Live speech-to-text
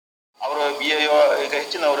BA ಈಗ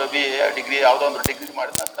ಹೆಚ್ಚಿನವರು BA degree ಯಾವುದೋ ಒಂದು ಡಿಗ್ರಿ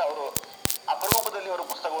ಮಾಡಿದ ನಂತರ ಅವರು ಅಪರೂಪದಲ್ಲಿ ಅವರು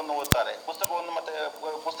ಪುಸ್ತಕವನ್ನು ಓದ್ತಾರೆ. ಪುಸ್ತಕವನ್ನು ಮತ್ತೆ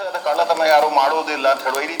ಪುಸ್ತಕದ ಕಳ್ಳತನ ಯಾರು ಮಾಡುವುದಿಲ್ಲ ಅಂತ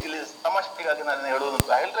ಹೇಳುವ ಈ ರೀತಿಯಲ್ಲಿ ತಮಾಷೆಗಾಗಿ ನಾನು ಹೇಳುವುದು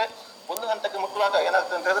ಅಂತ ಹೇಳಿದ್ರೆ, ಒಂದು ಹಂತಕ್ಕೆ ಮುಟ್ಟುವಾಗ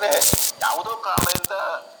ಏನಾಗ್ತದೆ ಅಂತ ಹೇಳಿದ್ರೆ ಯಾವುದೋ ಕಾರಣದಿಂದ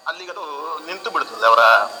ಅಲ್ಲಿಗೆ ಅದು ನಿಂತು ಬಿಡ್ತದೆ. ಅವರ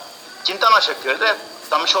ಚಿಂತನಾ ಶಕ್ತಿ ಹೇಳಿದ್ರೆ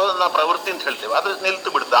ಸಂಶೋಧನಾ ಪ್ರವೃತ್ತಿ ಅಂತ ಹೇಳ್ತೇವೆ, ಅದು ನಿಲ್ತು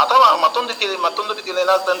ಬಿಡ್ತದೆ. ಅಥವಾ ಮತ್ತೊಂದು ರೀತಿಯಲ್ಲಿ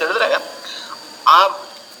ಏನಾಗ್ತದೆ ಅಂತ ಹೇಳಿದ್ರೆ ಆ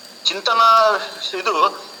ಚಿಂತನಾ ಇದು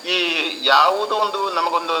ಈ ಯಾವುದೋ ಒಂದು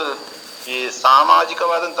ನಮಗೊಂದು ಈ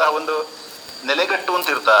ಸಾಮಾಜಿಕವಾದಂತಹ ಒಂದು ನೆಲೆಗಟ್ಟು ಅಂತ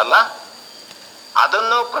ಇರ್ತಲ್ಲ,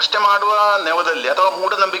 ಅದನ್ನು ಪ್ರಶ್ನೆ ಮಾಡುವ ನೆವದಲ್ಲಿ ಅಥವಾ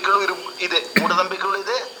ಮೂಢನಂಬಿಕೆಗಳು ಇದೆ,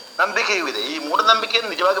 ನಂಬಿಕೆಯೂ ಇದೆ. ಈ ಮೂಢನಂಬಿಕೆಯನ್ನು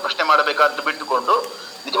ನಿಜವಾಗಿ ಪ್ರಶ್ನೆ ಮಾಡಬೇಕಾದ್ದು ಬಿಟ್ಟುಕೊಂಡು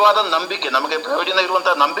ನಿಜವಾದ ನಂಬಿಕೆ, ನಮಗೆ ಪ್ರಯೋಜನ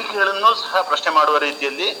ಇರುವಂತಹ ನಂಬಿಕೆಗಳನ್ನು ಸಹ ಪ್ರಶ್ನೆ ಮಾಡುವ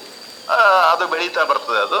ರೀತಿಯಲ್ಲಿ ಅದು ಬೆಳೀತಾ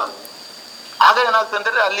ಬರ್ತದೆ. ಅದು ಆಗ ಏನಾಗ್ತದೆ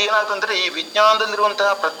ಅಂತಂದ್ರೆ ಅಲ್ಲಿ ಏನಾಗ್ತದೆ ಅಂದ್ರೆ ಈ ವಿಜ್ಞಾನದಲ್ಲಿರುವಂತಹ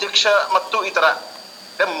ಪ್ರತ್ಯಕ್ಷ ಮತ್ತು ಇತರ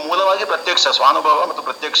ಮೂಲವಾಗಿ ಪ್ರತ್ಯಕ್ಷ ಸ್ವಾನುಭವ ಮತ್ತು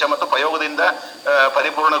ಪ್ರತ್ಯಕ್ಷ ಮತ್ತು ಪ್ರಯೋಗದಿಂದ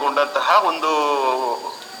ಪರಿಪೂರ್ಣಗೊಂಡಂತಹ ಒಂದು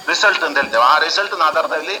ರಿಸಲ್ಟ್ ಅಂತ ಹೇಳ್ತೇವೆ. ಆ ರಿಸಲ್ಟ್ನ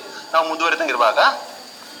ಆಧಾರದಲ್ಲಿ ನಾವು ಮುಂದುವರಿತಾ ಇರುವಾಗ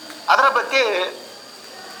ಅದರ ಬಗ್ಗೆ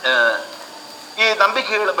ಈ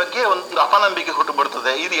ನಂಬಿಕೆಗಳ ಬಗ್ಗೆ ಒಂದು ಅಪನಂಬಿಕೆ ಹುಟ್ಟು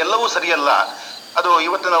ಬಿಡ್ತದೆ. ಇದು ಎಲ್ಲವೂ ಸರಿಯಲ್ಲ. ಅದು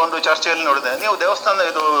ಇವತ್ತಿನ ಒಂದು ಚರ್ಚೆಯಲ್ಲಿ ನೋಡಿದೆ, ನೀವು ದೇವಸ್ಥಾನ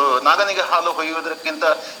ಇದು ನಾಗನಿಗೆ ಹಾಲು ಹೊಯ್ಯುವುದಕ್ಕಿಂತ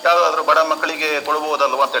ಯಾವುದಾದ್ರೂ ಬಡ ಮಕ್ಕಳಿಗೆ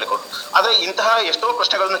ಕೊಡಬಹುದಲ್ವ ಅಂತ ಹೇಳಿಕೊಂಡು. ಆದರೆ ಇಂತಹ ಎಷ್ಟೋ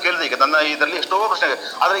ಪ್ರಶ್ನೆಗಳನ್ನು ಕೇಳಿದೆ ಈಗ ನನ್ನ ಇದರಲ್ಲಿ ಎಷ್ಟೋ ಪ್ರಶ್ನೆ.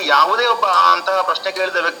 ಆದರೆ ಯಾವುದೇ ಒಬ್ಬ ಅಂತಹ ಪ್ರಶ್ನೆ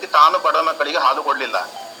ಕೇಳಿದ ವ್ಯಕ್ತಿ ತಾನು ಬಡ ಮಕ್ಕಳಿಗೆ ಹಾಲು ಕೊಡಲಿಲ್ಲ.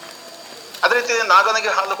 ಅದೇ ರೀತಿ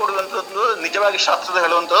ನಾಗನಿಗೆ ಹಾಲು ಕೊಡುವಂಥದ್ದು ನಿಜವಾಗಿ ಶಾಸ್ತ್ರದ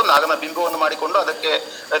ಹೇಳುವಂಥದ್ದು ನಾಗನ ಬಿಂಬವನ್ನು ಮಾಡಿಕೊಂಡು ಅದಕ್ಕೆ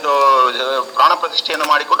ಇದು ಪ್ರಾಣ ಪ್ರತಿಷ್ಠೆಯನ್ನು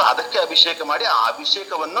ಮಾಡಿಕೊಂಡು ಅದಕ್ಕೆ ಅಭಿಷೇಕ ಮಾಡಿ ಆ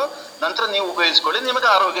ಅಭಿಷೇಕವನ್ನು ನಂತರ ನೀವು ಉಪಯೋಗಿಸಿಕೊಳ್ಳಿ, ನಿಮಗೆ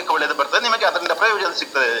ಆರೋಗ್ಯಕ್ಕೆ ಒಳ್ಳೆಯದು ಬರ್ತದೆ, ನಿಮಗೆ ಅದರಿಂದ ಪ್ರಯೋಜನ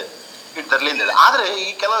ಸಿಗ್ತದೆ ಇರ್ತರ್ಲಿಂದ. ಆದರೆ ಈ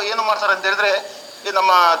ಕೆಲವು ಏನು ಮಾಡ್ತಾರೆ ಅಂತ ಹೇಳಿದ್ರೆ ಈ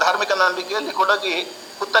ನಮ್ಮ ಧಾರ್ಮಿಕ ನಂಬಿಕೆಯಲ್ಲಿ ಕೊಂಡೋಗಿ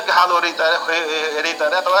ಹುತ್ತಕ್ಕೆ ಹಾಲು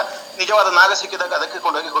ಎರೀತಾರೆ ಅಥವಾ ನಿಜವಾದ ನಾಗ ಸಿಕ್ಕಿದಾಗ ಅದಕ್ಕೆ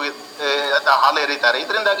ಕೊಂಡೋಗಿ ಹಾಲು ಎರೀತಾರೆ.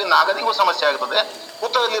 ಇದರಿಂದಾಗಿ ನಾಗನಿಗೂ ಸಮಸ್ಯೆ ಆಗ್ತದೆ,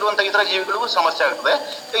 ಹುತ್ತದಲ್ಲಿರುವಂತಹ ಇತರ ಜೀವಿಗಳಿಗೂ ಸಮಸ್ಯೆ ಆಗ್ತದೆ.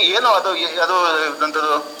 ಏನು ಅದು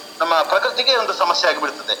ನಮ್ಮ ಪ್ರಕೃತಿಗೆ ಒಂದು ಸಮಸ್ಯೆ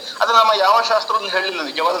ಆಗಿಬಿಡ್ತದೆ. ಅದು ನಮ್ಮ ಯಾವ ಶಾಸ್ತ್ರದಲ್ಲಿ ಹೇಳಲಿಲ್ಲ,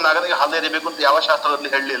 ನಿಜವಾದ ನಾಗನಿಗೆ ಹಾಲು ಎರಿಬೇಕು ಅಂತ ಯಾವ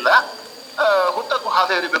ಶಾಸ್ತ್ರದಲ್ಲಿ ಹೇಳಲಿಲ್ಲ. ಹುತ್ತಕ್ಕೂ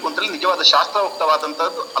ಹಾಲು ಎರಿಬೇಕು ಅಂತೇಳಿ ನಿಜವಾದ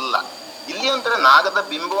ಶಾಸ್ತ್ರೋಕ್ತವಾದಂಥದ್ದು ಅಲ್ಲ. ಇಲ್ಲಿ ಅಂದ್ರೆ ನಾಗದ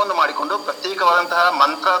ಬಿಂಬವನ್ನು ಮಾಡಿಕೊಂಡು ಪ್ರತ್ಯೇಕವಾದಂತಹ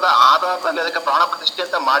ಮಂತ್ರದ ಆಧಾರದಲ್ಲಿ ಅದಕ್ಕೆ ಪ್ರಾಣ ಪ್ರತಿಷ್ಠೆ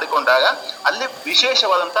ಅಂತ ಮಾಡಿಕೊಂಡಾಗ ಅಲ್ಲಿ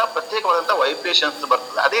ವಿಶೇಷವಾದಂತಹ ಪ್ರತ್ಯೇಕವಾದಂತಹ ವೈಬ್ರೇಷನ್ಸ್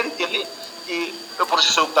ಬರ್ತದೆ. ಅದೇ ರೀತಿಯಲ್ಲಿ ಈ ಪುರುಷ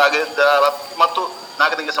ಸೂಕ್ತ ಆಗಿದ್ದ ಮತ್ತು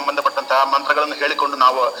ನಾಗನಿಗೆ ಸಂಬಂಧಪಟ್ಟಂತಹ ಮಂತ್ರಗಳನ್ನು ಹೇಳಿಕೊಂಡು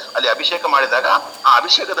ನಾವು ಅಲ್ಲಿ ಅಭಿಷೇಕ ಮಾಡಿದಾಗ ಆ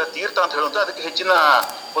ಅಭಿಷೇಕದ ತೀರ್ಥ ಅಂತ ಹೇಳುವಂಥ ಅದಕ್ಕೆ ಹೆಚ್ಚಿನ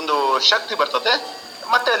ಒಂದು ಶಕ್ತಿ ಬರ್ತದೆ.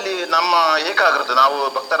 ಮತ್ತೆ ಅಲ್ಲಿ ನಮ್ಮ ಏಕಾಗ್ರತೆ, ನಾವು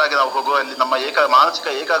ಭಕ್ತರಾಗಿ ನಾವು ಹೋಗುವಲ್ಲಿ ನಮ್ಮ ಮಾನಸಿಕ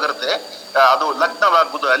ಏಕಾಗ್ರತೆ ಅದು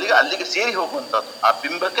ಲಗ್ನವಾಗುವುದು ಅಲ್ಲಿಗೆ ಸೇರಿ ಹೋಗುವಂಥದ್ದು. ಆ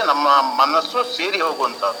ಬಿಂಬಕ್ಕೆ ನಮ್ಮ ಮನಸ್ಸು ಸೇರಿ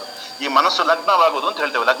ಹೋಗುವಂಥದ್ದು. ಈ ಮನಸ್ಸು ಲಗ್ನವಾಗುವುದು ಅಂತ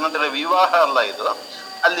ಹೇಳ್ತೇವೆ. ಲಗ್ನದಲ್ಲಿ ವಿವಾಹ ಅಲ್ಲ ಇದು.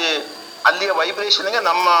 ಅಲ್ಲಿಯ ವೈಬ್ರೇಷನ್ಗೆ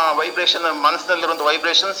ನಮ್ಮ ವೈಬ್ರೇಷನ್, ಮನಸ್ಸಿನಲ್ಲಿರುವಂಥ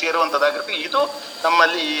ವೈಬ್ರೇಷನ್ ಸೇರುವಂಥದ್ದಾಗಿರುತ್ತೆ. ಇದು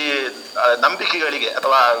ನಮ್ಮಲ್ಲಿ ಈ ನಂಬಿಕೆಗಳಿಗೆ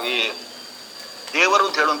ಅಥವಾ ಈ ದೇವರು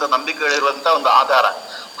ಅಂತ ಹೇಳುವಂಥ ನಂಬಿಕೆಗಳಿರುವಂಥ ಒಂದು ಆಧಾರ.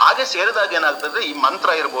 ಹಾಗೆ ಸೇರಿದಾಗ ಏನಾಗ್ತದೆ, ಈ ಮಂತ್ರ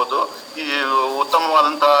ಇರ್ಬೋದು, ಈ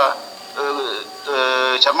ಉತ್ತಮವಾದಂಥ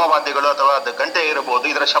ಚರ್ಮವಾದ್ಯಗಳು ಅಥವಾ ಗಂಟೆ ಇರಬಹುದು,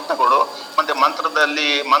 ಇದರ ಶಬ್ದಗಳು, ಮತ್ತೆ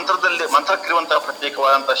ಮಂತ್ರಕ್ಕಿರುವಂತಹ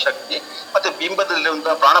ಪ್ರತ್ಯೇಕವಾದಂತಹ ಶಕ್ತಿ, ಮತ್ತೆ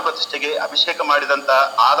ಬಿಂಬದಲ್ಲಿರುವಂತಹ ಪ್ರಾಣ ಪ್ರತಿಷ್ಠೆಗೆ ಅಭಿಷೇಕ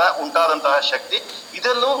ಮಾಡಿದಂತಹ ಉಂಟಾದಂತಹ ಶಕ್ತಿ,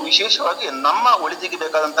 ಇದೆಲ್ಲೂ ವಿಶೇಷವಾಗಿ ನಮ್ಮ ಒಳಿತಿಗೆ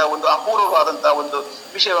ಬೇಕಾದಂತಹ ಒಂದು ಅಪೂರ್ವವಾದಂತಹ ಒಂದು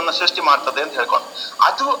ವಿಷಯವನ್ನು ಸೃಷ್ಟಿ ಮಾಡ್ತದೆ ಅಂತ ಹೇಳ್ಕೊಂಡು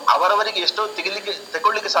ಅದು ಅವರವರಿಗೆ ಎಷ್ಟೋ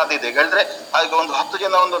ತಗೊಳ್ಳಿಕ್ಕೆ ಸಾಧ್ಯ ಇದೆ. ಹೇಳಿದ್ರೆ ಈಗ ಒಂದು 10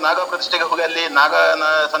 ಜನ ಒಂದು ನಾಗ ಪ್ರತಿಷ್ಠೆಗೆ ಹೋಗಿ ಅಲ್ಲಿ ನಾಗನ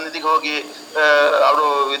ಸನ್ನಿಧಿಗೆ ಹೋಗಿ ಅವರು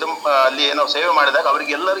ಅಲ್ಲಿ ಏನೋ ಸೇವೆ ಮಾಡಿದಾಗ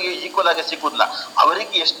ಅವರಿಗೆ ಎಲ್ಲರಿಗೆ ಈಕ್ವಲ್ ಆಗಿ ಸಿಕ್ಕುದಿಲ್ಲ.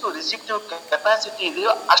 ಅವರಿಗೆ ಎಷ್ಟು ರಿಸಿಪ್ಟಿವ್ ಕೆಪಾಸಿಟಿ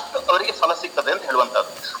ಇದೆಯೋ ಅಷ್ಟು ಅವರಿಗೆ ಫಲ ಸಿಗ್ತದೆ ಅಂತ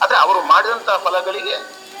ಹೇಳುವಂಥದ್ದು. ಆದ್ರೆ ಅವರು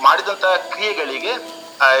ಮಾಡಿದಂತಹ ಕ್ರಿಯೆಗಳಿಗೆ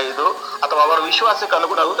ಇದು ಅಥವಾ ಅವರ ವಿಶ್ವಾಸಕ್ಕೆ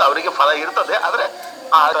ಅನುಗುಣವಾಗಿ ಅವರಿಗೆ ಫಲ ಇರ್ತದೆ. ಆದ್ರೆ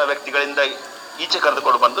ಆ ವ್ಯಕ್ತಿಗಳಿಂದ ಈಚೆ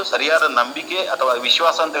ಕರೆದುಕೊಂಡು ಬಂದು ಸರಿಯಾದ ನಂಬಿಕೆ ಅಥವಾ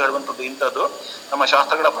ವಿಶ್ವಾಸ ಅಂತ ಹೇಳುವಂಥದ್ದು ಇಂಥದ್ದು ನಮ್ಮ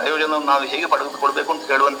ಶಾಸ್ತ್ರಗಳ ಪ್ರಯೋಜನವನ್ನು ನಾವು ಹೇಗೆ ಪಡೆದುಕೊಳ್ಬೇಕು ಅಂತ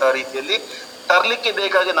ಹೇಳುವಂತಹ ರೀತಿಯಲ್ಲಿ ತರಲಿಕ್ಕೆ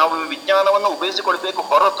ಬೇಕಾಗಿ ನಾವು ವಿಜ್ಞಾನವನ್ನು ಉಪಯೋಗಿಸಿಕೊಳ್ಬೇಕು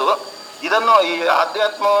ಹೊರತು ಇದನ್ನು ಈ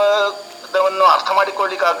ಆಧ್ಯಾತ್ಮವನ್ನು ಅರ್ಥ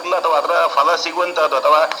ಮಾಡಿಕೊಳ್ಳಿಕ್ಕೆ ಆಗಲಿಲ್ಲ ಅಥವಾ ಅದರ ಫಲ ಸಿಗುವಂತಹದ್ದು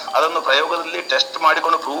ಅಥವಾ ಅದನ್ನು ಪ್ರಯೋಗದಲ್ಲಿ ಟೆಸ್ಟ್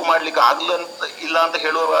ಮಾಡಿಕೊಂಡು ಪ್ರೂವ್ ಮಾಡ್ಲಿಕ್ಕೆ ಇಲ್ಲ ಅಂತ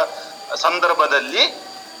ಹೇಳುವ ಸಂದರ್ಭದಲ್ಲಿ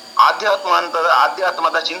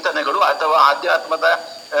ಆಧ್ಯಾತ್ಮದ ಚಿಂತನೆಗಳು ಅಥವಾ ಆಧ್ಯಾತ್ಮದ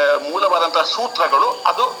ಮೂಲವಾದಂತಹ ಸೂತ್ರಗಳು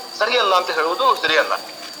ಅದು ಸರಿಯಲ್ಲ ಅಂತ ಹೇಳುವುದು ಸರಿಯಲ್ಲ.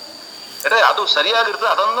 ಅದು ಸರಿಯಾಗಿರ್ತದೆ,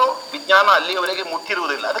 ಅದನ್ನು ವಿಜ್ಞಾನ ಅಲ್ಲಿಯವರೆಗೆ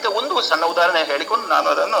ಮುಟ್ಟಿರುವುದಿಲ್ಲ. ಅದಕ್ಕೆ ಒಂದು ಸಣ್ಣ ಉದಾಹರಣೆ ಹೇಳಿಕೊಂಡು ನಾನು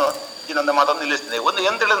ಅದನ್ನು ಈ ನನ್ನ ಮಾತನ್ನು ನಿಲ್ಲಿಸ್ತೇನೆ. ಒಂದು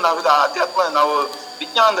ಎಂತ ಹೇಳಿದ್ರೆ ನಾವೀಗ ನಾವು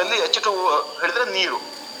ವಿಜ್ಞಾನದಲ್ಲಿ H2 ಹೇಳಿದ್ರೆ ನೀರು,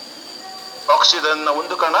 ಆಕ್ಸಿಜನ್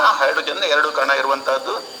 1 ಕಣ, ಹೈಡ್ರೋಜನ್ 2 ಕಣ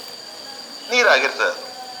ಇರುವಂತಹದ್ದು ನೀರಾಗಿರ್ತದೆ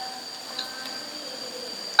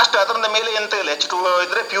ಅಷ್ಟೇ. ಅದರಿಂದ ಮೇಲೆ ಎಂತ ಇಲ್ಲ, H2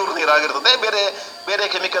 ಇದ್ರೆ ಪ್ಯೂರ್ ನೀರಾಗಿರ್ತದೆ. ಬೇರೆ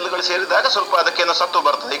ಕೆಮಿಕಲ್ಗಳು ಸೇರಿದಾಗ ಸ್ವಲ್ಪ ಅದಕ್ಕೇನೋ ಸತ್ತು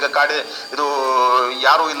ಬರ್ತದೆ. ಈಗ ಇದು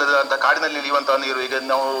ಯಾರು ಇಲ್ಲದಂತ ಕಾಡಿನಲ್ಲಿ ಇಳಿಯುವಂತಹ ನೀರು, ಈಗ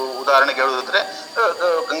ನಾವು ಉದಾಹರಣೆಗೆ ಹೇಳುವುದಾದ್ರೆ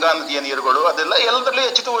ಗಂಗಾ ನದಿಯ ನೀರುಗಳು ಅದೆಲ್ಲ ಎಲ್ಲದರಲ್ಲಿ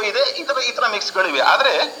H2 ಇದೆ, ಇತರ ಮಿಕ್ಸ್ಗಳಿವೆ.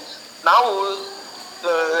 ಆದ್ರೆ ನಾವು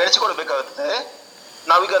ಎಣಿಸಿಕೊಳ್ಬೇಕಾಗುತ್ತೆ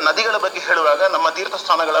ನಾವೀಗ ನದಿಗಳ ಬಗ್ಗೆ ಹೇಳುವಾಗ, ನಮ್ಮ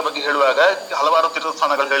ತೀರ್ಥಸ್ಥಾನಗಳ ಬಗ್ಗೆ ಹೇಳುವಾಗ, ಹಲವಾರು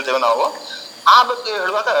ತೀರ್ಥಸ್ಥಾನಗಳು ಹೇಳ್ತೇವೆ ನಾವು. ಆ ಬಗ್ಗೆ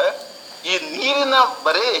ಹೇಳುವಾಗ ಈ ನೀರಿನ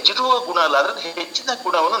ಬರೇ ಹೆಚ್ಚಿರುವ ಗುಣ ಅಲ್ಲ, ಅದ್ರಲ್ಲಿ ಹೆಚ್ಚಿನ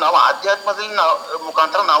ಗುಣವನ್ನು ನಾವು ಆಧ್ಯಾತ್ಮದಲ್ಲಿ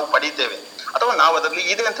ಮುಖಾಂತರ ನಾವು ಪಡೀತೇವೆ, ಅಥವಾ ನಾವು ಅದರಲ್ಲಿ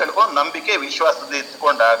ಇದೆ ಅಂತ ಹೇಳ್ಕೊಂಡು ನಂಬಿಕೆ ವಿಶ್ವಾಸದಲ್ಲಿ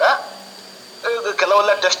ಇಟ್ಕೊಂಡಾಗ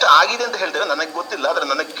ಕೆಲವೆಲ್ಲ ಟೆಸ್ಟ್ ಆಗಿದೆ ಅಂತ ಹೇಳ್ತೇವೆ. ನನಗೆ ಗೊತ್ತಿಲ್ಲ, ಆದ್ರೆ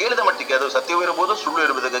ನನಗೆ ಕೇಳಿದ ಮಟ್ಟಿಗೆ ಅದು ಸತ್ಯವೂ ಇರಬಹುದು, ಸುಳ್ಳು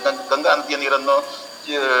ಇರಬಹುದು. ಗಂಗಾ ನದಿಯ ನೀರನ್ನು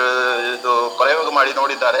ಇದು ಪ್ರಯೋಗ ಮಾಡಿ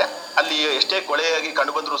ನೋಡಿದ್ದಾರೆ. ಅಲ್ಲಿ ಎಷ್ಟೇ ಕೊಳೆಯಾಗಿ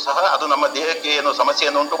ಕಂಡು ಬಂದರೂ ಸಹ ಅದು ನಮ್ಮ ದೇಹಕ್ಕೆ ಏನು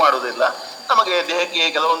ಸಮಸ್ಯೆಯನ್ನು ಉಂಟು ಮಾಡುವುದಿಲ್ಲ. ನಮಗೆ ದೇಹಕ್ಕೆ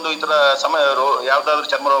ಕೆಲವೊಂದು ಇತರ ಯಾವ್ದಾದ್ರು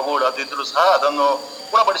ಚರ್ಮ ರೋಗಗಳು ಅದು ಇದ್ರೂ ಸಹ ಅದನ್ನು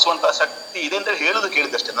ಗುಣಪಡಿಸುವಂತಹ ಶಕ್ತಿ ಇದೆ ಅಂತ ಹೇಳುದು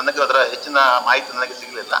ಕೇಳಿದಷ್ಟೇ. ನನಗೆ ಅದರ ಹೆಚ್ಚಿನ ಮಾಹಿತಿ ನನಗೆ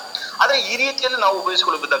ಸಿಗಲಿಲ್ಲ. ಆದ್ರೆ ಈ ರೀತಿಯಲ್ಲಿ ನಾವು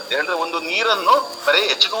ಉಪಯೋಗಿಸಿಕೊಳ್ಳಬೇಕಾಗ್ತದೆ. ಹೇಳಿದ್ರೆ ಒಂದು ನೀರನ್ನು ಬರೀ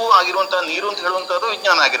ಹೆಚ್ಚು ಆಗಿರುವಂತಹ ನೀರು ಅಂತ ಹೇಳುವಂತಹದ್ದು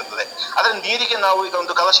ವಿಜ್ಞಾನ ಆಗಿರುತ್ತದೆ. ಆದ್ರೆ ನೀರಿಗೆ ನಾವು ಈಗ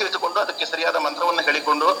ಒಂದು ಕಲಶ ಇಟ್ಟುಕೊಂಡು ಅದಕ್ಕೆ ಸರಿಯಾದ ಮಂತ್ರವನ್ನು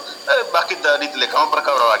ಹೇಳಿಕೊಂಡು ಬಾಕಿದ್ದ ರೀತಿಯಲ್ಲಿ ಕ್ರಮ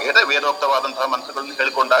ಪ್ರಕಾರವಾಗಿ ವೇದೋಕ್ತವಾದಂತಹ ಮಂತ್ರಗಳನ್ನು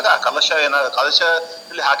ಹೇಳಿಕೊಂಡಾಗ ಆ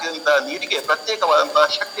ಕಲಶದಲ್ಲಿ ಹಾಕಿದಂತಹ ನೀರಿಗೆ ಪ್ರತ್ಯೇಕವಾದಂತಹ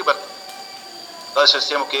ಶಕ್ತಿ ಬರ್ತದೆ.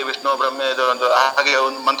 ಸಸ್ಯ ಮುಖಿ ವಿಷ್ಣು ಬ್ರಹ್ಮೆ ಒಂದು ಹಾಗೆ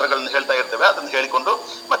ಒಂದು ಮಂತ್ರಗಳನ್ನು ಹೇಳ್ತಾ ಇರ್ತೇವೆ. ಅದನ್ನು ಹೇಳಿಕೊಂಡು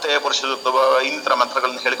ಮತ್ತೆ ಪುರುಷ ಇನ್ನಿತರ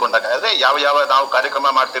ಮಂತ್ರಗಳನ್ನು ಹೇಳಿಕೊಂಡಾಗ, ಅಂದ್ರೆ ಯಾವ ಯಾವ ನಾವು ಕಾರ್ಯಕ್ರಮ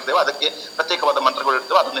ಮಾಡ್ತಿರ್ತೇವೆ ಅದಕ್ಕೆ ಪ್ರತ್ಯೇಕವಾದ ಮಂತ್ರಗಳು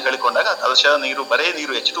ಇರ್ತೇವೆ, ಅದನ್ನು ಹೇಳಿಕೊಂಡಾಗ ಕಲಶ ನೀರು ಬರೇ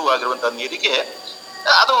ನೀರು ಹೆಚ್ಚು ಆಗಿರುವಂತಹ ನೀರಿಗೆ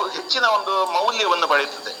ಅದು ಹೆಚ್ಚಿನ ಒಂದು ಮೌಲ್ಯವನ್ನು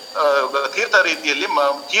ಪಡೆಯುತ್ತದೆ. ತೀರ್ಥ ರೀತಿಯಲ್ಲಿ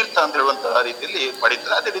ತೀರ್ಥ ಅಂತ ಹೇಳುವಂತಹ ರೀತಿಯಲ್ಲಿ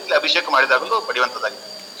ಪಡೆಯುತ್ತದೆ. ಅದೇ ರೀತಿಯಲ್ಲಿ ಅಭಿಷೇಕ ಮಾಡಿದಾಗಲೂ ಪಡೆಯುವಂತದ್ದಾಗಿದೆ.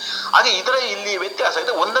 ಹಾಗೆ ಇದರ ಇಲ್ಲಿ ವ್ಯತ್ಯಾಸ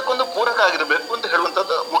ಇದೆ, ಒಂದಕ್ಕೊಂದು ಪೂರಕ ಆಗಿರಬೇಕು ಅಂತ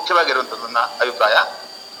ಹೇಳುವಂಥದ್ದು ಮುಖ್ಯವಾಗಿರುವಂಥದ್ದು ನನ್ನ ಅಭಿಪ್ರಾಯ.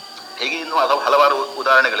 ಹೀಗೆ ಇನ್ನೂ ಹಲವಾರು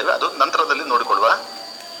ಉದಾಹರಣೆಗಳಿವೆ, ಅದು ನಂತರದಲ್ಲಿ ನೋಡಿಕೊಳ್ಳುವ.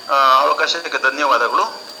 ಅವಕಾಶಕ್ಕೆ ಧನ್ಯವಾದಗಳು.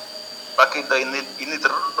 ಬಾಕಿ ಇದ್ದ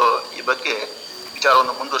ಇನ್ನಿತರರು ಈ ಬಗ್ಗೆ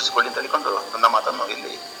ವಿಚಾರವನ್ನು ಮುಂದುವರಿಸಿಕೊಳ್ಳಿ ಅಂತ ಹೇಳಿಕೊಂಡು ನನ್ನ ಮಾತನ್ನು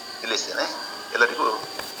ಇಲ್ಲಿ ನಿಲ್ಲಿಸ್ತೇನೆ. ಎಲ್ಲರಿಗೂ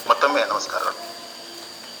ಮತ್ತೊಮ್ಮೆ ನಮಸ್ಕಾರಗಳು.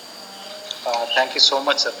 Thank you so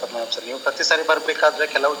much sir Padmanabh sir. ನೀವು ಪ್ರತಿ ಸಾರಿ ಬರಬೇಕಾದ್ರೆ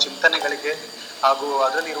ಕೆಲವು ಚಿಂತನೆಗಳಿಗೆ ಹಾಗೂ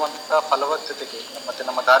ಅದರಲ್ಲಿರುವಂಥ ಫಲವತ್ತತೆಗೆ ಮತ್ತು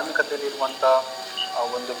ನಮ್ಮ ಧಾರ್ಮಿಕತೆಯಲ್ಲಿ ಇರುವಂಥ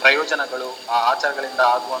ಒಂದು ಪ್ರಯೋಜನಗಳು, ಆ ಆಚಾರಗಳಿಂದ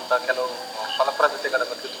ಆಗುವಂಥ ಕೆಲವು ಫಲಪ್ರದತೆಗಳ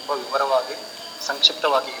ಬಗ್ಗೆ ತುಂಬ ವಿವರವಾಗಿ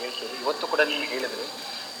ಸಂಕ್ಷಿಪ್ತವಾಗಿ ಹೇಳ್ತೀವಿ. ಇವತ್ತು ಕೂಡ ನೀವು ಹೇಳಿದರೆ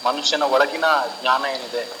ಮನುಷ್ಯನ ಒಳಗಿನ ಜ್ಞಾನ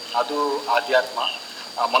ಏನಿದೆ ಅದು ಆಧ್ಯಾತ್ಮ,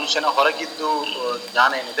 ಮನುಷ್ಯನ ಹೊರಗಿದ್ದು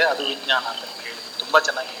ಜ್ಞಾನ ಏನಿದೆ ಅದು ವಿಜ್ಞಾನ ಅಂತ ಹೇಳಿದ್ರು. ತುಂಬ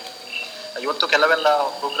ಚೆನ್ನಾಗಿ ಹೇಳಿದ್ವಿ. ಇವತ್ತು ಕೆಲವೆಲ್ಲ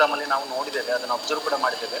ಪ್ರೋಗ್ರಾಮಲ್ಲಿ ನಾವು ನೋಡಿದ್ದೇವೆ, ಅದನ್ನು ಅಬ್ಸರ್ವ್ ಕೂಡ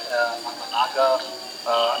ಮಾಡಿದ್ದೇವೆ.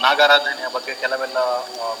 ನಾಗಾರಾಧನೆಯ ಬಗ್ಗೆ ಕೆಲವೆಲ್ಲ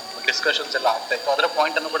ಡಿಸ್ಕಷನ್ಸ್ ಎಲ್ಲ ಆಗ್ತಾ ಇತ್ತು. ಅದರ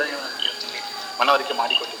ಪಾಯಿಂಟನ್ನು ಕೂಡ ನೀವು ಇವತ್ತಿಲ್ಲಿ ಮನವರಿಕೆ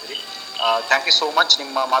ಮಾಡಿಕೊಟ್ಟಿದ್ದೀರಿ. Thank you so much.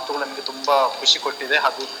 ನಿಮ್ಮ ಮಾತುಗಳು ನಮಗೆ ತುಂಬ ಖುಷಿ ಕೊಟ್ಟಿದೆ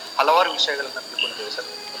ಹಾಗೂ ಹಲವಾರು ವಿಷಯಗಳನ್ನು ತಿಳ್ಕೊಂಡಿದ್ದೇವೆ ಸರ್.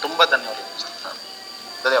 ತುಂಬ ಧನ್ಯವಾದಗಳು ಸರ್.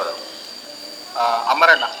 ಧನ್ಯವಾದಗಳು.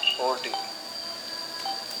 ಅಮರಣ್ಣ, ಓವರ್ ಟು ಯು.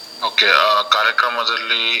 ಓಕೆ,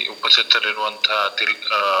 ಕಾರ್ಯಕ್ರಮದಲ್ಲಿ ಉಪಸ್ಥಿತರಿರುವಂತಹ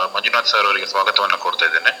ಮಂಜುನಾಥ್ ಸರ್ ಅವರಿಗೆ ಸ್ವಾಗತವನ್ನು ಕೊಡ್ತಾ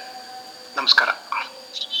ಇದ್ದೇನೆ. ನಮಸ್ಕಾರ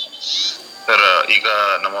ಸರ್. ಈಗ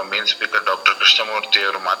ನಮ್ಮ ಮೇನ್ ಸ್ಪೀಕರ್ ಡಾಕ್ಟರ್ ಕೃಷ್ಣಮೂರ್ತಿ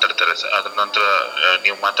ಅವರು ಮಾತಾಡ್ತಾರೆ ಸರ್, ಅದ್ರ ನಂತರ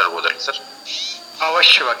ನೀವು ಮಾತಾಡ್ಬೋದಲ್ಲ ಸರ್?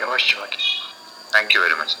 ಅವಶ್ಯವಾಗಿ. Thank you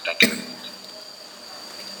very much. Thank you.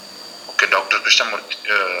 Okay, doctor Krishnamurthy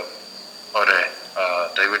ಅವರೇ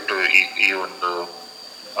ದಯವಿಟ್ಟು ಈ ಒಂದು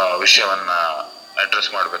ವಿಷಯವನ್ನ ಅಡ್ರೆಸ್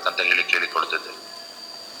ಮಾಡ್ಬೇಕಂತ ಹೇಳಿ ಕೇಳಿಕೊಳ್ತಿದ್ದೆ.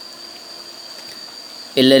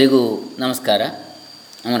 ಎಲ್ಲರಿಗೂ ನಮಸ್ಕಾರ.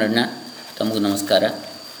 ಅಮರಣ್ಣ, ತಮಗೂ ನಮಸ್ಕಾರ.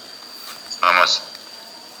 ನಮಸ್ತೆ.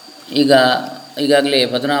 ಈಗಾಗಲೇ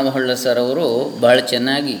ಪದ್ಮನಾಭ ಹೊಳ್ಳ ಸರ್ ಅವರು ಭಾಳ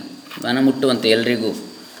ಚೆನ್ನಾಗಿ ಮನಮುಟ್ಟುವಂತೆ ಎಲ್ಲರಿಗೂ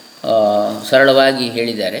ಸರಳವಾಗಿ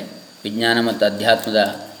ಹೇಳಿದ್ದಾರೆ ವಿಜ್ಞಾನ ಮತ್ತು ಅಧ್ಯಾತ್ಮದ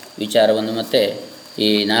ವಿಚಾರವನ್ನು ಮತ್ತು ಈ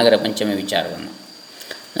ನಾಗರ ಪಂಚಮಿ ವಿಚಾರವನ್ನು.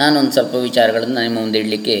 ನಾನೊಂದು ಸ್ವಲ್ಪ ವಿಚಾರಗಳನ್ನು ನಿಮ್ಮ ಮುಂದೆ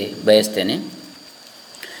ಇಡಲಿಕ್ಕೆ ಬಯಸ್ತೇನೆ.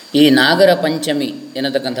 ಈ ನಾಗರ ಪಂಚಮಿ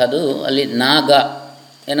ಎನ್ನತಕ್ಕಂಥದ್ದು, ಅಲ್ಲಿ ನಾಗ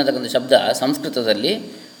ಎನ್ನತಕ್ಕಂಥ ಶಬ್ದ ಸಂಸ್ಕೃತದಲ್ಲಿ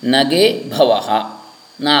ನಗೆ ಭವಃ,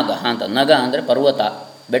 ನಾಗ ಅಂತ. ನಗ ಅಂದರೆ ಪರ್ವತ,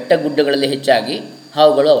 ಬೆಟ್ಟ ಗುಡ್ಡಗಳಲ್ಲಿ ಹೆಚ್ಚಾಗಿ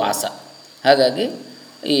ಹಾವುಗಳ ವಾಸ. ಹಾಗಾಗಿ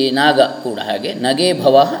ಈ ನಾಗ ಕೂಡ ಹಾಗೆ ನಗೆ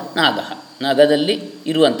ಭವಃ ನಾಗಃ, ನಗದಲ್ಲಿ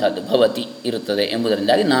ಇರುವಂಥದ್ದು, ಭವತಿ ಇರುತ್ತದೆ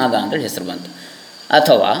ಎಂಬುದರಿಂದಾಗಿ ನಾಗ ಅಂತೇಳಿ ಹೆಸರು ಬಂತು.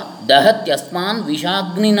 ಅಥವಾ ದಹತ್ಯಸ್ಮಾನ್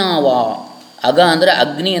ವಿಷಾಗ್ನಿನಾವ, ಅಗ ಅಂದರೆ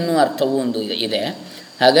ಅಗ್ನಿ ಎನ್ನುವ ಅರ್ಥವೂ ಒಂದು ಇದೆ.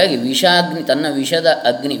 ಹಾಗಾಗಿ ವಿಷಾಗ್ನಿ, ತನ್ನ ವಿಷದ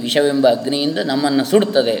ಅಗ್ನಿ, ವಿಷವೆಂಬ ಅಗ್ನಿಯಿಂದ ನಮ್ಮನ್ನು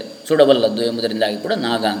ಸುಡುತ್ತದೆ, ಸುಡಬಲ್ಲದ್ದು ಎಂಬುದರಿಂದಾಗಿ ಕೂಡ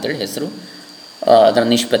ನಾಗ ಅಂತೇಳಿ ಹೆಸರು, ಅದರ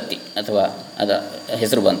ನಿಷ್ಪತ್ತಿ ಅಥವಾ ಅದರ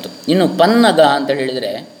ಹೆಸರು ಬಂತು. ಇನ್ನು ಪನ್ನಗ ಅಂತೇಳಿ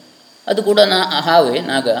ಹೇಳಿದರೆ ಅದು ಕೂಡ ಹಾವೇ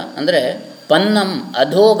ನಾಗ. ಅಂದರೆ ಪನ್ನಂ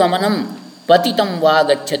ಅಧೋಗಮನಂ ಪತಿತಂ ವಾ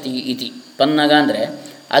ಗಚ್ಚತಿ ಇತಿ. ಪನ್ನಗ ಅಂದರೆ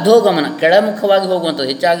ಅಧೋಗಮನ, ಕೆಳಮುಖವಾಗಿ ಹೋಗುವಂಥದ್ದು.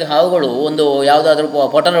 ಹೆಚ್ಚಾಗಿ ಹಾವುಗಳು ಒಂದು ಯಾವುದಾದ್ರೂ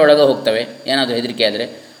ಪೊಟಲ ಒಳಗೆ ಹೋಗ್ತವೆ, ಏನಾದರೂ ಹೆದರಿಕೆ ಆದರೆ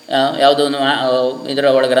ಯಾವುದೋ ಒಂದು ಇದರ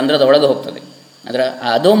ಒಳಗೆ, ರಂಧ್ರದ ಒಳಗೆ ಹೋಗ್ತದೆ. ಅದರ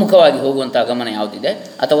ಅಧೋಮುಖವಾಗಿ ಹೋಗುವಂಥ ಗಮನ ಯಾವುದಿದೆ,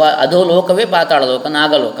 ಅಥವಾ ಅಧೋಲೋಕವೇ ಪಾತಾಳ ಲೋಕ,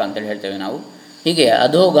 ನಾಗಲೋಕ ಅಂತೇಳಿ ಹೇಳ್ತೇವೆ ನಾವು. ಹೀಗೆ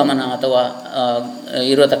ಅಧೋಗಮನ ಅಥವಾ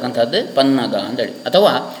ಇರತಕ್ಕಂಥದ್ದು ಪನ್ನಗ ಅಂತೇಳಿ.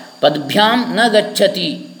 ಅಥವಾ ಪದ್ಭ್ಯಾಂ ನ ಗಚ್ಚತಿ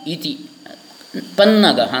ಇತಿ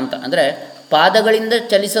ಪನ್ನಗ ಅಂತ. ಅಂದರೆ ಪಾದಗಳಿಂದ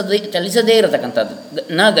ಚಲಿಸದೇ ಇರತಕ್ಕಂಥದ್ದು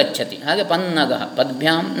ನ ಗಚ್ಚತಿ. ಹಾಗೆ ಪನ್ನಗ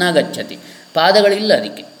ಪದ್ಭ್ಯಾಂ ನ ಗಚ್ಚತಿ, ಪಾದಗಳಿಲ್ಲ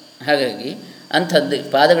ಅದಕ್ಕೆ. ಹಾಗಾಗಿ ಅಂಥದ್ದು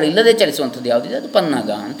ಪಾದಗಳಿಲ್ಲದೆ ಚಲಿಸುವಂಥದ್ದು ಯಾವುದಿದೆ ಅದು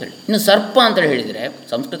ಪನ್ನಗ ಅಂತೇಳಿ. ಇನ್ನು ಸರ್ಪ ಅಂತೇಳಿ ಹೇಳಿದರೆ,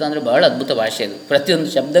 ಸಂಸ್ಕೃತ ಅಂದರೆ ಬಹಳ ಅದ್ಭುತ ಭಾಷೆ ಅದು. ಪ್ರತಿಯೊಂದು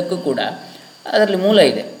ಶಬ್ದಕ್ಕೂ ಕೂಡ ಅದರಲ್ಲಿ ಮೂಲ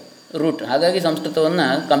ಇದೆ, ರೂಟ್. ಹಾಗಾಗಿ ಸಂಸ್ಕೃತವನ್ನು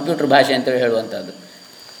ಕಂಪ್ಯೂಟರ್ ಭಾಷೆ ಅಂತೇಳಿ ಹೇಳುವಂಥದ್ದು.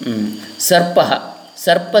 ಸರ್ಪ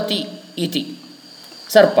ಸರ್ಪತಿ ಇತಿ,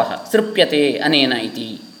 ಸರ್ಪ ಸೃಪ್ಯತೆ ಅನೇನ ಇತಿ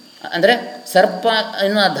ಅಂದರೆ ಸರ್ಪ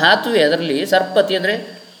ಎನ್ನುವ ಧಾತುವೆ ಅದರಲ್ಲಿ ಸರ್ಪತಿ ಅಂದರೆ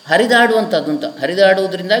ಹರಿದಾಡುವಂಥದ್ದು ಅಂತ,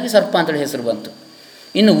 ಹರಿದಾಡುವುದರಿಂದಾಗಿ ಸರ್ಪ ಅಂತೇಳಿ ಹೆಸರು ಬಂತು.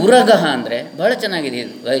 ಇನ್ನು ಉರಗಹ ಅಂದರೆ ಬಹಳ ಚೆನ್ನಾಗಿದೆ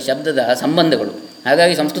ಇದು ಶಬ್ದದ ಸಂಬಂಧಗಳು.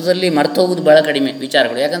 ಹಾಗಾಗಿ ಸಂಸ್ಕೃತದಲ್ಲಿ ಮರ್ತು ಹೋಗುವುದು ಬಹಳ ಕಡಿಮೆ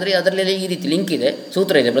ವಿಚಾರಗಳು, ಯಾಕಂದರೆ ಅದರಲ್ಲಿ ಈ ರೀತಿ ಲಿಂಕ್ ಇದೆ,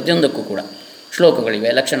 ಸೂತ್ರ ಇದೆ ಪ್ರತಿಯೊಂದಕ್ಕೂ ಕೂಡ, ಶ್ಲೋಕಗಳಿವೆ,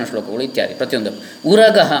 ಲಕ್ಷಣ ಶ್ಲೋಕಗಳು ಇತ್ಯಾದಿ ಪ್ರತಿಯೊಂದಕ್ಕೂ.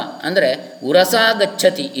 ಉರಗಹ ಅಂದರೆ ಉರಸಾ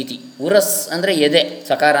ಗಚ್ಚತಿ ಇತಿ, ಉರಸ್ ಅಂದರೆ ಎದೆ,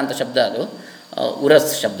 ಸಕಾರ ಅಂತ ಶಬ್ದ ಅದು,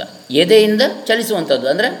 ಉರಸ್ ಶಬ್ದ ಎದೆಯಿಂದ ಚಲಿಸುವಂಥದ್ದು,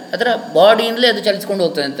 ಅಂದರೆ ಅದರ ಬಾಡಿಯಿಂದಲೇ ಅದು ಚಲಿಸ್ಕೊಂಡು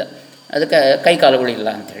ಹೋಗ್ತದೆ ಅಂತ, ಅದಕ್ಕೆ ಕೈಕಾಲುಗಳಿಲ್ಲ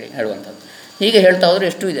ಅಂಥೇಳಿ ಹೇಳುವಂಥದ್ದು. ಹೀಗೆ ಹೇಳ್ತಾ ಹೋದರೆ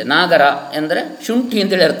ಎಷ್ಟು ಇದೆ. ನಾಗರ ಅಂದರೆ ಶುಂಠಿ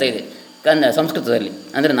ಅಂತೇಳಿ ಅರ್ಥ ಇದೆ ಸಂಸ್ಕೃತದಲ್ಲಿ,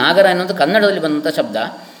 ಅಂದರೆ ನಾಗರ ಎನ್ನುವಂಥ ಕನ್ನಡದಲ್ಲಿ ಬಂದಂಥ ಶಬ್ದ,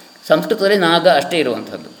 ಸಂಸ್ಕೃತದಲ್ಲಿ ನಾಗ ಅಷ್ಟೇ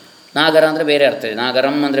ಇರುವಂಥದ್ದು. ನಾಗರ ಅಂದರೆ ಬೇರೆ ಅರ್ಥ ಇದೆ,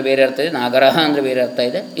 ನಾಗರಂ ಅಂದರೆ ಬೇರೆ ಅರ್ಥ ಇದೆ, ನಾಗರಹ ಅಂದರೆ ಬೇರೆ ಅರ್ಥ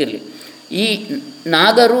ಇದೆ. ಇರಲಿ, ಈ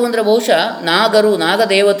ನಾಗರು ಅಂದರೆ ಬಹುಶಃ ನಾಗರು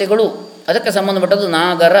ನಾಗದೇವತೆಗಳು, ಅದಕ್ಕೆ ಸಂಬಂಧಪಟ್ಟದ್ದು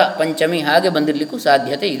ನಾಗರ ಪಂಚಮಿ ಹಾಗೆ ಬಂದಿರಲಿಕ್ಕೂ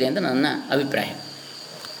ಸಾಧ್ಯತೆ ಇದೆ ಅಂತ ನನ್ನ ಅಭಿಪ್ರಾಯ.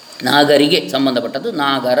 ನಾಗರಿಗೆ ಸಂಬಂಧಪಟ್ಟದ್ದು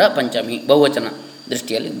ನಾಗರ ಪಂಚಮಿ ಬಹುವಚನ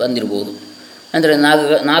ದೃಷ್ಟಿಯಲ್ಲಿ ಬಂದಿರ್ಬೋದು, ಅಂದರೆ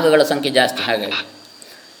ನಾಗಗಳ ಸಂಖ್ಯೆ ಜಾಸ್ತಿ. ಹಾಗಾಗಿ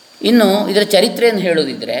ಇನ್ನು ಇದರ ಚರಿತ್ರೆಯನ್ನು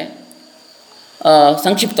ಹೇಳೋದಿದ್ದರೆ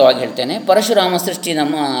ಸಂಕ್ಷಿಪ್ತವಾಗಿ ಹೇಳ್ತೇನೆ. ಪರಶುರಾಮ ಸೃಷ್ಟಿ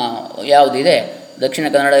ನಮ್ಮ ಯಾವುದಿದೆ, ದಕ್ಷಿಣ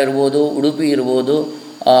ಕನ್ನಡ ಇರ್ಬೋದು, ಉಡುಪಿ ಇರ್ಬೋದು,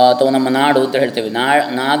 ಅಥವಾ ನಮ್ಮ ನಾಡು ಅಂತ ಹೇಳ್ತೇವೆ.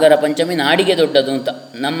 ನಾಗರ ಪಂಚಮಿ ನಾಡಿಗೆ ದೊಡ್ಡದು ಅಂತ,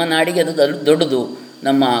 ನಮ್ಮ ನಾಡಿಗೆ ಅದು ದೊಡ್ಡದು,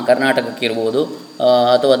 ನಮ್ಮ ಕರ್ನಾಟಕಕ್ಕೆ ಇರ್ಬೋದು,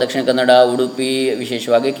 ಅಥವಾ ದಕ್ಷಿಣ ಕನ್ನಡ, ಉಡುಪಿ,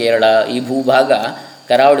 ವಿಶೇಷವಾಗಿ ಕೇರಳ, ಈ ಭೂಭಾಗ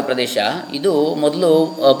ಕರಾವಳಿ ಪ್ರದೇಶ ಇದು ಮೊದಲು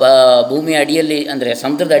ಭೂಮಿಯ ಅಡಿಯಲ್ಲಿ ಅಂದರೆ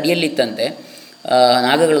ಸಮುದ್ರದ ಅಡಿಯಲ್ಲಿ ಇತ್ತಂತೆ,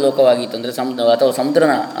 ನಾಗಗಳ ಲೋಕವಾಗಿತ್ತು. ಅಂದರೆ ಅಥವಾ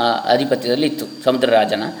ಸಮುದ್ರನ ಆಧಿಪತ್ಯದಲ್ಲಿ ಇತ್ತು, ಸಮುದ್ರ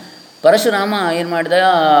ರಾಜನ. ಪರಶುರಾಮ ಏನು ಮಾಡಿದ,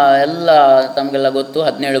 ಎಲ್ಲ ತಮಗೆಲ್ಲ ಗೊತ್ತು,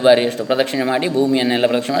 17 ಬಾರಿಯಷ್ಟು ಪ್ರದಕ್ಷಿಣೆ ಮಾಡಿ ಭೂಮಿಯನ್ನೆಲ್ಲ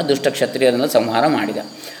ಪ್ರದಕ್ಷಿಣೆ ಮಾಡಿ ದುಷ್ಟ ಕ್ಷತ್ರಿಯರನ್ನೆಲ್ಲ ಸಂಹಾರ ಮಾಡಿದ.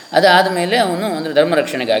 ಅದಾದ ಮೇಲೆ ಅವನು ಅಂದರೆ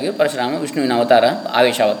ಧರ್ಮರಕ್ಷಣೆಗಾಗಿ ಪರಶುರಾಮ ವಿಷ್ಣುವಿನ ಅವತಾರ,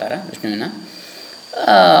 ಆವೇಶಾವತಾರ ವಿಷ್ಣುವಿನ.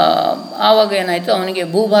 ಆವಾಗ ಏನಾಯಿತು, ಅವನಿಗೆ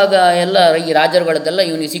ಭೂಭಾಗ ಎಲ್ಲ ಈ ರಾಜರುಗಳದ್ದೆಲ್ಲ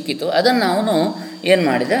ಇವನಿಗೆ ಸಿಕ್ಕಿತು. ಅದನ್ನು ಅವನು ಏನು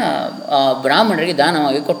ಮಾಡಿದ, ಬ್ರಾಹ್ಮಣರಿಗೆ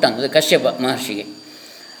ದಾನವಾಗಿ ಕೊಟ್ಟಂಥದ್ದು ಕಶ್ಯಪ ಮಹರ್ಷಿಗೆ.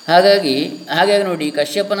 ಹಾಗಾಗಿ ನೋಡಿ,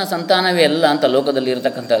 ಕಶ್ಯಪನ ಸಂತಾನವೇ ಎಲ್ಲ ಅಂತ ಲೋಕದಲ್ಲಿ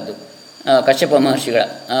ಇರತಕ್ಕಂಥದ್ದು ಕಶ್ಯಪ ಮಹರ್ಷಿಗಳ.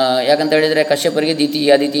 ಯಾಕಂತ ಹೇಳಿದರೆ ಕಶ್ಯಪರಿಗೆ ದಿತಿ,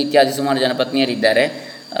 ಅದಿತಿ ಇತ್ಯಾದಿ ಸುಮಾರು ಜನ ಪತ್ನಿಯರಿದ್ದಾರೆ.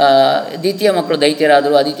 ದ್ವಿತೀಯ ಮಕ್ಕಳು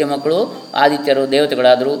ದೈತ್ಯರಾದರು, ಆದಿತ್ಯ ಮಕ್ಕಳು ಆದಿತ್ಯರು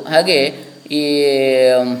ದೇವತೆಗಳಾದರು. ಹಾಗೆ ಈ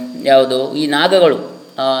ಯಾವುದು ಈ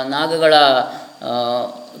ನಾಗಗಳ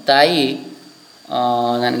ತಾಯಿ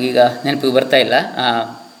ನನಗೀಗ ನೆನಪಿಗೆ ಬರ್ತಾಯಿಲ್ಲ,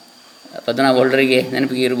 ಪದ್ಮನಾಭ ಹೊಳ್ಳರಿಗೆ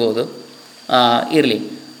ನೆನಪಿಗೆ ಇರ್ಬೋದು, ಇರಲಿ.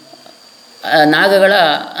 ನಾಗಗಳ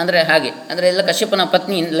ಅಂದರೆ ಹಾಗೆ ಅಂದರೆ ಎಲ್ಲ ಕಶ್ಯಪನ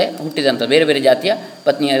ಪತ್ನಿಯಿಂದಲೇ ಹುಟ್ಟಿದಂಥ ಬೇರೆ ಬೇರೆ ಜಾತಿಯ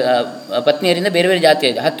ಪತ್ನಿಯರಿಂದ ಬೇರೆ ಬೇರೆ ಜಾತಿಯ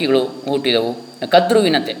ಹಕ್ಕಿಗಳು ಹುಟ್ಟಿದವು.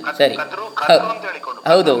 ಕದ್ರುವಿನತೆ, ಸರಿ,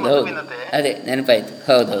 ಹೌದೌದು, ಅದೇ ನೆನಪಾಯಿತು,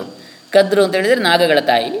 ಹೌದೌದು. ಕದ್ರು ಅಂತ ಹೇಳಿದರೆ ನಾಗಗಳ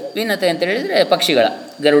ತಾಯಿ, ವಿನತೆ ಅಂತ ಹೇಳಿದರೆ ಪಕ್ಷಿಗಳ,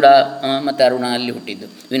 ಗರುಡ ಮತ್ತು ಅರುಣ ಅಲ್ಲಿ ಹುಟ್ಟಿದ್ದು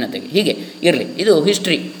ವಿನತೆಗೆ. ಹೀಗೆ ಇರಲಿ, ಇದು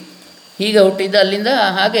ಹಿಸ್ಟ್ರಿ. ಹೀಗೆ ಹುಟ್ಟಿದ್ದು ಅಲ್ಲಿಂದ.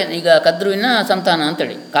 ಹಾಗೆ ಈಗ ಕದ್ರುವಿನ ಸಂತಾನ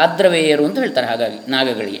ಅಂತೇಳಿ ಕಾದ್ರವೇಯರು ಅಂತ ಹೇಳ್ತಾರೆ. ಹಾಗಾಗಿ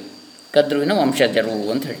ನಾಗಗಳಿಗೆ ಕದ್ರುವಿನ ವಂಶಜರು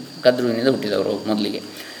ಅಂತ ಹೇಳಿ, ಕದ್ರುವಿನಿಂದ ಹುಟ್ಟಿದವರು ಮೊದಲಿಗೆ.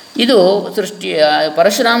 ಇದು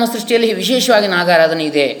ಪರಶುರಾಮ ಸೃಷ್ಟಿಯಲ್ಲಿ ವಿಶೇಷವಾಗಿ ನಾಗಾರಾಧನೆ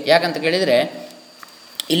ಇದೆ. ಯಾಕಂತ ಕೇಳಿದರೆ,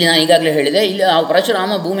 ಇಲ್ಲಿ ನಾನು ಈಗಾಗಲೇ ಹೇಳಿದೆ, ಇಲ್ಲಿ ಆ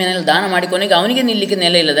ಪರಶುರಾಮ ಭೂಮಿಯನ್ನೆಲ್ಲ ದಾನ ಮಾಡಿ ಕೊನೆಗೆ ಅವನಿಗೆ ನಿಲ್ಲಿಕ್ಕೆ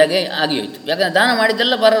ನೆಲೆ ಇಲ್ಲದಾಗೆ ಆಗಿಹೋಯಿತು. ಯಾಕಂದರೆ ದಾನ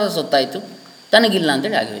ಮಾಡಿದ್ದೆಲ್ಲ ಪರರ ಸೊತ್ತಾಯಿತು, ತನಗಿಲ್ಲ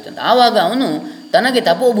ಅಂತೇಳಿ ಆಗಿಹೋಯ್ತು ಅಂತ. ಆವಾಗ ಅವನು ತನಗೆ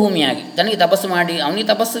ತಪೋಭೂಮಿಯಾಗಿ ತನಗೆ ತಪಸ್ಸು ಮಾಡಿ, ಅವನಿಗೆ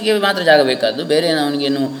ತಪಸ್ಸಿಗೆ ಮಾತ್ರ ಜಾಗ ಬೇಕಾದ್ದು, ಬೇರೆ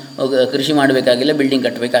ಅವನಿಗೇನು ಕೃಷಿ ಮಾಡಬೇಕಾಗಿಲ್ಲ, ಬಿಲ್ಡಿಂಗ್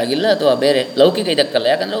ಕಟ್ಟಬೇಕಾಗಿಲ್ಲ, ಅಥವಾ ಬೇರೆ ಲೌಕಿಕ ಇದಕ್ಕಲ್ಲ.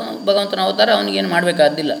 ಯಾಕಂದರೆ ಭಗವಂತನ ಅವತಾರ, ಅವನಿಗೇನು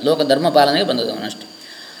ಮಾಡಬೇಕಾದಿಲ್ಲ, ಲೋಕ ಧರ್ಮ ಪಾಲನೆಗೆ ಬಂದದ್ದು ಅವನಷ್ಟೇ.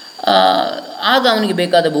 ಆಗ ಅವನಿಗೆ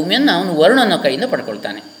ಬೇಕಾದ ಭೂಮಿಯನ್ನು ಅವನು ವರುಣನ ಕೈಯಿಂದ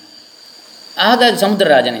ಪಡ್ಕೊಳ್ತಾನೆ, ಹಾಗಾಗಿ ಸಮುದ್ರ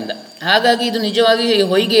ರಾಜನಿಂದ. ಹಾಗಾಗಿ ಇದು ನಿಜವಾಗಿ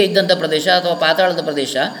ಹೊಯ್ಗೆ ಇದ್ದಂಥ ಪ್ರದೇಶ ಅಥವಾ ಪಾತಾಳದ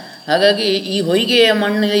ಪ್ರದೇಶ. ಹಾಗಾಗಿ ಈ ಹೊಯ್ಗೆಯ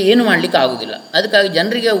ಮಣ್ಣಿಗೆ ಏನು ಮಾಡಲಿಕ್ಕೆ ಆಗೋದಿಲ್ಲ. ಅದಕ್ಕಾಗಿ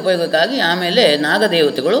ಜನರಿಗೆ ಉಪಯೋಗಕ್ಕಾಗಿ ಆಮೇಲೆ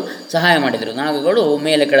ನಾಗದೇವತೆಗಳು ಸಹಾಯ ಮಾಡಿದರು. ನಾಗಗಳು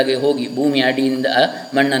ಮೇಲೆ ಕೆಳಗೆ ಹೋಗಿ ಭೂಮಿಯ ಅಡಿಯಿಂದ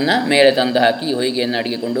ಮಣ್ಣನ್ನು ಮೇಲೆ ತಂದು ಹಾಕಿ ಹೊಯ್ಗೆಯನ್ನು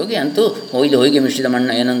ಅಡಿಗೆ ಕೊಂಡೋಗಿ ಅಂತೂ ಹೊಯ್ಗೆ ಮಿಶ್ರಿತ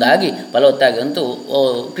ಮಣ್ಣು ಏನೊಂದಾಗಿ ಫಲವತ್ತಾಗಿ ಅಂತೂ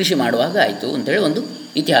ಕೃಷಿ ಮಾಡುವಾಗ ಆಯಿತು ಅಂಥೇಳಿ ಒಂದು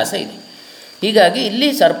ಇತಿಹಾಸ ಇದೆ. ಹೀಗಾಗಿ ಇಲ್ಲಿ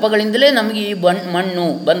ಸರ್ಪಗಳಿಂದಲೇ ನಮಗೆ ಈ ಮಣ್ಣು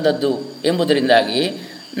ಬಂದದ್ದು ಎಂಬುದರಿಂದಾಗಿ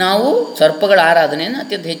ನಾವು ಸರ್ಪಗಳ ಆರಾಧನೆಯನ್ನು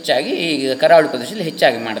ಅತ್ಯಂತ ಹೆಚ್ಚಾಗಿ ಈ ಕರಾವಳಿ ಪ್ರದೇಶದಲ್ಲಿ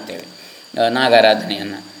ಹೆಚ್ಚಾಗಿ ಮಾಡುತ್ತೇವೆ,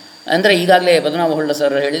 ನಾಗಾರಾಧನೆಯನ್ನು. ಅಂದರೆ ಈಗಾಗಲೇ ಪದ್ಮನಾಭ ಹೊಳ್ಳ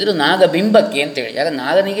ಸರ್ ಹೇಳಿದರು ನಾಗಬಿಂಬಕ್ಕೆ ಅಂತೇಳಿ. ಯಾಕಂದ್ರೆ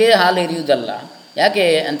ನಾಗನಿಗೆ ಹಾಲು ಎರೆಯುವುದಲ್ಲ, ಯಾಕೆ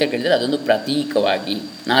ಅಂತ ಕೇಳಿದರೆ ಅದೊಂದು ಪ್ರತೀಕವಾಗಿ,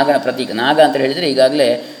 ನಾಗನ ಪ್ರತೀಕ. ನಾಗ ಅಂತ ಹೇಳಿದರೆ ಈಗಾಗಲೇ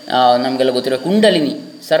ನಮಗೆಲ್ಲ ಗೊತ್ತಿರೋ ಕುಂಡಲಿನಿ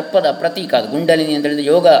ಸರ್ಪದ ಪ್ರತೀಕ. ಅದು ಕುಂಡಲಿನಿ ಅಂತ ಹೇಳಿದರೆ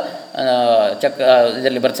ಯೋಗ ಚಕ್ರ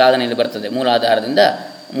ಇದರಲ್ಲಿ ಸಾಧನೆಯಲ್ಲಿ ಬರ್ತದೆ.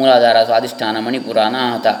 ಮೂಲಾಧಾರ, ಸ್ವಾಧಿಷ್ಠಾನ, ಮಣಿಪುರ,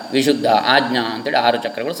 ಅನಾಹತ, ವಿಶುದ್ಧ, ಆಜ್ಞಾ ಅಂತೇಳಿ 6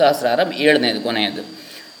 ಚಕ್ರಗಳು, ಸಹಸ್ರಾರ 7ನೇದು ಕೊನೆಯದು.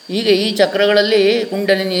 ಹೀಗೆ ಈ ಚಕ್ರಗಳಲ್ಲಿ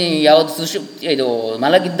ಕುಂಡಲಿನಿ ಯಾವುದು ಇದು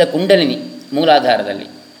ಮಲಗಿದ್ದ ಕುಂಡಲಿನಿ ಮೂಲಾಧಾರದಲ್ಲಿ,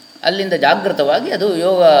 ಅಲ್ಲಿಂದ ಜಾಗೃತವಾಗಿ ಅದು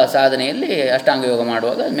ಯೋಗ ಸಾಧನೆಯಲ್ಲಿ ಅಷ್ಟಾಂಗ ಯೋಗ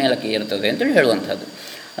ಮಾಡುವಾಗ ಮೇಲಕ್ಕೆ ಇರ್ತದೆ ಅಂತೇಳಿ ಹೇಳುವಂಥದ್ದು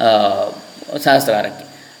ಸಹಸ್ರಾರಕ್ಕೆ.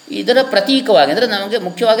 ಇದರ ಪ್ರತೀಕವಾಗಿ, ಅಂದರೆ ನಮಗೆ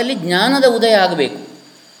ಮುಖ್ಯವಾಗಿ ಅಲ್ಲಿ ಜ್ಞಾನದ ಉದಯ ಆಗಬೇಕು.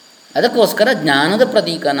 ಅದಕ್ಕೋಸ್ಕರ ಜ್ಞಾನದ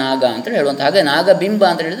ಪ್ರತೀಕ ನಾಗ ಅಂತೇಳಿ ಹೇಳುವಂಥ. ಹಾಗೆ ನಾಗಬಿಂಬ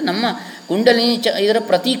ಅಂತ ಹೇಳಿದರೆ ನಮ್ಮ ಕುಂಡಲಿನಿ ಇದರ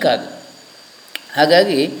ಪ್ರತೀಕ ಅದು.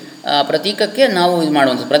 ಹಾಗಾಗಿ ಆ ಪ್ರತೀಕಕ್ಕೆ ನಾವು ಇದು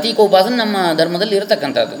ಮಾಡುವಂಥದ್ದು. ಪ್ರತೀಕ ಉಪಾಸನೆ ನಮ್ಮ ಧರ್ಮದಲ್ಲಿ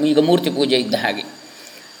ಇರತಕ್ಕಂಥದ್ದು. ಈಗ ಮೂರ್ತಿ ಪೂಜೆ ಇದ್ದ ಹಾಗೆ.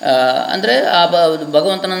 ಅಂದರೆ ಆ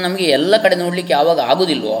ಭಗವಂತನನ್ನು ನಮಗೆ ಎಲ್ಲ ಕಡೆ ನೋಡಲಿಕ್ಕೆ ಯಾವಾಗ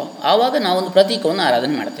ಆಗೋದಿಲ್ವೋ ಆವಾಗ ನಾವೊಂದು ಪ್ರತೀಕವನ್ನು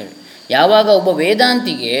ಆರಾಧನೆ ಮಾಡ್ತೇವೆ. ಯಾವಾಗ ಒಬ್ಬ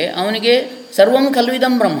ವೇದಾಂತಿಗೆ ಅವನಿಗೆ ಸರ್ವಂ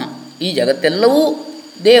ಖಲ್ವಿದಂ ಬ್ರಹ್ಮ, ಈ ಜಗತ್ತೆಲ್ಲವೂ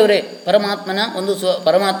ದೇವರೇ, ಪರಮಾತ್ಮನ ಒಂದು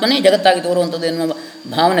ಪರಮಾತ್ಮನೇ ಜಗತ್ತಾಗಿ ತೋರುವಂಥದ್ದು ಎನ್ನುವ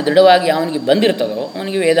ಭಾವನೆ ದೃಢವಾಗಿ ಅವನಿಗೆ ಬಂದಿರ್ತದೋ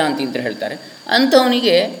ಅವನಿಗೆ ವೇದಾಂತಿ ಅಂತ ಹೇಳ್ತಾರೆ.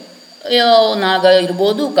 ಅಂಥವನಿಗೆ ನಾಗ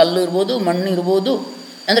ಇರ್ಬೋದು, ಕಲ್ಲು ಇರ್ಬೋದು, ಮಣ್ಣು ಇರ್ಬೋದು,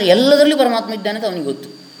 ಅಂದರೆ ಎಲ್ಲದರಲ್ಲಿ ಪರಮಾತ್ಮ ಇದ್ದಾನೆ ಅಂತ ಅವನಿಗೆ ಗೊತ್ತು.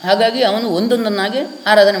 ಹಾಗಾಗಿ ಅವನು ಒಂದೊಂದನ್ನಾಗಿ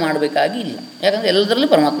ಆರಾಧನೆ ಮಾಡಬೇಕಾಗಿ ಇಲ್ಲ, ಯಾಕಂದರೆ ಎಲ್ಲದರಲ್ಲಿ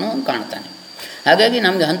ಪರಮಾತ್ಮ ಕಾಣ್ತಾನೆ. ಹಾಗಾಗಿ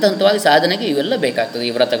ನಮಗೆ ಹಂತ ಹಂತವಾಗಿ ಸಾಧನೆಗೆ ಇವೆಲ್ಲ ಬೇಕಾಗ್ತದೆ.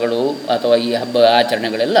 ಈ ವ್ರತಗಳು ಅಥವಾ ಈ ಹಬ್ಬ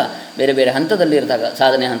ಆಚರಣೆಗಳೆಲ್ಲ ಬೇರೆ ಬೇರೆ ಹಂತದಲ್ಲಿ ಇರಿದಾಗ,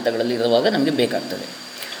 ಸಾಧನೆ ಹಂತಗಳಲ್ಲಿ ಇರುವಾಗ ನಮಗೆ ಬೇಕಾಗ್ತದೆ.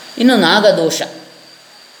 ಇನ್ನು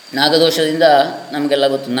ನಾಗದೋಷದಿಂದ ನಮಗೆಲ್ಲ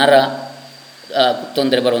ಗೊತ್ತು, ನರ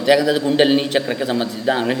ತೊಂದರೆ ಬರುವಂಥ, ಯಾಕಂದರೆ ಅದು ಕುಂಡಲಿನಿ ಚಕ್ರಕ್ಕೆ ಸಂಬಂಧಿಸಿದ್ದ.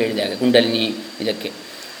 ಆಗಲೇ ಹೇಳಿದೆ ಹಾಗೆ ಕುಂಡಲಿನಿ ಇದಕ್ಕೆ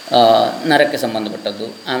ನರಕ್ಕೆ ಸಂಬಂಧಪಟ್ಟದ್ದು.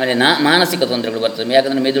 ಆಮೇಲೆ ಮಾನಸಿಕ ತೊಂದರೆಗಳು ಬರ್ತದೆ,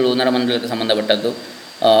 ಯಾಕಂದರೆ ಮೆದುಳು ನರಮಂಡಲಕ್ಕೆ ಸಂಬಂಧಪಟ್ಟದ್ದು.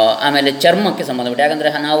 ಆಮೇಲೆ ಚರ್ಮಕ್ಕೆ ಸಂಬಂಧಪಟ್ಟ, ಯಾಕಂದರೆ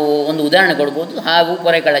ನಾವು ಒಂದು ಉದಾಹರಣೆ ಕೊಡ್ಬೋದು, ಹಾವು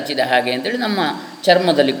ಪೊರೆ ಕಳಚಿದ ಹಾಗೆ ಅಂತೇಳಿ ನಮ್ಮ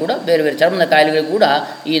ಚರ್ಮದಲ್ಲಿ ಕೂಡ ಬೇರೆ ಬೇರೆ ಚರ್ಮದ ಕಾಯಿಲೆಗಳು ಕೂಡ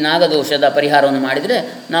ಈ ನಾಗದೋಷದ ಪರಿಹಾರವನ್ನು ಮಾಡಿದರೆ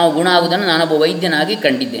ನಾವು ಗುಣ ಆಗುವುದನ್ನು ನಾನೊಬ್ಬ ವೈದ್ಯನಾಗಿ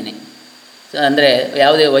ಕಂಡಿದ್ದೇನೆ. ಅಂದರೆ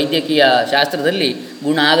ಯಾವುದೇ ವೈದ್ಯಕೀಯ ಶಾಸ್ತ್ರದಲ್ಲಿ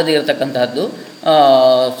ಗುಣ ಆಗದೇ ಇರತಕ್ಕಂತಹದ್ದು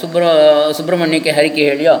ಸುಬ್ರಹ್ಮಣ್ಯಕ್ಕೆ ಹರಿಕೆ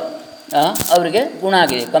ಹೇಳಿಯೋ ಅವರಿಗೆ ಗುಣ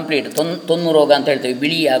ಆಗಿದೆ ಕಂಪ್ಲೀಟ್. ತೊನ್ನು ರೋಗ ಅಂತ ಹೇಳ್ತೇವೆ,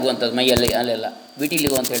 ಬಿಳಿ ಆಗುವಂಥದ್ದು ಮೈಯಲ್ಲಿ, ಅಲ್ಲೆಲ್ಲ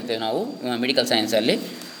ವಿಟಿಲಿಗೋ ಅಂತ ಹೇಳ್ತೇವೆ ನಾವು ಮೆಡಿಕಲ್ ಸೈನ್ಸಲ್ಲಿ.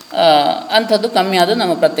 ಅಂಥದ್ದು ಕಮ್ಮಿ ಆದ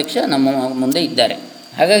ನಮ್ಮ ಪ್ರತ್ಯಕ್ಷ ನಮ್ಮ ಮುಂದೆ ಇದ್ದಾರೆ.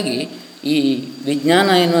 ಹಾಗಾಗಿ ಈ ವಿಜ್ಞಾನ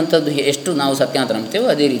ಎನ್ನುವಂಥದ್ದು ಎಷ್ಟು ನಾವು ಸತ್ಯ ಅಂತ ನಂಬ್ತೇವೋ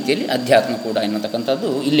ಅದೇ ರೀತಿಯಲ್ಲಿ ಅಧ್ಯಾತ್ಮ ಕೂಡ ಎನ್ನುತಕ್ಕಂಥದ್ದು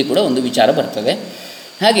ಇಲ್ಲಿ ಕೂಡ ಒಂದು ವಿಚಾರ ಬರ್ತದೆ.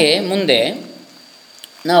 ಹಾಗೆ ಮುಂದೆ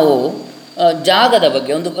ನಾವು ಜಾಗದ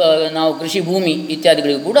ಬಗ್ಗೆ ಒಂದು ನಾವು ಕೃಷಿ ಭೂಮಿ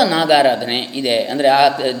ಇತ್ಯಾದಿಗಳಿಗೂ ಕೂಡ ನಾಗಾರಾಧನೆ ಇದೆ. ಅಂದರೆ ಆ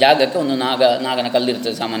ಜಾಗಕ್ಕೆ ಒಂದು ನಾಗನ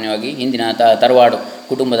ಕಲ್ಲಿರ್ತದೆ ಸಾಮಾನ್ಯವಾಗಿ ಹಿಂದಿನ ತರವಾಡು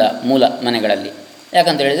ಕುಟುಂಬದ ಮೂಲ ಮನೆಗಳಲ್ಲಿ.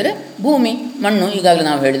 ಯಾಕಂತ ಹೇಳಿದರೆ ಭೂಮಿ ಮಣ್ಣು ಈಗಾಗಲೇ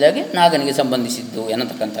ನಾವು ಹೇಳಿದಾಗೆ ನಾಗನಿಗೆ ಸಂಬಂಧಿಸಿದ್ದು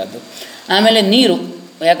ಎನ್ನತಕ್ಕಂಥದ್ದು. ಆಮೇಲೆ ನೀರು,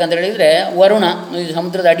 ಯಾಕಂತ ಹೇಳಿದರೆ ವರುಣ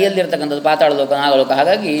ಸಮುದ್ರದ ಅಡಿಯಲ್ಲಿರ್ತಕ್ಕಂಥದ್ದು ಪಾತಾಳ ಲೋಕ, ನಾಗಲೋಕ.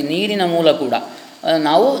 ಹಾಗಾಗಿ ನೀರಿನ ಮೂಲ ಕೂಡ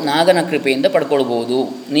ನಾವು ನಾಗನ ಕೃಪೆಯಿಂದ ಪಡ್ಕೊಳ್ಬೋದು.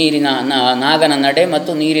 ನೀರಿನ ನಾಗನ ನಡೆ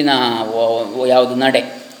ಮತ್ತು ನೀರಿನ ಯಾವುದು ನಡೆ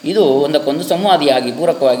ಇದು ಒಂದಕ್ಕೊಂದು ಸಂವಾದಿಯಾಗಿ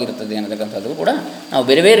ಪೂರಕವಾಗಿರುತ್ತದೆ ಅನ್ನತಕ್ಕಂಥದ್ದು ಕೂಡ ನಾವು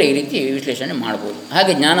ಬೇರೆ ಬೇರೆ ಈ ರೀತಿ ವಿಶ್ಲೇಷಣೆ ಮಾಡ್ಬೋದು.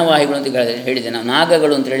 ಹಾಗೆ ಜ್ಞಾನವಾಹಿಗಳು ಅಂತ ಹೇಳಿದೆ ನಾವು.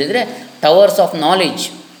 ನಾಗಗಳು ಅಂತ ಹೇಳಿದರೆ ಟವರ್ಸ್ ಆಫ್ ನಾಲೆಡ್ಜ್.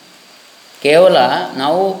 ಕೇವಲ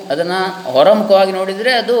ನಾವು ಅದನ್ನು ಹೊರಮುಖವಾಗಿ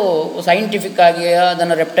ನೋಡಿದರೆ ಅದು ಸೈಂಟಿಫಿಕ್ ಆಗಿ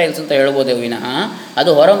ಅದನ್ನು ರೆಪ್ಟೈಲ್ಸ್ ಅಂತ ಹೇಳ್ಬೋದೇ ವಿನಃ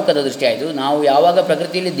ಅದು ಹೊರಮುಖದ ದೃಷ್ಟಿ ಆಯಿತು. ನಾವು ಯಾವಾಗ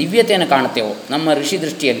ಪ್ರಕೃತಿಯಲ್ಲಿ ದಿವ್ಯತೆಯನ್ನು ಕಾಣ್ತೇವೋ, ನಮ್ಮ ಋಷಿ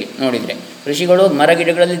ದೃಷ್ಟಿಯಲ್ಲಿ ನೋಡಿದರೆ ಋಷಿಗಳು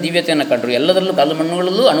ಮರಗಿಡಗಳಲ್ಲಿ ದಿವ್ಯತೆಯನ್ನು ಕಂಡರು, ಎಲ್ಲದರಲ್ಲೂ ಕಲ್ಲು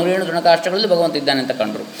ಮಣ್ಣುಗಳಲ್ಲೂ ಅಣುರೇಣು ತೃಣಕಾಷ್ಟಗಳಲ್ಲೂ ಭಗವಂತ ಇದ್ದಾನೆ ಅಂತ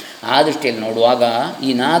ಕಂಡರು. ಆ ದೃಷ್ಟಿಯಲ್ಲಿ ನೋಡುವಾಗ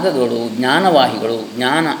ಈ ನಾಗಗಳು ಜ್ಞಾನವಾಹಿಗಳು,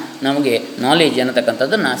 ಜ್ಞಾನ ನಮಗೆ ನಾಲೆಜ್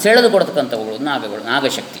ಅನ್ನತಕ್ಕಂಥದ್ದನ್ನು ಸೆಳೆದು ಕೊಡ್ತಕ್ಕಂಥವುಗಳು ನಾಗಗಳು.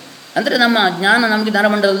 ನಾಗಶಕ್ತಿ ಅಂದರೆ ನಮ್ಮ ಜ್ಞಾನ ನಮಗೆ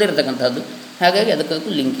ನರಮಂಡಲದಲ್ಲಿ ಇರತಕ್ಕಂಥದ್ದು. ಹಾಗಾಗಿ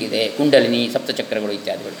ಅದಕ್ಕೂ ಲಿಂಕ್ ಇದೆ. ಕುಂಡಲಿನಿ, ಸಪ್ತಚಕ್ರಗಳು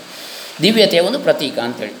ಇತ್ಯಾದಿಗಳು ದಿವ್ಯತೆಯ ಒಂದು ಪ್ರತೀಕ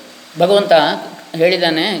ಅಂಥೇಳಿ ಭಗವಂತ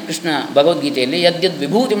ಹೇಳಿದ್ದಾನೆ. ಕೃಷ್ಣ ಭಗವದ್ಗೀತೆಯಲ್ಲಿ ಯದ್ಯದ್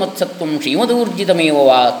ವಿಭೂತಿ ಮತ್ಸತ್ವಂ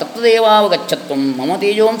ಶ್ರೀಮದೂರ್ಜಿತಮೇವ ತತ್ತದೇವಾವಗಚ್ಚತ್ವಂ ಮಮ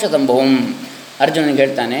ತೇಜೋಂಶ ಸಂಭವಂ. ಅರ್ಜುನನಿಗೆ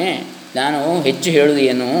ಹೇಳ್ತಾನೆ, ನಾನು ಹೆಚ್ಚು ಹೇಳುವುದು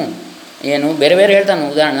ಏನು ಬೇರೆ ಬೇರೆ ಹೇಳ್ತಾನೆ.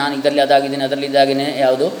 ಉದಾಹರಣೆ, ನಾನು ಇದರಲ್ಲಿ ಅದಾಗಿದ್ದೇನೆ, ಅದರಲ್ಲಿ ಇದಾಗಿದ್ದೇನೆ,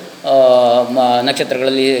 ಯಾವುದು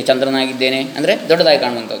ನಕ್ಷತ್ರಗಳಲ್ಲಿ ಚಂದ್ರನಾಗಿದ್ದೇನೆ ಅಂದರೆ ದೊಡ್ಡದಾಗಿ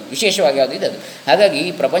ಕಾಣುವಂಥದ್ದು, ವಿಶೇಷವಾಗಿ ಯಾವುದು ಇದೆ ಅದು. ಹಾಗಾಗಿ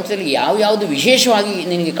ಈ ಪ್ರಪಂಚದಲ್ಲಿ ಯಾವುದು ವಿಶೇಷವಾಗಿ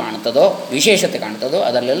ನಿನಗೆ ಕಾಣ್ತದೋ, ವಿಶೇಷತೆ ಕಾಣ್ತದೋ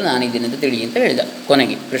ಅದರಲ್ಲೆಲ್ಲ ನಾನಿದ್ದೇನೆ ಅಂತ ತಿಳಿ ಅಂತ ಹೇಳಿದ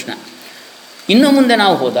ಕೊನೆಗೆ ಕೃಷ್ಣ. ಇನ್ನು ಮುಂದೆ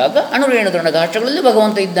ನಾವು ಹೋದಾಗ ಅಣುರೇಣು ತೃಣಕಾಷ್ಟಗಳಲ್ಲಿ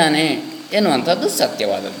ಭಗವಂತ ಇದ್ದಾನೆ ಎನ್ನುವಂಥದ್ದು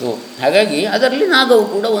ಸತ್ಯವಾದದ್ದು. ಹಾಗಾಗಿ ಅದರಲ್ಲಿ ನಾಗವು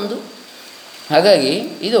ಕೂಡ ಒಂದು. ಹಾಗಾಗಿ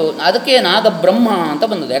ಇದು ಅದಕ್ಕೆ ನಾಗಬ್ರಹ್ಮ ಅಂತ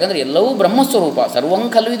ಬಂದದ್ದು. ಯಾಕಂದರೆ ಎಲ್ಲವೂ ಬ್ರಹ್ಮಸ್ವರೂಪ, ಸರ್ವಂ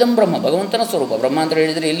ಖಲ್ವಿದಂ ಬ್ರಹ್ಮ, ಭಗವಂತನ ಸ್ವರೂಪ. ಬ್ರಹ್ಮ ಅಂತ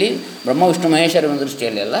ಹೇಳಿದರೆ ಇಲ್ಲಿ ಬ್ರಹ್ಮ ವಿಷ್ಣು ಮಹೇಶ್ವರನ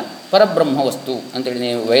ದೃಷ್ಟಿಯಲ್ಲಿ ಅಲ್ಲ, ಪರಬ್ರಹ್ಮ ವಸ್ತು ಅಂತೇಳಿ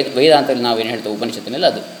ನೀವು ವೇದಾಂತದಲ್ಲಿ ನಾವೇನು ಹೇಳ್ತೇವೆ ಉಪನಿಷತ್ತಿನಲ್ಲಿ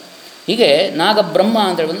ಅದು. ಹೀಗೆ ನಾಗಬ್ರಹ್ಮ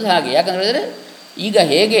ಅಂತೇಳಿ ಬಂದರೆ ಹಾಗೆ. ಯಾಕಂತ ಹೇಳಿದರೆ ಈಗ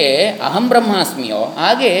ಹೇಗೆ ಅಹಂ ಬ್ರಹ್ಮಾಸ್ಮಿಯೋ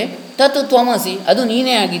ಹಾಗೆ ತತ್ ತ್ವಮಸಿ, ಅದು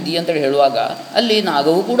ನೀನೇ ಆಗಿದ್ದಿ ಅಂತೇಳಿ ಹೇಳುವಾಗ ಅಲ್ಲಿ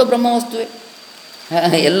ನಾಗವೂ ಕೂಡ ಬ್ರಹ್ಮವಸ್ತುವೇ.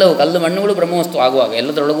 ಎಲ್ಲವೂ ಕಲ್ಲು ಮಣ್ಣುಗಳು ಬ್ರಹ್ಮವಸ್ತು ಆಗುವಾಗ,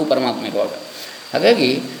 ಎಲ್ಲದರೊಳಗೂ ಪರಮಾತ್ಮ ಇರುವಾಗ. ಹಾಗಾಗಿ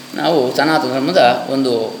ನಾವು ಸನಾತನ ಧರ್ಮದ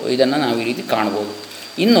ಒಂದು ಇದನ್ನು ನಾವು ಈ ರೀತಿ ಕಾಣ್ಬೋದು.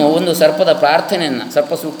 ಇನ್ನು ಒಂದು ಸರ್ಪದ ಪ್ರಾರ್ಥನೆಯನ್ನು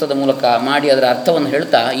ಸರ್ಪ ಸೂಕ್ತದ ಮೂಲಕ ಮಾಡಿ ಅದರ ಅರ್ಥವನ್ನು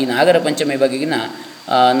ಹೇಳ್ತಾ ಈ ನಾಗರ ಪಂಚಮಿ ಬಗೆಗಿನ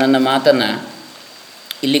ನನ್ನ ಮಾತನ್ನು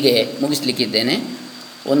ಇಲ್ಲಿಗೆ ಮುಗಿಸ್ಲಿಕ್ಕಿದ್ದೇನೆ.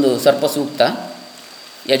 ಒಂದು ಸರ್ಪ ಸೂಕ್ತ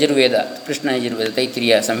ಯಜುರ್ವೇದ, ಕೃಷ್ಣ ಯಜುರ್ವೇದ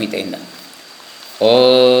ತೈತ್ರಿಯ ಸಂಹಿತೆಯಿಂದ.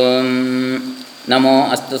 ಓಂ ನಮೋ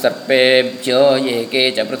ಅಸ್ತು ಸರ್ಪೇಭ್ಯೋ ಏಕೆ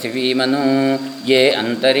ಚ ಪೃಥಿವೀಮನು ಯೇ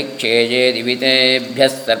ಅಂತರಿಕ್ಷೇ ಯೇ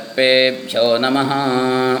ದಿವಿತೇಭ್ಯಃ ಸರ್ಪೇಭ್ಯೋ ನಮಃ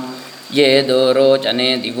ಯೇ ದೋರೋಚನೆ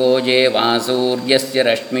ದಿವೋ ಯೇ ವಾಸೂರ್ಯಸ್ಯ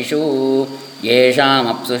ರಶ್ಮಿಷು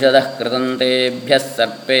ಯೇಷಾಮಪ್ಸುಷದಃ ಕೃತಂತೇಭ್ಯಃ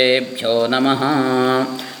ಸರ್ಪೇಭ್ಯೋ ನಮಃ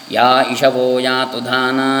ಯಾ ಇಷವೋ ಯಾತು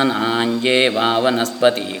ಧಾನಾನಾಂಜೇ ವಾ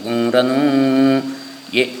ವನಸ್ಪತಿ ಗೂರನು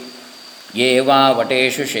ಯೇ ವಾ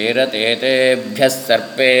ವಟೇಶು ಶೇರತೆ ತೇಭ್ಯ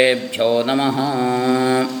ಸರ್ಪೇಭ್ಯೋ ನಮಃ.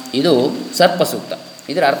 ಇದು ಸರ್ಪಸೂಕ್ತ.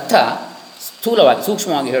 ಇದರ ಅರ್ಥ ಸ್ಥೂಲವಾಗಿ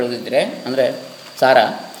ಸೂಕ್ಷ್ಮವಾಗಿ ಹೇಳುವುದಿದ್ದರೆ ಅಂದರೆ ಸಾರ,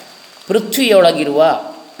 ಪೃಥ್ವಿಯೊಳಗಿರುವ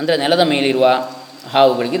ಅಂದರೆ ನೆಲದ ಮೇಲಿರುವ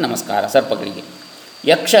ಹಾವುಗಳಿಗೆ ನಮಸ್ಕಾರ, ಸರ್ಪಗಳಿಗೆ.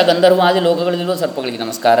 ಯಕ್ಷ ಗಂಧರ್ವಾದಿ ಲೋಕಗಳಲ್ಲಿರುವ ಸರ್ಪಗಳಿಗೆ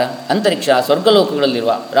ನಮಸ್ಕಾರ. ಅಂತರಿಕ್ಷ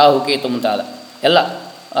ಸ್ವರ್ಗಲೋಕಗಳಲ್ಲಿರುವ ರಾಹು ಕೇತು ಮುಂತಾದ ಎಲ್ಲ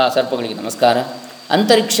ಸರ್ಪಗಳಿಗೆ ನಮಸ್ಕಾರ.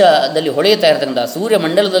 ಅಂತರಿಕ್ಷದಲ್ಲಿ ಹೊಳೆಯುತ್ತಾ ಇರತಕ್ಕಂಥ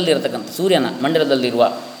ಸೂರ್ಯನ ಮಂಡಲದಲ್ಲಿರುವ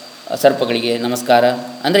ಸರ್ಪಗಳಿಗೆ ನಮಸ್ಕಾರ.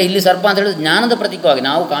 ಅಂದರೆ ಇಲ್ಲಿ ಸರ್ಪ ಅಂತ ಹೇಳಿದ್ರೆ ಜ್ಞಾನದ ಪ್ರತೀಕವಾಗಿ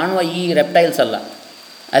ನಾವು ಕಾಣುವ ಈ ರೆಪ್ಟೈಲ್ಸ್ ಅಲ್ಲ,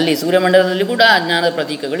 ಅಲ್ಲಿ ಸೂರ್ಯಮಂಡಲದಲ್ಲಿ ಕೂಡ ಜ್ಞಾನದ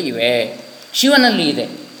ಪ್ರತೀಕಗಳು ಇವೆ. ಶಿವನಲ್ಲಿ ಇದೆ.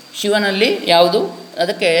 ಶಿವನಲ್ಲಿ ಯಾವುದು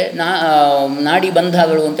ಅದಕ್ಕೆ ನಾಡಿ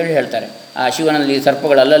ಬಂಧಗಳು ಅಂತೇಳಿ ಹೇಳ್ತಾರೆ. ಆ ಶಿವನಲ್ಲಿ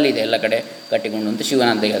ಸರ್ಪಗಳು ಅಲ್ಲಲ್ಲಿದೆ ಎಲ್ಲ ಕಡೆ ಕಟ್ಟಿಕೊಂಡು ಅಂತ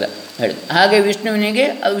ಶಿವನಂತ ಹೇಳಿ. ಹಾಗೆ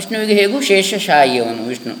ವಿಷ್ಣುವಿಗೆ ಹೇಗೂ ಶೇಷಶಾಹಿ ಅವನು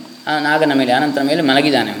ವಿಷ್ಣು ಆ ನಾಗನ ಮೇಲೆ ಅನಂತರ ಮೇಲೆ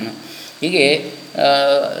ಮಲಗಿದ್ದಾನೆ ಅವನು. ಹೀಗೆ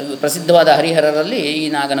ಪ್ರಸಿದ್ಧವಾದ ಹರಿಹರರಲ್ಲಿ ಈ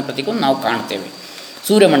ನಾಗನ ಪ್ರತೀಕವನ್ನು ನಾವು ಕಾಣ್ತೇವೆ.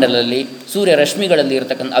 ಸೂರ್ಯಮಂಡಲದಲ್ಲಿ ಸೂರ್ಯ ರಶ್ಮಿಗಳಲ್ಲಿ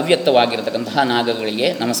ಇರತಕ್ಕಂಥ ಅವ್ಯಕ್ತವಾಗಿರತಕ್ಕಂತಹ ನಾಗಗಳಿಗೆ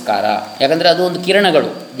ನಮಸ್ಕಾರ. ಯಾಕಂದರೆ ಅದು ಒಂದು ಕಿರಣಗಳು,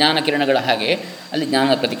 ಜ್ಞಾನ ಕಿರಣಗಳ ಹಾಗೆ ಅಲ್ಲಿ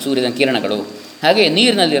ಜ್ಞಾನದ ಪ್ರತೀಕ ಸೂರ್ಯನ ಕಿರಣಗಳು. ಹಾಗೆ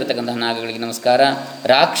ನೀರಿನಲ್ಲಿರತಕ್ಕಂತಹ ನಾಗಗಳಿಗೆ ನಮಸ್ಕಾರ.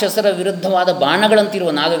 ರಾಕ್ಷಸರ ವಿರುದ್ಧವಾದ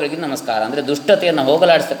ಬಾಣಗಳಂತಿರುವ ನಾಗಗಳಿಗೆ ನಮಸ್ಕಾರ. ಅಂದರೆ ದುಷ್ಟತೆಯನ್ನು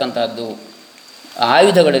ಹೋಗಲಾಡಿಸ್ತಕ್ಕಂಥದ್ದು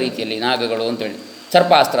ಆಯುಧಗಳ ರೀತಿಯಲ್ಲಿ ನಾಗಗಳು ಅಂತೇಳಿ.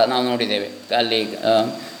 ಸರ್ಪಾಸ್ತ್ರ ನಾವು ನೋಡಿದ್ದೇವೆ ಅಲ್ಲಿ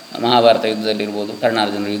ಮಹಾಭಾರತ ಯುದ್ಧದಲ್ಲಿರ್ಬೋದು,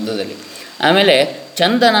 ಕರ್ಣಾರ್ಜುನ ಯುದ್ಧದಲ್ಲಿ. ಆಮೇಲೆ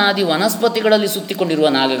ಚಂದನಾದಿ ವನಸ್ಪತಿಗಳಲ್ಲಿ ಸುತ್ತಿಕೊಂಡಿರುವ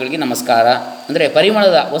ನಾಗಗಳಿಗೆ ನಮಸ್ಕಾರ. ಅಂದರೆ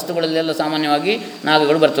ಪರಿಮಳದ ವಸ್ತುಗಳಲ್ಲೆಲ್ಲ ಸಾಮಾನ್ಯವಾಗಿ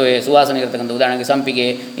ನಾಗಗಳು ಬರ್ತವೆ, ಸುವಾಸನೆ ಇರತಕ್ಕಂಥ. ಉದಾಹರಣೆಗೆ ಸಂಪಿಗೆ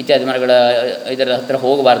ಇತ್ಯಾದಿ ಮರಗಳ ಇದರ ಹತ್ತಿರ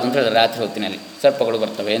ಹೋಗಬಾರ್ದು ಅಂತ ಹೇಳಿದ್ರೆ ರಾತ್ರಿ ಹೊತ್ತಿನಲ್ಲಿ ಸರ್ಪಗಳು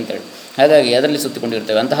ಬರ್ತವೆ ಅಂತೇಳಿ. ಹಾಗಾಗಿ ಅದರಲ್ಲಿ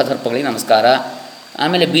ಸುತ್ತಿಕೊಂಡಿರ್ತವೆ, ಅಂತಹ ಸರ್ಪಗಳಿಗೆ ನಮಸ್ಕಾರ.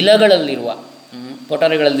 ಆಮೇಲೆ ಬಿಲಗಳಲ್ಲಿರುವ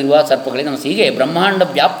ಪೊಟರೆಗಳಲ್ಲಿರುವ ಸರ್ಪಗಳಿಗೆ ನಮಸ್ಕಾರ. ಹೀಗೆ ಬ್ರಹ್ಮಾಂಡ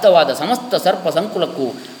ವ್ಯಾಪ್ತವಾದ ಸಮಸ್ತ ಸರ್ಪ ಸಂಕುಲಕ್ಕೂ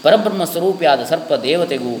ಪರಬ್ರಹ್ಮ ಸ್ವರೂಪಿಯಾದ ಸರ್ಪ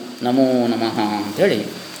ದೇವತೆಗೂ ನಮೋ ನಮಃ ಅಂಥೇಳಿ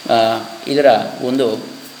ಇದರ ಒಂದು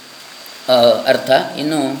ಅರ್ಥ.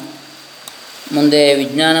 ಇನ್ನು ಮುಂದೆ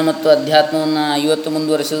ವಿಜ್ಞಾನ ಮತ್ತು ಅಧ್ಯಾತ್ಮವನ್ನು ಇವತ್ತು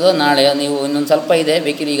ಮುಂದುವರಿಸೋದು ನಾಳೆ. ನೀವು ಇನ್ನೊಂದು ಸ್ವಲ್ಪ ಇದೆ,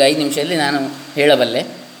 ಬೇಕಿದ್ರೆ ಈಗ 5 ನಿಮಿಷದಲ್ಲಿ ನಾನು ಹೇಳಬಲ್ಲೆ.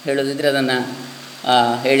 ಹೇಳೋದಿದ್ದರೆ ಅದನ್ನು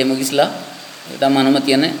ಹೇಳಿ ಮುಗಿಸಲ ತಮ್ಮ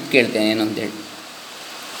ಅನುಮತಿಯನ್ನೇ ಕೇಳ್ತೇನೆ ಏನು ಅಂತೇಳಿ.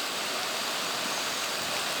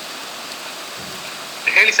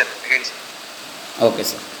 ಹೇಳಿ ಸರ್, ಹೇಳಿ ಸರ್. ಓಕೆ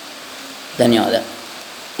ಸರ್, ಧನ್ಯವಾದ.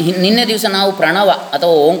 ನಿನ್ನೆ ದಿವಸ ನಾವು ಪ್ರಣವ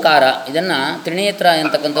ಅಥವಾ ಓಂಕಾರ ಇದನ್ನು ತ್ರಿನೇತ್ರ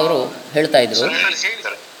ಅಂತಕ್ಕಂಥವರು ಹೇಳ್ತಾಯಿದ್ರು.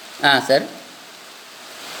 ಹಾಂ ಸರ್,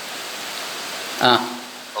 ಹಾಂ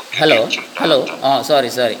ಹಲೋ ಸಾರಿ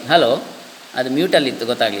ಹಲೋ, ಅದು ಮ್ಯೂಟಲ್ಲಿತ್ತು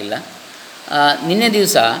ಗೊತ್ತಾಗಲಿಲ್ಲ. ನಿನ್ನೆ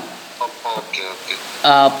ದಿವಸ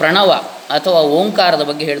ಪ್ರಣವ ಅಥವಾ ಓಂಕಾರದ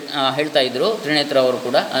ಬಗ್ಗೆ ಹೇಳ್ತಾ ಇದ್ದರು ತ್ರಿನೇತ್ರ ಅವರು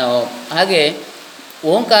ಕೂಡ. ಹಾಗೆ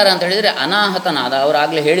ಓಂಕಾರ ಅಂತ ಹೇಳಿದರೆ ಅನಾಹತನಾದ, ಅವರು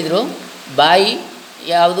ಆಗಲೇ ಹೇಳಿದರು, ಬಾಯಿ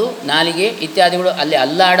ಯಾವುದು ನಾಲಿಗೆ ಇತ್ಯಾದಿಗಳು ಅಲ್ಲಿ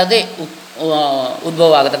ಅಲ್ಲಾಡದೆ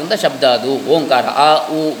ಉದ್ಭವ ಆಗತಕ್ಕಂಥ ಶಬ್ದ ಅದು ಓಂಕಾರ. ಆ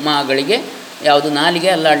ಉ ಮಾಗಳಿಗೆ ಯಾವುದು ನಾಲಿಗೆ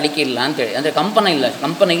ಅಲ್ಲಾಡಲಿಕ್ಕೆ ಇಲ್ಲ ಅಂತೇಳಿ, ಅಂದರೆ ಕಂಪನ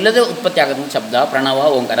ಇಲ್ಲದೆ ಉತ್ಪತ್ತಿ ಆಗತಕ್ಕಂಥ ಶಬ್ದ ಪ್ರಣವ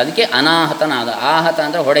ಓಂಕಾರ. ಅದಕ್ಕೆ ಅನಾಹತನಾದ, ಆಹತ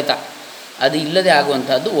ಅಂದರೆ ಹೊಡೆತ, ಅದು ಇಲ್ಲದೆ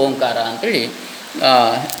ಆಗುವಂಥದ್ದು ಓಂಕಾರ ಅಂಥೇಳಿ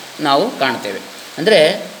ನಾವು ಕಾಣ್ತೇವೆ. ಅಂದರೆ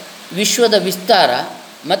ವಿಶ್ವದ ವಿಸ್ತಾರ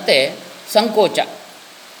ಮತ್ತು ಸಂಕೋಚ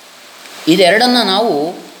ಇದೆರಡನ್ನು ನಾವು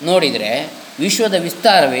ನೋಡಿದರೆ ವಿಶ್ವದ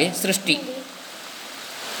ವಿಸ್ತಾರವೇ ಸೃಷ್ಟಿ.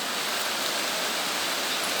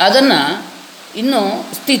 ಅದನ್ನು ಇನ್ನು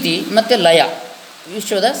ಸ್ಥಿತಿ ಮತ್ತು ಲಯ,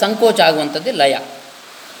 ವಿಶ್ವದ ಸಂಕೋಚ ಆಗುವಂಥದ್ದೇ ಲಯ.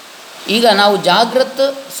 ಈಗ ನಾವು ಜಾಗೃತ,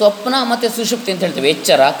 ಸ್ವಪ್ನ ಮತ್ತು ಸುಷುಪ್ತಿ ಅಂತ ಹೇಳ್ತೇವೆ.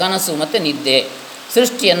 ಎಚ್ಚರ, ಕನಸು ಮತ್ತು ನಿದ್ದೆ.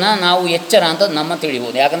 ಸೃಷ್ಟಿಯನ್ನು ನಾವು ಎಚ್ಚರ ಅಂತ ನಮ್ಮ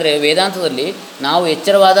ತಿಳಿಬೋದು. ಯಾಕಂದರೆ ವೇದಾಂತದಲ್ಲಿ ನಾವು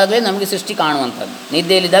ಎಚ್ಚರವಾದಾಗಲೇ ನಮಗೆ ಸೃಷ್ಟಿ ಕಾಣುವಂಥದ್ದು,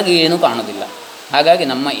 ನಿದ್ದೆಯಲ್ಲಿದ್ದಾಗ ಏನೂ ಕಾಣೋದಿಲ್ಲ. ಹಾಗಾಗಿ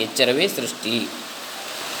ನಮ್ಮ ಎಚ್ಚರವೇ ಸೃಷ್ಟಿ.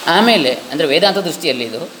 ಆಮೇಲೆ ಅಂದರೆ ವೇದಾಂತ ದೃಷ್ಟಿಯಲ್ಲಿ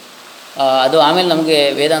ಅದು ಆಮೇಲೆ ನಮಗೆ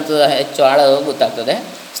ವೇದಾಂತದ ಹೆಚ್ಚು ಆಳ ಗೊತ್ತಾಗ್ತದೆ.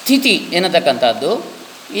 ಸ್ಥಿತಿ ಎನ್ನತಕ್ಕಂಥದ್ದು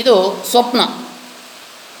ಇದು ಸ್ವಪ್ನ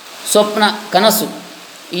ಕನಸು.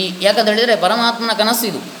 ಯಾಕಂತ ಹೇಳಿದರೆ ಪರಮಾತ್ಮನ ಕನಸು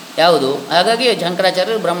ಇದು ಯಾವುದು. ಹಾಗಾಗಿ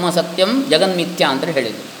ಶಂಕರಾಚಾರ್ಯರು ಬ್ರಹ್ಮ ಸತ್ಯಂ ಜಗನ್ಮಿಥ್ಯ ಅಂತ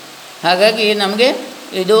ಹೇಳಿದರು. ಹಾಗಾಗಿ ನಮಗೆ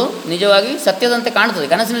ಇದು ನಿಜವಾಗಿ ಸತ್ಯದಂತೆ ಕಾಣ್ತದೆ.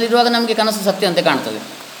 ಕನಸಿನಲ್ಲಿರುವಾಗ ನಮಗೆ ಕನಸು ಸತ್ಯದಂತೆ ಕಾಣ್ತದೆ.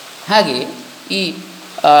 ಹಾಗೆ ಈ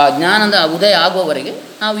ಜ್ಞಾನದ ಉದಯ ಆಗುವವರೆಗೆ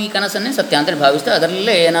ನಾವು ಈ ಕನಸನ್ನೇ ಸತ್ಯ ಅಂತೇಳಿ ಭಾವಿಸ್ತೇವೆ.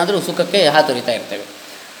 ಅದರಲ್ಲೇ ಏನಾದರೂ ಸುಖಕ್ಕೆ ಹಾತೊರಿತಾ ಇರ್ತೇವೆ.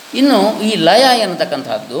 ಇನ್ನು ಈ ಲಯ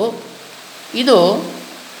ಎನ್ನತಕ್ಕಂಥದ್ದು ಇದು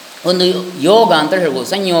ಒಂದು ಯೋಗ ಅಂತ ಹೇಳ್ಬೋದು,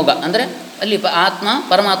 ಸಂಯೋಗ. ಅಂದರೆ ಅಲ್ಲಿ ಆತ್ಮ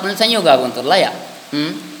ಪರಮಾತ್ಮನಲ್ಲಿ ಸಂಯೋಗ ಆಗುವಂಥದ್ದು ಲಯ.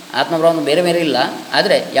 ಆತ್ಮ ಪರಮಾತ್ಮ ಬೇರೆ ಬೇರೆ ಇಲ್ಲ.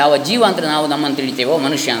 ಆದರೆ ಯಾವ ಜೀವ ಅಂತ ನಾವು ನಮ್ಮನ್ನು ತಿಳಿತೇವೋ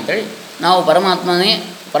ಮನುಷ್ಯ ಅಂತೇಳಿ, ನಾವು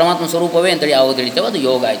ಪರಮಾತ್ಮ ಸ್ವರೂಪವೇ ಅಂತೇಳಿ ಯಾವಾಗ ತಿಳಿತೇವೋ ಅದು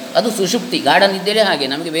ಯೋಗ ಆಯಿತು. ಅದು ಸುಷುಪ್ತಿ, ಗಾಢ ನಿದ್ದೆಯೇ ಹಾಗೆ,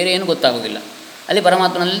 ನಮಗೆ ಬೇರೆ ಏನು ಗೊತ್ತಾಗೋದಿಲ್ಲ. ಅಲ್ಲಿ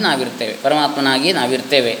ಪರಮಾತ್ಮನಲ್ಲಿ ನಾವಿರ್ತೇವೆ, ಪರಮಾತ್ಮನಾಗಿ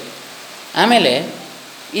ನಾವಿರ್ತೇವೆ. ಆಮೇಲೆ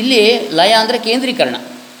ಇಲ್ಲಿ ಲಯ ಅಂದರೆ ಕೇಂದ್ರೀಕರಣ.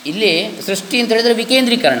 ಇಲ್ಲಿ ಸೃಷ್ಟಿ ಅಂತ ಹೇಳಿದರೆ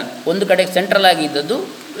ವಿಕೇಂದ್ರೀಕರಣ, ಒಂದು ಕಡೆ ಸೆಂಟ್ರಲ್ ಆಗಿ ಇದ್ದದ್ದು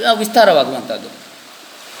ವಿಸ್ತಾರವಾಗುವಂಥದ್ದು.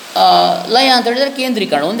 ಲಯ ಅಂತ ಹೇಳಿದರೆ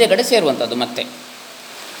ಕೇಂದ್ರೀಕರಣ, ಒಂದೇ ಕಡೆ ಸೇರುವಂಥದ್ದು ಮತ್ತೆ.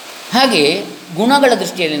 ಹಾಗೆ ಗುಣಗಳ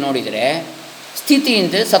ದೃಷ್ಟಿಯಲ್ಲಿ ನೋಡಿದರೆ ಸ್ಥಿತಿ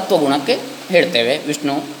ಅಂತೇಳಿ ಸತ್ವಗುಣಕ್ಕೆ ಹೇಳ್ತೇವೆ,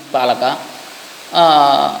 ವಿಷ್ಣು ಪಾಲಕ.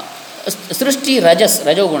 ಸೃಷ್ಟಿ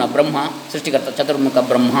ರಜೋಗುಣ ಬ್ರಹ್ಮ ಸೃಷ್ಟಿಕರ್ತ, ಚತುರ್ಮುಖ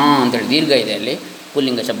ಬ್ರಹ್ಮ ಅಂತೇಳಿ ದೀರ್ಘ ಇದೆ ಅಲ್ಲಿ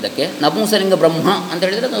ಪುಲ್ಲಿಂಗ ಶಬ್ದಕ್ಕೆ. ನಪುಂಸಲಿಂಗ ಬ್ರಹ್ಮ ಅಂತ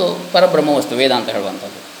ಹೇಳಿದರೆ ಅದು ಪರಬ್ರಹ್ಮ ವಸ್ತು, ವೇದ ಅಂತ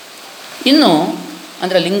ಹೇಳುವಂಥದ್ದು. ಇನ್ನು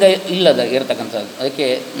ಅಂದರೆ ಲಿಂಗ ಇಲ್ಲದ ಇರತಕ್ಕಂಥದ್ದು, ಅದಕ್ಕೆ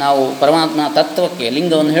ನಾವು ಪರಮಾತ್ಮ ತತ್ವಕ್ಕೆ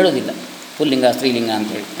ಲಿಂಗವನ್ನು ಹೇಳೋದಿಲ್ಲ, ಪುಲ್ಲಿಂಗ ಸ್ತ್ರೀಲಿಂಗ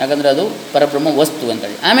ಅಂಥೇಳಿ, ಯಾಕಂದರೆ ಅದು ಪರಬ್ರಹ್ಮ ವಸ್ತು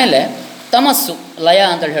ಅಂತೇಳಿ. ಆಮೇಲೆ ತಮಸ್ಸು ಲಯ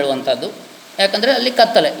ಅಂತೇಳಿ ಹೇಳುವಂಥದ್ದು, ಯಾಕಂದರೆ ಅಲ್ಲಿ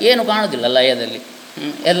ಕತ್ತಲೆ, ಏನು ಕಾಣೋದಿಲ್ಲ ಲಯದಲ್ಲಿ,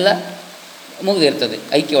 ಎಲ್ಲ ಮುಗಿದಿರ್ತದೆ,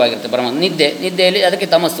 ಐಕ್ಯವಾಗಿರ್ತದೆ ಪರಮಾತ್ಮ. ನಿದ್ದೆಯಲ್ಲಿ ಅದಕ್ಕೆ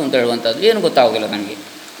ತಮಸ್ಸು ಅಂತ ಹೇಳುವಂಥದ್ದು, ಏನು ಗೊತ್ತಾಗೋದಿಲ್ಲ ನಮಗೆ.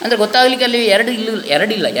 ಅಂದರೆ ಗೊತ್ತಾಗಲಿಕ್ಕೆ ಅಲ್ಲಿ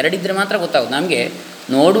ಎರಡಿದ್ದರೆ ಮಾತ್ರ ಗೊತ್ತಾಗೋದು ನಮಗೆ,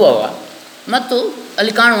 ನೋಡುವವ ಮತ್ತು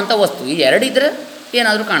ಅಲ್ಲಿ ಕಾಣುವಂಥ ವಸ್ತು, ಈ ಎರಡಿದ್ದರೆ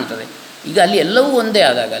ಏನಾದರೂ ಕಾಣ್ತದೆ. ಈಗ ಅಲ್ಲಿ ಎಲ್ಲವೂ ಒಂದೇ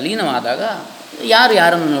ಆದಾಗ, ಲೀನವಾದಾಗ ಯಾರು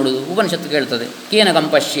ಯಾರನ್ನು ನೋಡೋದು? ಉಪನಿಷತ್ತು ಕೇಳ್ತದೆ, ಕೇನ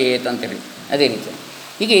ಕಂಪಶ್ಯೇತ್ ಅಂತೇಳಿ. ಅದೇ ರೀತಿ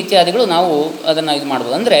ಹೀಗೆ ಇತ್ಯಾದಿಗಳು ನಾವು ಅದನ್ನು ಇದು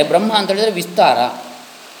ಮಾಡ್ಬೋದು. ಅಂದರೆ ಬ್ರಹ್ಮ ಅಂತ ಹೇಳಿದರೆ ವಿಸ್ತಾರ,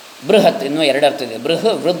 ಬೃಹತ್ ಎನ್ನುವ ಎರಡು ಅರ್ಥ ಇದೆ.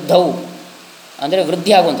 ವೃದ್ಧವು ಅಂದರೆ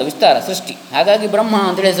ವೃದ್ಧಿ ಆಗುವಂಥ ವಿಸ್ತಾರ, ಸೃಷ್ಟಿ. ಹಾಗಾಗಿ ಬ್ರಹ್ಮ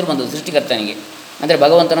ಅಂತೇಳಿ ಹೆಸರು ಬಂದದ್ದು ಸೃಷ್ಟಿಕರ್ತನಿಗೆ. ಅಂದರೆ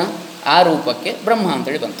ಭಗವಂತನ ಆ ರೂಪಕ್ಕೆ ಬ್ರಹ್ಮ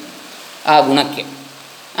ಅಂತೇಳಿ ಬಂತು, ಆ ಗುಣಕ್ಕೆ.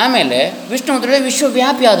 ಆಮೇಲೆ ವಿಷ್ಣು ಅಂತೇಳಿ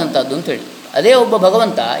ವಿಶ್ವವ್ಯಾಪಿ ಆದಂಥದ್ದು ಅಂತೇಳಿ. ಅದೇ ಒಬ್ಬ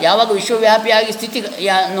ಭಗವಂತ ಯಾವಾಗ ವಿಶ್ವವ್ಯಾಪಿಯಾಗಿ ಸ್ಥಿತಿ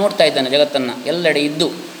ನೋಡ್ತಾ ಇದ್ದಾನೆ, ಜಗತ್ತನ್ನು ಎಲ್ಲೆಡೆ ಇದ್ದು,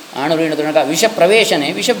 ಅಣುರೇಣು ತನಕ ವಿಷ ಪ್ರವೇಶನೆ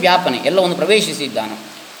ವಿಷವ್ಯಾಪನೆ ಎಲ್ಲವನ್ನು ಪ್ರವೇಶಿಸಿದ್ದಾನೆ.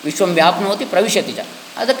 ವಿಶ್ವಂ ವ್ಯಾಪ್ನೋತಿ ಪ್ರವಿಶತಿ ಚ,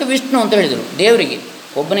 ಅದಕ್ಕೆ ವಿಷ್ಣು ಅಂತ ಹೇಳಿದರು. ದೇವರಿಗೆ,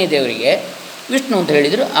 ಒಬ್ಬನೇ ದೇವರಿಗೆ ವಿಷ್ಣು ಅಂತ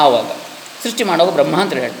ಹೇಳಿದರು. ಆವಾಗ ಸೃಷ್ಟಿ ಮಾಡುವಾಗ ಬ್ರಹ್ಮ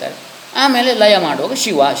ಅಂತ ಹೇಳ್ತಾರೆ. ಆಮೇಲೆ ಲಯ ಮಾಡುವಾಗ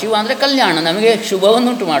ಶಿವ ಅಂದರೆ ಕಲ್ಯಾಣ, ನಮಗೆ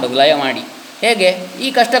ಶುಭವನ್ನುಂಟು ಮಾಡೋದು ಲಯ ಮಾಡಿ. ಹೇಗೆ? ಈ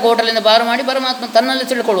ಕಷ್ಟ ಕೋಟಲಿಂದ ಪಾರು ಮಾಡಿ ಪರಮಾತ್ಮ ತನ್ನಲ್ಲಿ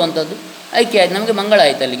ತಿಳ್ಕೊಳ್ಳುವಂಥದ್ದು. ಐಕ್ಯ ಆಯ್ತು, ನಮಗೆ ಮಂಗಳ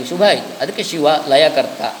ಆಯಿತು, ಅಲ್ಲಿಗೆ ಶುಭ ಆಯಿತು. ಅದಕ್ಕೆ ಶಿವ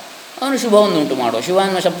ಲಯಕರ್ತ, ಅವನು ಶುಭವನ್ನುಂಟು ಮಾಡುವ. ಶಿವ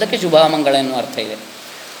ಅನ್ನುವ ಶಬ್ದಕ್ಕೆ ಶುಭ ಮಂಗಳ ಎನ್ನುವ ಅರ್ಥ ಇದೆ.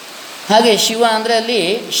 ಹಾಗೆ ಶಿವ ಅಂದರೆ ಅಲ್ಲಿ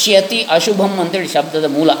ಶ್ಯತಿ ಅಶುಭಂ ಅಂತೇಳಿ ಶಬ್ದದ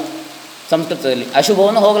ಮೂಲ ಸಂಸ್ಕೃತದಲ್ಲಿ.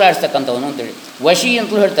 ಅಶುಭವನ್ನು ಹೋಗಲಾಡಿಸ್ತಕ್ಕಂಥವನು ಅಂತೇಳಿ. ವಶಿ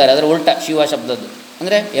ಅಂತಲೂ ಹೇಳ್ತಾರೆ, ಅದರ ಉಲ್ಟ ಶಿವ ಶಬ್ದದ್ದು.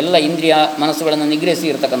 ಅಂದರೆ ಎಲ್ಲ ಇಂದ್ರಿಯ ಮನಸ್ಸುಗಳನ್ನು ನಿಗ್ರಹಿಸಿ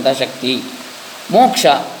ಇರತಕ್ಕಂಥ ಶಕ್ತಿ. ಮೋಕ್ಷ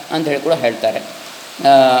ಅಂಥೇಳಿ ಕೂಡ ಹೇಳ್ತಾರೆ,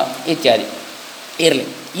 ಇತ್ಯಾದಿ. ಇರಲಿ,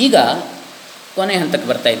 ಈಗ ಕೊನೆ ಹಂತಕ್ಕೆ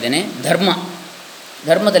ಬರ್ತಾ ಇದ್ದೇನೆ.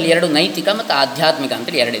 ಧರ್ಮದಲ್ಲಿ ಎರಡು, ನೈತಿಕ ಮತ್ತು ಆಧ್ಯಾತ್ಮಿಕ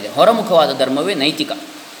ಅಂತೇಳಿ ಎರಡಿದೆ. ಹೊರಮುಖವಾದ ಧರ್ಮವೇ ನೈತಿಕ.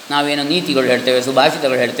 ನಾವೇನೋ ನೀತಿಗಳು ಹೇಳ್ತೇವೆ,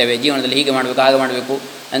 ಸುಭಾಷಿತಗಳು ಹೇಳ್ತೇವೆ, ಜೀವನದಲ್ಲಿ ಹೀಗೆ ಮಾಡಬೇಕು ಹಾಗೆ ಮಾಡಬೇಕು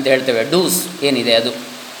ಅಂತ ಹೇಳ್ತೇವೆ. ಡೂಸ್ ಏನಿದೆ ಅದು,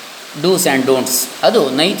 ಡೂಸ್ ಆ್ಯಂಡ್ ಡೋಂಟ್ಸ್, ಅದು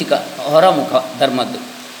ನೈತಿಕ ಹೊರಮುಖ ಧರ್ಮದ್ದು.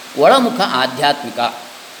 ಒಳಮುಖ ಆಧ್ಯಾತ್ಮಿಕ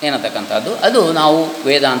ಏನತಕ್ಕಂಥದ್ದು, ಅದು ನಾವು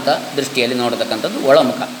ವೇದಾಂತ ದೃಷ್ಟಿಯಲ್ಲಿ ನೋಡತಕ್ಕಂಥದ್ದು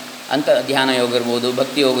ಒಳಮುಖ. ಅಂತ ಧ್ಯಾನ ಯೋಗ ಇರ್ಬೋದು,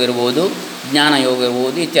 ಭಕ್ತಿ ಯೋಗ ಇರ್ಬೋದು, ಜ್ಞಾನ ಯೋಗ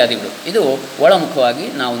ಇರ್ಬೋದು, ಇತ್ಯಾದಿಗಳು. ಇದು ಒಳಮುಖವಾಗಿ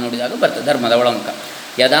ನಾವು ನೋಡಿದಾಗ ಬರ್ತದೆ, ಧರ್ಮದ ಒಳಮುಖ.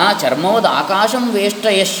 ಯದಾ ಚರ್ಮವದ ಆಕಾಶಂ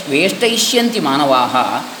ವೇಷ್ಟಯಿಷ್ಯಂತಿ ಮಾನವಾಹ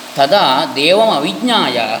ತದಾ ದೇವಂ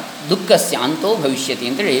ಅವಿಜ್ಞಾಯ ದುಃಖಸ್ಯ ಅಂತೋ ಭವಿಷ್ಯತಿ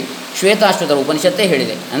ಅಂತೇಳಿ ಶ್ವೇತಾಶ್ವತರ ಉಪನಿಷತ್ತೇ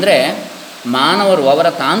ಹೇಳಿದೆ. ಅಂದರೆ ಮಾನವರು ಅವರ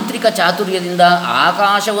ತಾಂತ್ರಿಕ ಚಾತುರ್ಯದಿಂದ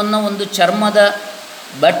ಆಕಾಶವನ್ನು ಒಂದು ಚರ್ಮದ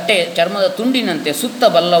ತುಂಡಿನಂತೆ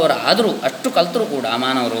ಸುತ್ತಬಲ್ಲವರು ಆದರೂ, ಅಷ್ಟು ಕಲ್ತರೂ ಕೂಡ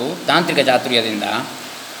ಮಾನವರು ತಾಂತ್ರಿಕ ಚಾತುರ್ಯದಿಂದ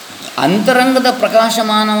ಅಂತರಂಗದ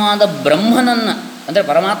ಪ್ರಕಾಶಮಾನವಾದ ಬ್ರಹ್ಮನನ್ನು ಅಂದರೆ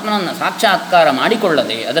ಪರಮಾತ್ಮನನ್ನು ಸಾಕ್ಷಾತ್ಕಾರ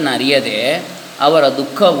ಮಾಡಿಕೊಳ್ಳದೆ, ಅದನ್ನು ಅರಿಯದೆ ಅವರ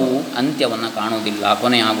ದುಃಖವು ಅಂತ್ಯವನ್ನು ಕಾಣುವುದಿಲ್ಲ,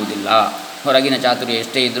 ಕೊನೆಯಾಗುವುದಿಲ್ಲ. ಹೊರಗಿನ ಚಾತುರ್ಯ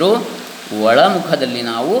ಎಷ್ಟೇ ಇದ್ದರೂ ಒಳಮುಖದಲ್ಲಿ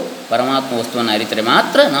ನಾವು ಪರಮಾತ್ಮ ವಸ್ತುವನ್ನು ಅರಿತರೆ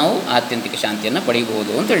ಮಾತ್ರ ನಾವು ಆತ್ಯಂತಿಕ ಶಾಂತಿಯನ್ನು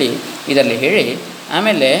ಪಡೆಯಬಹುದು ಅಂತೇಳಿ ಇದರಲ್ಲಿ ಹೇಳಿ,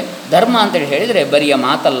 ಆಮೇಲೆ ಧರ್ಮ ಅಂತೇಳಿ ಹೇಳಿದರೆ ಬರಿಯ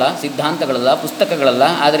ಮಾತಲ್ಲ, ಸಿದ್ಧಾಂತಗಳಲ್ಲ, ಪುಸ್ತಕಗಳಲ್ಲ,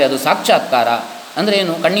 ಆದರೆ ಅದು ಸಾಕ್ಷಾತ್ಕಾರ. ಅಂದರೆ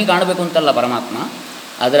ಏನು? ಕಣ್ಣಿಗೆ ಕಾಣಬೇಕು ಅಂತಲ್ಲ ಪರಮಾತ್ಮ,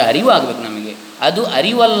 ಅದರ ಅರಿವಾಗಬೇಕು ನಮಗೆ. ಅದು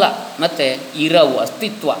ಅರಿವಲ್ಲ, ಮತ್ತು ಇರವು,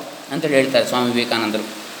 ಅಸ್ತಿತ್ವ ಅಂತೇಳಿ ಹೇಳ್ತಾರೆ ಸ್ವಾಮಿ ವಿವೇಕಾನಂದರು.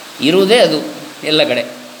 ಇರುವುದೇ ಅದು ಎಲ್ಲ ಕಡೆ.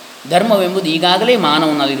 ಧರ್ಮವೆಂಬುದು ಈಗಾಗಲೇ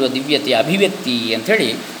ಮಾನವನಲ್ಲಿರುವ ದಿವ್ಯತೆಯ ಅಭಿವ್ಯಕ್ತಿ ಅಂಥೇಳಿ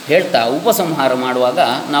ಹೇಳ್ತಾ ಉಪಸಂಹಾರ ಮಾಡುವಾಗ,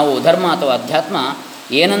 ನಾವು ಧರ್ಮ ಅಥವಾ ಅಧ್ಯಾತ್ಮ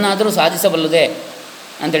ಏನನ್ನಾದರೂ ಸಾಧಿಸಬಲ್ಲದೆ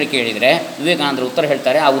ಅಂತೇಳಿ ಕೇಳಿದರೆ ವಿವೇಕಾನಂದರು ಉತ್ತರ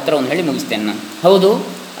ಹೇಳ್ತಾರೆ. ಆ ಉತ್ತರವನ್ನು ಹೇಳಿ ಮುಗಿಸ್ತೇನೆ ನಾನು. ಹೌದು,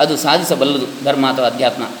 ಅದು ಸಾಧಿಸಬಲ್ಲದು ಧರ್ಮ ಅಥವಾ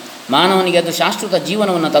ಅಧ್ಯಾತ್ಮ. ಮಾನವನಿಗೆ ಅದು ಶಾಶ್ವತ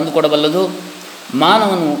ಜೀವನವನ್ನು ತಂದುಕೊಡಬಲ್ಲದು.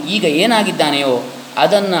 ಮಾನವನು ಈಗ ಏನಾಗಿದ್ದಾನೆಯೋ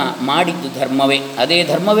ಅದನ್ನು ಮಾಡಿದ್ದು ಧರ್ಮವೇ. ಅದೇ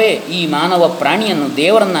ಧರ್ಮವೇ ಈ ಮಾನವ ಪ್ರಾಣಿಯನ್ನು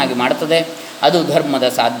ದೇವರನ್ನಾಗಿ ಮಾಡುತ್ತದೆ. ಅದು ಧರ್ಮದ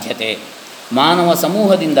ಸಾಧ್ಯತೆ. ಮಾನವ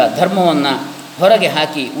ಸಮೂಹದಿಂದ ಧರ್ಮವನ್ನು ಹೊರಗೆ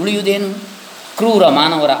ಹಾಕಿ ಉಳಿಯುವುದೇನು? ಕ್ರೂರ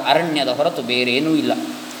ಮಾನವರ ಅರಣ್ಯದ ಹೊರತು ಬೇರೇನೂ ಇಲ್ಲ.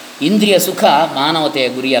 ಇಂದ್ರಿಯ ಸುಖ ಮಾನವತೆಯ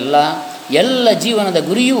ಗುರಿಯಲ್ಲ. ಎಲ್ಲ ಜೀವನದ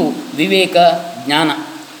ಗುರಿಯೂ ವಿವೇಕ, ಜ್ಞಾನ.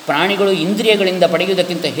 ಪ್ರಾಣಿಗಳು ಇಂದ್ರಿಯಗಳಿಂದ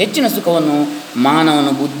ಪಡೆಯುವುದಕ್ಕಿಂತ ಹೆಚ್ಚಿನ ಸುಖವನ್ನು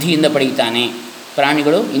ಮಾನವನು ಬುದ್ಧಿಯಿಂದ ಪಡೆಯುತ್ತಾನೆ.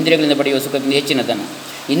 ಪ್ರಾಣಿಗಳು ಇಂದ್ರಿಯಗಳಿಂದ ಪಡೆಯುವ ಸುಖಕ್ಕಿಂತ ಹೆಚ್ಚಿನದನ್ನು.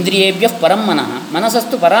 ಇಂದ್ರಿಯೇಭ್ಯ ಪರಂ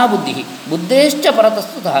ಮನಸ್ಸಸ್ತು ಪರಾಬುದ್ಧಿ ಬುದ್ಧೇಶ್ಚ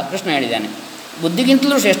ಪರತಸ್ತುತಃ ಕೃಷ್ಣ ಹೇಳಿದ್ದಾನೆ.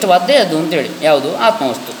 ಬುದ್ಧಿಗಿಂತಲೂ ಶ್ರೇಷ್ಠವಾದ್ದೇ ಅದು ಅಂತೇಳಿ. ಯಾವುದು?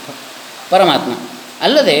 ಆತ್ಮವಸ್ತು, ಪರಮಾತ್ಮ.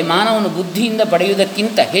 ಅಲ್ಲದೆ ಮಾನವನು ಬುದ್ಧಿಯಿಂದ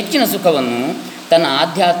ಪಡೆಯುವುದಕ್ಕಿಂತ ಹೆಚ್ಚಿನ ಸುಖವನ್ನು ತನ್ನ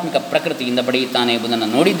ಆಧ್ಯಾತ್ಮಿಕ ಪ್ರಕೃತಿಯಿಂದ ಪಡೆಯುತ್ತಾನೆ ಎಂಬುದನ್ನು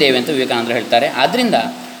ನೋಡಿದ್ದೇವೆ ಅಂತ ವಿವೇಕಾನಂದರು ಹೇಳ್ತಾರೆ. ಆದ್ದರಿಂದ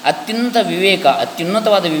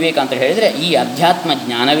ಅತ್ಯುನ್ನತವಾದ ವಿವೇಕ ಅಂತ ಹೇಳಿದರೆ ಈ ಅಧ್ಯಾತ್ಮ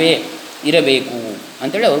ಜ್ಞಾನವೇ ಇರಬೇಕು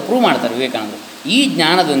ಅಂತೇಳಿ ಅವರು ಪ್ರೂವ್ ಮಾಡ್ತಾರೆ ವಿವೇಕಾನಂದರು. ಈ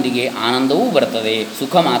ಜ್ಞಾನದೊಂದಿಗೆ ಆನಂದವೂ ಬರ್ತದೆ,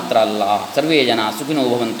 ಸುಖ ಮಾತ್ರ ಅಲ್ಲ. ಸರ್ವೇ ಜನ ಸುಖಿನೋ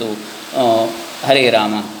ಭವಂತು. ಹರೇ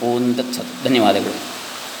ರಾಮ. ಓಂ ತತ್ಸತ್. ಧನ್ಯವಾದಗಳು.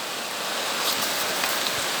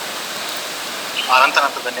 ಅನಂತ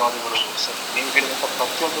ಧನ್ಯವಾದಗಳು ಸರ್. ನೀವು ಹೇಳಿದಂಥ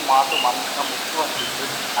ಪ್ರತಿಯೊಂದು ಮಾತು ಮನಸ್ಸಿನ ಮುಖ್ಯವಾಗಿದ್ದು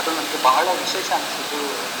ಅದು ನನಗೆ ಬಹಳ ವಿಶೇಷ ಅನಿಸಿದ್ದು.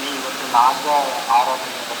 ನೀವು ಇವತ್ತು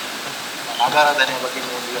ಆರಾಧನೆಯ ಬಗ್ಗೆ ನಾಗಾರಾಧನೆಯ ಬಗ್ಗೆ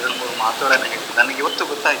ನೀವು 2-3 ಮಾತುಗಳನ್ನು ಹೇಳಿದ್ದು ನನಗೆ ಇವತ್ತು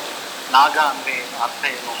ಗೊತ್ತಾಯಿತು. ನಾಗ ಅಂದರೆ ಅರ್ಥ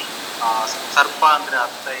ಏನು, ಸರ್ಪ ಅಂದರೆ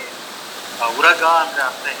ಅರ್ಥ ಏನು, ಉರಗ ಅಂದರೆ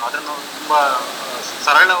ಅರ್ಥ ಏನು, ಅದನ್ನು ತುಂಬ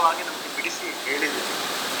ಸರಳವಾಗಿ ನಮಗೆ ಬಿಡಿಸಿ ಹೇಳಿದ್ದೀವಿ.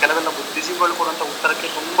 ಕೆಲವೆಲ್ಲ ಬುದ್ಧಿಜೀವಿಗಳು ಕೊಡುವಂಥ ಉತ್ತರಕ್ಕೆ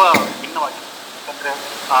ತುಂಬ ಭಿನ್ನವಾಗಿದೆ. ಯಾಕಂದರೆ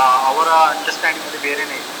ಅವರ ಅಂಡರ್ಸ್ಟ್ಯಾಂಡಿಂಗಲ್ಲಿ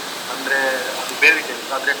ಬೇರೆಯೇ ಇದೆ, ಅಂದರೆ ಅದು ಬೇರೆ ರೀತಿ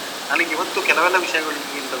ಇರುತ್ತೆ. ಆದರೆ ನನಗೆ ಇವತ್ತು ಕೆಲವೆಲ್ಲ ವಿಷಯಗಳು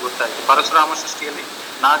ನಿಮ್ಮಿಂದ ಗೊತ್ತಾಯಿತು. ಪರಶುರಾಮ ಸೃಷ್ಟಿಯಲ್ಲಿ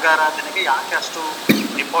ನಾಗಾರಾಧನೆಗೆ ಯಾಕೆ ಅಷ್ಟು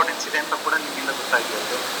ಇಂಪಾರ್ಟೆನ್ಸ್ ಇದೆ ಅಂತ ಕೂಡ ನಿಮ್ಮಿಂದ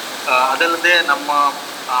ಗೊತ್ತಾಗಿತ್ತು. ಅದಲ್ಲದೆ ನಮ್ಮ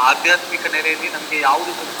ಆಧ್ಯಾತ್ಮಿಕ ನೆಲೆಯಲ್ಲಿ ನಮಗೆ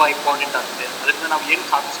ಯಾವುದು ತುಂಬ ಇಂಪಾರ್ಟೆಂಟ್ ಆಗುತ್ತೆ, ಅದರಿಂದ ನಾವು ಏನು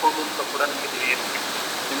ಸಾಧಿಸ್ಬೋದು ಅಂತ ಕೂಡ ನಮಗೆ ತಿಳಿಯುತ್ತೆ.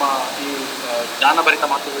 ನಿಮ್ಮ ಈ ಜ್ಞಾನಭರಿತ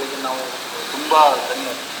ಮಾತುಗಳಿಗೆ ನಾವು ತುಂಬ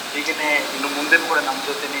ಧನ್ಯವಾದ. ಹೀಗೇ ಇನ್ನು ಮುಂದೆ ಕೂಡ ನಮ್ಮ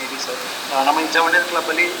ಜೊತೆನೇ ಇರಿ ಸರ್. ನಮ್ಮ ಈ ಜವನರ್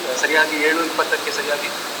ಕ್ಲಬ್ಬಲ್ಲಿ ಸರಿಯಾಗಿ 7:20ಕ್ಕೆ ಸರಿಯಾಗಿ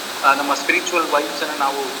ನಮ್ಮ ಸ್ಪಿರಿಚುವಲ್ ವೈಬ್ಸನ್ನು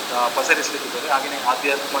ನಾವು ಪಸರಿಸಲಿಕ್ಕಿದ್ದೇವೆ. ಹಾಗೆಯೇ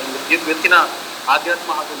ಇವತ್ತಿನ ಆಧ್ಯಾತ್ಮ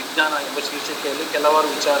ಹಾಗೂ ವಿಜ್ಞಾನ ಎಂಬ ಶೀರ್ಷಿಕೆಯಲ್ಲಿ ಕೆಲವಾರು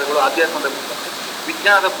ವಿಚಾರಗಳು ಆಧ್ಯಾತ್ಮದ ಬಗ್ಗೆ,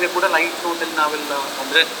 ವಿಜ್ಞಾನದ ಬಗ್ಗೆ ಕೂಡ ಲೈಟ್ ನೋಟಲ್ಲಿ ನಾವೆಲ್ಲ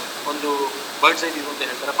ಅಂದರೆ ಒಂದು ಬರ್ಡ್ಸ್ ಐ ವ್ಯೂ ಅಂತ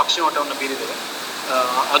ಹೇಳ್ತಾರೆ, ಪಕ್ಷಿ ನೋಟವನ್ನು ಬೀರಿದ್ದೇವೆ.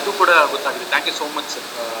 ಅದು ಕೂಡ ಗೊತ್ತಾಗಿದೆ. Thank you so much sir.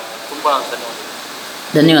 ತುಂಬ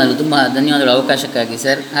ಧನ್ಯವಾದಗಳು. ತುಂಬ ಧನ್ಯವಾದಗಳು ಅವಕಾಶಕ್ಕಾಗಿ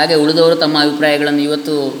ಸರ್. ಹಾಗೆ ಉಳಿದವರು ತಮ್ಮ ಅಭಿಪ್ರಾಯಗಳನ್ನು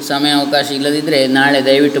ಇವತ್ತು ಸಮಯ ಅವಕಾಶ ಇಲ್ಲದಿದ್ದರೆ ನಾಳೆ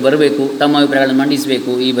ದಯವಿಟ್ಟು ಬರಬೇಕು, ತಮ್ಮ ಅಭಿಪ್ರಾಯಗಳನ್ನು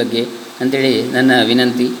ಮಂಡಿಸಬೇಕು ಈ ಬಗ್ಗೆ ಅಂತೇಳಿ ನನ್ನ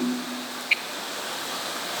ವಿನಂತಿ.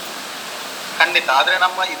 ಖಂಡಿತ. ಆದರೆ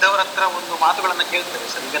ನಮ್ಮ ಇದವರ ಹತ್ರ ಒಂದು ಮಾತುಗಳನ್ನು ಕೇಳ್ತೇವೆ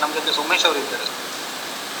ಸರ್. ಈಗ ನಮ್ಮ ಜೊತೆ ಸೋಮೇಶ್ ಅವರು ಇದ್ದಾರೆ.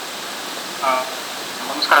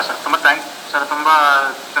 ನಮಸ್ಕಾರ ಸರ್. ತುಂಬ ಥ್ಯಾಂಕ್ಸ್ ಸರ್. ತುಂಬ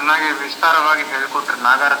ಚೆನ್ನಾಗಿ ವಿಸ್ತಾರವಾಗಿ ಹೇಳಿಕೊಟ್ರಿ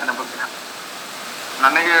ನಾಗಾರಾಧನೆ ಬಗ್ಗೆ.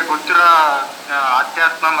 ನನಗೆ ಗೊತ್ತಿರೋ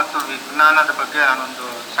ಆಧ್ಯಾತ್ಮ ಮತ್ತು ವಿಜ್ಞಾನದ ಬಗ್ಗೆ ನಾನೊಂದು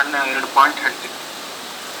ಸಣ್ಣ 2 ಪಾಯಿಂಟ್ ಹೇಳ್ತೀನಿ.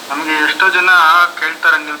 ನಮಗೆ ಎಷ್ಟೋ ಜನ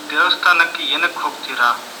ಕೇಳ್ತಾರೆ, ನೀವು ದೇವಸ್ಥಾನಕ್ಕೆ ಏನಕ್ಕೆ ಹೋಗ್ತೀರಾ,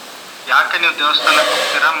 ಯಾಕೆ ನೀವು ದೇವಸ್ಥಾನಕ್ಕೆ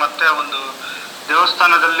ಹೋಗ್ತೀರಾ, ಮತ್ತೆ ಒಂದು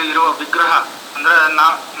ದೇವಸ್ಥಾನದಲ್ಲಿ ಇರುವ ವಿಗ್ರಹ ಅಂದರೆ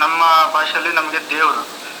ನಮ್ಮ ಭಾಷೆಯಲ್ಲಿ ನಮಗೆ ದೇವರು,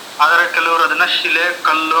 ಆದರೆ ಕೆಲವರು ಅದನ್ನು ಶಿಲೆ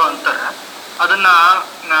ಕಲ್ಲು ಅಂತಾರೆ. ಅದನ್ನು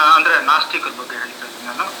ಅಂದರೆ ನಾಸ್ತಿಕರ ಬಗ್ಗೆ ಹೇಳ್ತಾ ಇದ್ದೀನಿ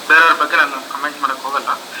ನಾನು, ಬೇರೆಯವ್ರ ಬಗ್ಗೆ ನಾನು ಕಮೆಂಟ್ ಮಾಡೋಕ್ಕೆ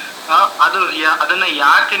ಹೋಗಲ್ಲ. ಅದನ್ನು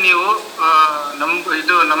ಯಾಕೆ ನೀವು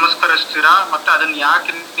ನಮಸ್ಕರಿಸ್ತೀರಾ, ಮತ್ತು ಅದನ್ನು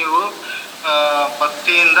ಯಾಕೆ ನೀವು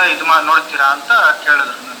ಭಕ್ತಿಯಿಂದ ನೋಡ್ತೀರಾ ಅಂತ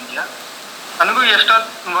ಕೇಳಿದ್ರು ನನಗೆ. ನನಗೂ ಎಷ್ಟೋ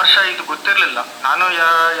ವರ್ಷ ಇದು ಗೊತ್ತಿರಲಿಲ್ಲ. ನಾನು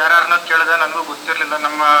ಯಾರನ್ನ ಕೇಳಿದೆ, ನನಗೂ ಗೊತ್ತಿರಲಿಲ್ಲ.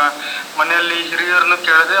 ನಮ್ಮ ಮನೆಯಲ್ಲಿ ಹಿರಿಯರನ್ನು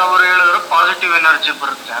ಕೇಳಿದೆ, ಅವರು ಹೇಳಿದ್ರು ಪಾಸಿಟಿವ್ ಎನರ್ಜಿ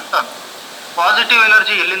ಬರುತ್ತೆ ಅಂತ. ಪಾಸಿಟಿವ್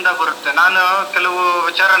ಎನರ್ಜಿ ಎಲ್ಲಿಂದ ಬರುತ್ತೆ? ನಾನು ಕೆಲವು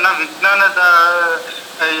ವಿಚಾರನ ವಿಜ್ಞಾನದ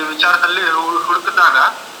ವಿಚಾರದಲ್ಲಿ ಹುಡುಕಿದಾಗ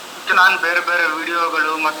ನಾನು ಬೇರೆ ಬೇರೆ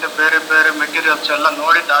ವಿಡಿಯೋಗಳು ಮತ್ತು ಬೇರೆ ಬೇರೆ ಮೆಟೀರಿಯಲ್ಸ್ ಎಲ್ಲ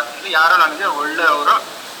ನೋಡಿದ್ದಾದ್ಮೇಲೆ ಯಾರೋ ನನಗೆ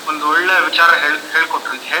ಒಂದು ಒಳ್ಳೆ ವಿಚಾರ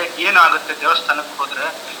ಹೇಳ್ಕೊಟ್ರು. ಏನಾಗುತ್ತೆ ದೇವಸ್ಥಾನಕ್ಕೆ ಹೋದರೆ,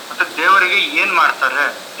 ಮತ್ತು ದೇವರಿಗೆ ಏನು ಮಾಡ್ತಾರೆ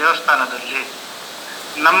ದೇವಸ್ಥಾನದಲ್ಲಿ.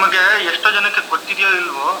 ನಮಗೆ ಎಷ್ಟೋ ಜನಕ್ಕೆ ಗೊತ್ತಿದೆಯೋ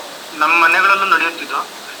ಇಲ್ವೋ, ನಮ್ಮ ಮನೆಗಳಲ್ಲೂ ನಡೆಯುತ್ತಿದ್ದು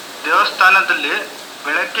ದೇವಸ್ಥಾನದಲ್ಲಿ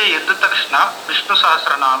ಬೆಳಗ್ಗೆ ಎದ್ದ ತಕ್ಷಣ ವಿಷ್ಣು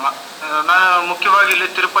ಸಹಸ್ರನಾಮ. ನಾನು ಮುಖ್ಯವಾಗಿ ಇಲ್ಲಿ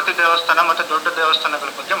ತಿರುಪತಿ ದೇವಸ್ಥಾನ ಮತ್ತು ದೊಡ್ಡ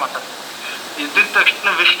ದೇವಸ್ಥಾನಗಳ ಬಗ್ಗೆ ಮಾತಾಡ್ತೀನಿ. ಎದ್ದ ತಕ್ಷಣ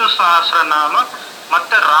ವಿಷ್ಣು ಸಹಸ್ರನಾಮ,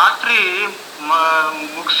 ಮತ್ತೆ ರಾತ್ರಿ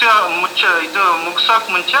ಮುಗಿಸೋಕೆ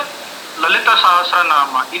ಮುಂಚೆ ಲಲಿತಾ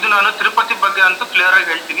ಸಹಸ್ರನಾಮ. ಇದು ನಾನು ತಿರುಪತಿ ಬಗ್ಗೆ ಅಂತೂ ಕ್ಲಿಯರ್ ಆಗಿ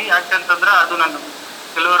ಹೇಳ್ತೀನಿ. ಯಾಕೆಂತಂದ್ರೆ ಅದು ನಾನು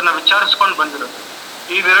ಕೆಲವ್ರನ್ನ ವಿಚಾರಿಸ್ಕೊಂಡು ಬಂದಿರೋದು.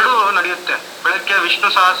 ಇವೆರಡೂ ನಡೆಯುತ್ತೆ, ಬೆಳಗ್ಗೆ ವಿಷ್ಣು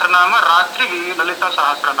ಸಹಸ್ರನಾಮ, ರಾತ್ರಿ ಲಲಿತಾ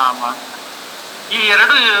ಸಹಸ್ರನಾಮ. ಈ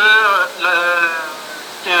ಎರಡು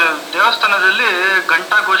ದೇವಸ್ಥಾನದಲ್ಲಿ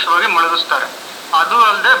ಘಂಟಾಘೋಷವಾಗಿ ಮೊಳಗಿಸ್ತಾರೆ. ಅದು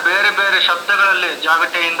ಅಲ್ಲದೆ ಬೇರೆ ಬೇರೆ ಶಬ್ದಗಳಲ್ಲಿ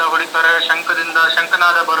ಜಾಗಟೆಯಿಂದ ಹೊಡಿತಾರೆ,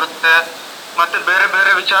 ಶಂಖನಾದ ಬರುತ್ತೆ, ಮತ್ತೆ ಬೇರೆ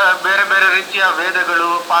ಬೇರೆ ರೀತಿಯ ವೇದಗಳು,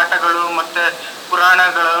 ಪಾಠಗಳು, ಮತ್ತೆ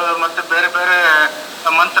ಪುರಾಣಗಳು, ಮತ್ತೆ ಬೇರೆ ಬೇರೆ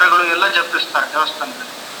ಮಂತ್ರಗಳು ಎಲ್ಲ ಜಪಿಸ್ತಾರೆ ದೇವಸ್ಥಾನದಲ್ಲಿ.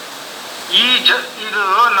 ಇದು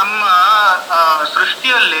ನಮ್ಮ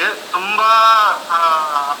ಸೃಷ್ಟಿಯಲ್ಲಿ ತುಂಬಾ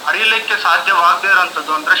ಅರಿಯಲಿಕ್ಕೆ ಸಾಧ್ಯವಾಗದೇ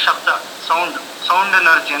ಇರೋಂಥದ್ದು ಅಂದ್ರೆ ಶಬ್ದ, ಸೌಂಡ್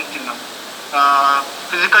ಎನರ್ಜಿ ಅಂತೀವಿ ನಾವು.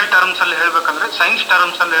 ಫಿಸಿಕಲ್ ಟರ್ಮ್ಸ್ ಅಲ್ಲಿ ಹೇಳ್ಬೇಕಂದ್ರೆ, ಸೈನ್ಸ್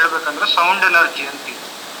ಟರ್ಮ್ಸ್ ಅಲ್ಲಿ ಹೇಳ್ಬೇಕಂದ್ರೆ ಸೌಂಡ್ ಎನರ್ಜಿ ಅಂತೀವಿ.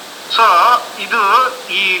 ಸೊ ಇದು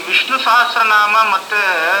ಈ ವಿಷ್ಣು ಸಹಸ್ರನಾಮ ಮತ್ತೆ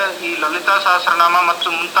ಈ ಲಲಿತಾ ಸಹಸ್ರನಾಮ ಮತ್ತು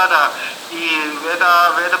ಮುಂತಾದ ಈ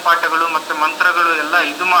ವೇದ ಪಾಠಗಳು ಮತ್ತೆ ಮಂತ್ರಗಳು ಎಲ್ಲ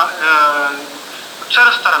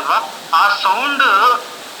ಉಚ್ಚರಿಸ್ತಾರಲ್ವಾ, ಆ ಸೌಂಡ್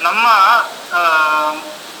ನಮ್ಮ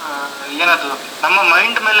ನಮ್ಮ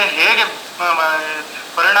ಮೈಂಡ್ ಮೇಲೆ ಹೇಗೆ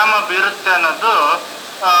ಪರಿಣಾಮ ಬೀರುತ್ತೆ ಅನ್ನೋದು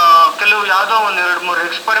ಕೆಲವು ಯಾವುದೋ 1-2-3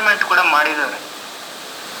 ಎಕ್ಸ್ಪೆರಿಮೆಂಟ್ ಕೂಡ ಮಾಡಿದ್ದಾರೆ.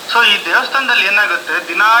 ಸೊ ಈ ದೇವಸ್ಥಾನದಲ್ಲಿ ಏನಾಗುತ್ತೆ,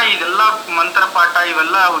 ದಿನ ಇದೆಲ್ಲ ಮಂತ್ರ ಪಾಠ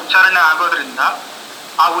ಇವೆಲ್ಲ ಉಚ್ಚಾರಣೆ ಆಗೋದ್ರಿಂದ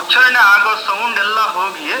ಆ ಉಚ್ಚಾರಣೆ ಆಗೋ ಸೌಂಡ್ ಎಲ್ಲ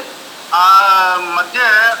ಹೋಗಿ ಆ ಮಧ್ಯೆ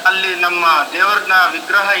ಅಲ್ಲಿ ನಮ್ಮ ದೇವರನ್ನ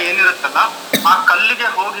ವಿಗ್ರಹ ಏನಿರುತ್ತಲ್ಲ ಆ ಕಲ್ಲಿಗೆ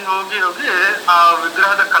ಹೋಗಿ ಹೋಗಿ ಹೋಗಿ ಆ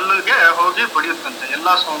ವಿಗ್ರಹದ ಕಲ್ಲಿಗೆ ಹೋಗಿ ಬಡಿಯುತ್ತಂತೆ ಎಲ್ಲ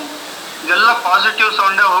ಸೌಂಡ್. ಇದೆಲ್ಲ ಪಾಸಿಟಿವ್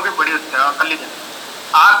ಸೌಂಡೇ ಹೋಗಿ ಬಡಿಯುತ್ತೆ ಆ ಕಲ್ಲಿಗೆ.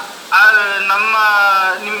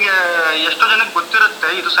 ನಿಮ್ಗೆ ಎಷ್ಟೋ ಜನಕ್ಕೆ ಗೊತ್ತಿರುತ್ತೆ,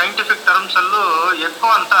 ಇದು ಸೈಂಟಿಫಿಕ್ ಟರ್ಮ್ಸ್ ಅಲ್ಲೂ ಎಕೋ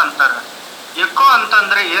ಅಂತ ಅಂತಾರೆ. ಎಕೋ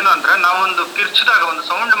ಅಂತಂದ್ರೆ ಏನು ಅಂದ್ರೆ ನಾವೊಂದು ಕಿರ್ಚಿದಾಗ, ಒಂದು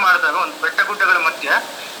ಸೌಂಡ್ ಮಾಡಿದಾಗ ಒಂದು ಬೆಟ್ಟ ಗುಡ್ಡಗಳ ಮಧ್ಯೆ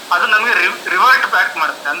ಅದು ನಮಗೆ ರಿವರ್ಟ್ ಬ್ಯಾಕ್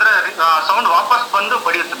ಮಾಡುತ್ತೆ. ಅಂದ್ರೆ ಸೌಂಡ್ ವಾಪಸ್ ಬಂದು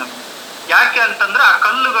ಬಡಿಯುತ್ತೆ ನಮಗೆ. ಯಾಕೆ ಅಂತಂದ್ರೆ ಆ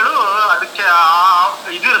ಕಲ್ಲುಗಳು ಅದಕ್ಕೆ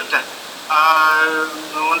ಇದಿರುತ್ತೆ,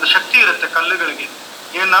 ಒಂದು ಶಕ್ತಿ ಇರುತ್ತೆ ಕಲ್ಲುಗಳಿಗೆ,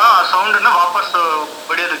 ಏನು ಆ ಸೌಂಡನ್ನ ವಾಪಸ್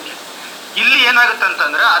ಬಡಿಯೋದಕ್ಕೆ. ಇಲ್ಲಿ ಏನಾಗುತ್ತೆ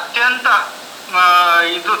ಅಂತಂದ್ರೆ ಅತ್ಯಂತ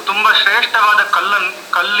ಇದು ತುಂಬಾ ಶ್ರೇಷ್ಠವಾದ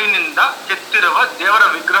ಕಲ್ಲಿನಿಂದ ಕೆತ್ತಿರುವ ದೇವರ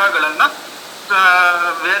ವಿಗ್ರಹಗಳನ್ನ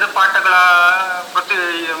ವೇದ ಪಾಠಗಳ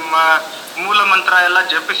ಮೂಲ ಮಂತ್ರ ಎಲ್ಲ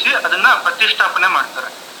ಜಪಿಸಿ ಅದನ್ನ ಪ್ರತಿಷ್ಠಾಪನೆ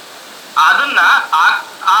ಮಾಡ್ತಾರೆ. ಅದನ್ನ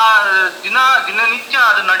ಆ ದಿನನಿತ್ಯ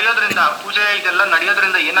ಅದು ನಡೆಯೋದ್ರಿಂದ, ಪೂಜೆ ಇದೆಲ್ಲ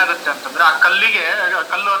ನಡೆಯೋದ್ರಿಂದ ಏನಾಗುತ್ತೆ ಅಂತಂದ್ರೆ ಆ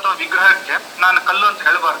ಕಲ್ಲು ಅಥವಾ ವಿಗ್ರಹಕ್ಕೆ, ನಾನು ಕಲ್ಲು ಅಂತ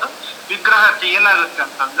ಹೇಳ್ಬಾರ್ದು, ವಿಗ್ರಹಕ್ಕೆ ಏನಾಗುತ್ತೆ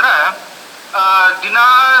ಅಂತಂದ್ರೆ ದಿನ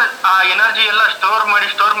ಆ ಎನರ್ಜಿ ಎಲ್ಲ ಸ್ಟೋರ್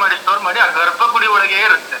ಮಾಡಿ ಆ ಗರ್ಭಗುಡಿ ಒಳಗೆ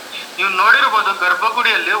ಇರುತ್ತೆ. ನೀವು ನೋಡಿರ್ಬೋದು,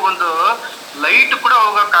 ಗರ್ಭಗುಡಿಯಲ್ಲಿ ಒಂದು ಲೈಟ್ ಕೂಡ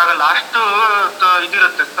ಹೋಗಕ್ಕಾಗಲ್ಲ, ಅಷ್ಟು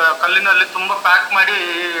ಇದಿರುತ್ತೆ. ಕಲ್ಲಿನಲ್ಲಿ ತುಂಬಾ ಪ್ಯಾಕ್ ಮಾಡಿ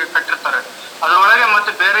ಕಟ್ಟಿರ್ತಾರೆ. ಅದ್ರೊಳಗೆ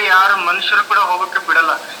ಮತ್ತೆ ಬೇರೆ ಯಾರು ಮನುಷ್ಯರು ಕೂಡ ಹೋಗೋಕೆ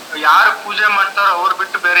ಬಿಡಲ್ಲ. ಯಾರು ಪೂಜೆ ಮಾಡ್ತಾರೋ ಅವ್ರು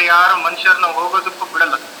ಬಿಟ್ಟು ಬೇರೆ ಯಾರು ಮನುಷ್ಯರನ್ನ ಹೋಗೋದಕ್ಕೂ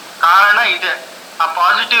ಬಿಡಲ್ಲ. ಕಾರಣ ಇದೆ, ಆ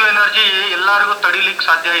ಪಾಸಿಟಿವ್ ಎನರ್ಜಿ ಎಲ್ಲರಿಗೂ ತಡಿಲಿಕ್ಕೆ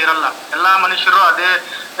ಸಾಧ್ಯ ಇರಲ್ಲ. ಎಲ್ಲಾ ಮನುಷ್ಯರು ಅದೇ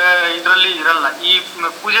ಇದರಲ್ಲಿ ಇರಲ್ಲ. ಈ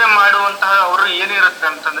ಪೂಜೆ ಮಾಡುವಂತಹ ಅವರು ಏನಿರುತ್ತೆ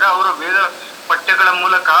ಅಂತಂದ್ರೆ ಅವರು ವೇದ ಪಠ್ಯಗಳ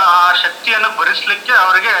ಮೂಲಕ ಆ ಶಕ್ತಿಯನ್ನು ಭರಿಸ್ಲಿಕ್ಕೆ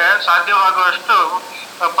ಅವರಿಗೆ ಸಾಧ್ಯವಾಗುವಷ್ಟು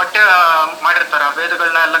ಪಠ್ಯ ಮಾಡಿರ್ತಾರೆ.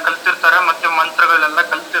 ವೇದಗಳನ್ನ ಎಲ್ಲ ಕಲ್ತಿರ್ತಾರೆ, ಮತ್ತೆ ಮಂತ್ರಗಳನ್ನೆಲ್ಲ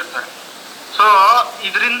ಕಲ್ತಿರ್ತಾರೆ. ಸೊ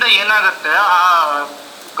ಇದರಿಂದ ಏನಾಗುತ್ತೆ, ಆ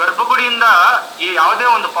ಗರ್ಭಗುಡಿಯಿಂದ ಈ ಯಾವುದೇ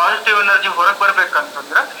ಒಂದು ಪಾಸಿಟಿವ್ ಎನರ್ಜಿ ಹೊರಗೆ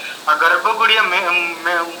ಬರ್ಬೇಕಂತಂದ್ರೆ ಆ ಗರ್ಭಗುಡಿಯ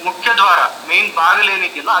ಮುಖ್ಯ ದ್ವಾರ, ಮೇನ್ ಬಾಗಿಲು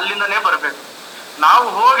ಏನಿದೆಯಲ್ಲ ಅಲ್ಲಿಂದನೇ ಬರ್ಬೇಕು. ನಾವು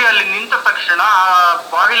ಹೋಗಿ ಅಲ್ಲಿ ನಿಂತ ತಕ್ಷಣ ಆ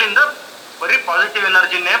ಬಾಗಿಲಿಂದ ಬರೀ ಪಾಸಿಟಿವ್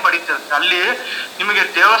ಎನರ್ಜಿನೇ ಬಡಿತಿರುತ್ತೆ. ಅಲ್ಲಿ ನಿಮಗೆ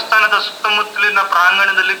ದೇವಸ್ಥಾನದ ಸುತ್ತಮುತ್ತಲಿನ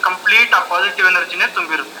ಪ್ರಾಂಗಣದಲ್ಲಿ ಕಂಪ್ಲೀಟ್ ಆ ಪಾಸಿಟಿವ್ ಎನರ್ಜಿನೇ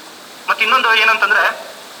ತುಂಬಿರುತ್ತೆ. ಮತ್ತೆ ಇನ್ನೊಂದು ಏನಂತಂದ್ರೆ,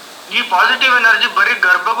 ಈ ಪಾಸಿಟಿವ್ ಎನರ್ಜಿ ಬರೀ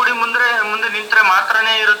ಗರ್ಭಗುಡಿ ಮುಂದೆ ನಿಂತ್ರೆ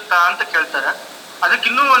ಮಾತ್ರನೇ ಇರುತ್ತಾ ಅಂತ ಕೇಳ್ತಾರೆ. ಅದಕ್ಕೆ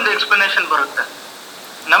ಇನ್ನೂ ಒಂದು ಎಕ್ಸ್ಪ್ಲನೇಷನ್ ಬರುತ್ತೆ.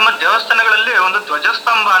 ನಮ್ಮ ದೇವಸ್ಥಾನಗಳಲ್ಲಿ ಒಂದು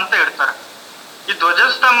ಧ್ವಜಸ್ತಂಭ ಅಂತ ಇಡ್ತಾರೆ. ಈ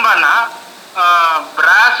ಧ್ವಜಸ್ತಂಭನ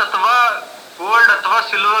ಬ್ರಾಸ್ ಅಥವಾ ಗೋಲ್ಡ್ ಅಥವಾ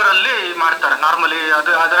ಸಿಲ್ವರ್ ಅಲ್ಲಿ ಮಾಡ್ತಾರೆ. ನಾರ್ಮಲಿ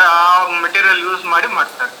ಅದರ ಆ ಮೆಟೀರಿಯಲ್ ಯೂಸ್ ಮಾಡಿ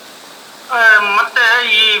ಮಾಡ್ತಾರೆ. ಮತ್ತೆ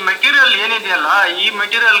ಈ ಮೆಟೀರಿಯಲ್ ಏನಿದೆಯಲ್ಲ, ಈ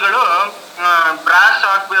ಮೆಟೀರಿಯಲ್ಗಳು ಬ್ರಾಸ್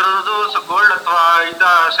ಆಗ್ಬಿರೋದು, ಗೋಲ್ಡ್ ಅಥವಾ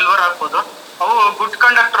ಸಿಲ್ವರ್ ಆಗ್ಬೋದು. ಅವು good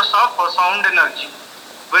conductors of sound energy.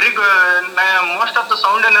 Most of the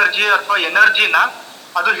sound energy ಅಥವಾ ಎನರ್ಜಿನ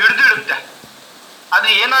ಅದು ಹಿಡಿದಿಡುತ್ತೆ. ಅದು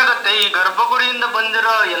ಏನಾಗುತ್ತೆ, ಈ ಗರ್ಭಗುಡಿಯಿಂದ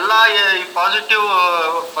ಬಂದಿರೋ ಎಲ್ಲಾ ಈ ಪಾಸಿಟಿವ್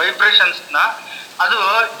ವೈಬ್ರೇಷನ್ಸ್ನ ಅದು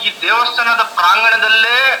ಈ ದೇವಸ್ಥಾನದ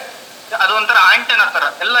ಪ್ರಾಂಗಣದಲ್ಲೇ ಅದು ಒಂಥರ ಆಂಟೆನ ತರ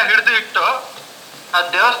ಎಲ್ಲ ಹಿಡಿದು ಇಟ್ಟು ಆ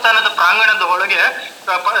ದೇವಸ್ಥಾನದ ಪ್ರಾಂಗಣದ ಒಳಗೆ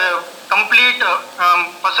ಕಂಪ್ಲೀಟ್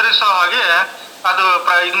ಪಸರಿಸೋ ಹಾಗೆ ಅದು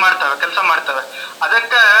ಇದು ಮಾಡ್ತವೆ, ಕೆಲಸ ಮಾಡ್ತವೆ.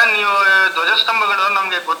 ಅದಕ್ಕೆ ನೀವು ಧ್ವಜಸ್ತಂಭಗಳು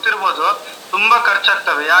ನಮ್ಗೆ ಗೊತ್ತಿರ್ಬೋದು ತುಂಬಾ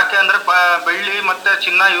ಖರ್ಚಾಗ್ತವೆ. ಯಾಕೆ ಅಂದ್ರೆ ಬೆಳ್ಳಿ ಮತ್ತೆ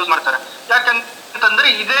ಚಿನ್ನ ಯೂಸ್ ಮಾಡ್ತಾರೆ. ಯಾಕೆಂತಂದ್ರೆ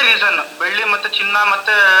ಇದೇ ರೀಸನ್, ಬೆಳ್ಳಿ ಮತ್ತೆ ಚಿನ್ನ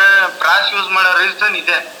ಮತ್ತೆ ಬ್ರಾಸ್ ಯೂಸ್ ಮಾಡೋ ರೀಸನ್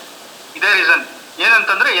ಇದೇ ರೀಸನ್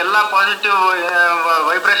ಏನಂತಂದ್ರೆ ಎಲ್ಲಾ ಪಾಸಿಟಿವ್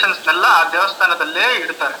ವೈಬ್ರೇಷನ್ಸ್ನೆಲ್ಲ ಆ ದೇವಸ್ಥಾನದಲ್ಲೇ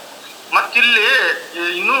ಇಡ್ತಾರೆ. ಮತ್ತಿಲ್ಲಿ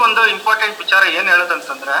ಇನ್ನೂ ಒಂದು ಇಂಪಾರ್ಟೆಂಟ್ ವಿಚಾರ ಏನ್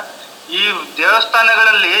ಹೇಳೋದಂತಂದ್ರೆ, ಈ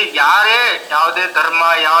ದೇವಸ್ಥಾನಗಳಲ್ಲಿ ಯಾವುದೇ ಧರ್ಮ,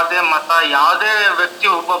 ಯಾವುದೇ ಮತ, ಯಾವುದೇ ವ್ಯಕ್ತಿ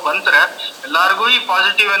ಒಬ್ಬ ಬಂದ್ರೆ ಎಲ್ಲಾರ್ಗೂ ಈ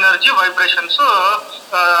ಪಾಸಿಟಿವ್ ಎನರ್ಜಿ ವೈಬ್ರೇಷನ್ಸ್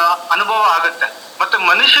ಅನುಭವ ಆಗುತ್ತೆ. ಮತ್ತೆ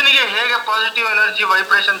ಮನುಷ್ಯನಿಗೆ ಹೇಗೆ ಪಾಸಿಟಿವ್ ಎನರ್ಜಿ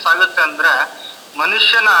ವೈಬ್ರೇಷನ್ಸ್ ಆಗುತ್ತೆ ಅಂದ್ರೆ,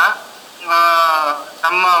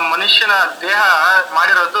 ನಮ್ಮ ಮನುಷ್ಯನ ದೇಹ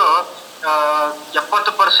ಮಾಡಿರೋದು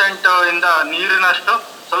 70% ಇಂದ ನೀರಿನಷ್ಟು,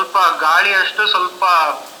 ಸ್ವಲ್ಪ ಗಾಳಿಯಷ್ಟು, ಸ್ವಲ್ಪ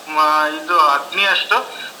ಅಗ್ನಿಯಷ್ಟು,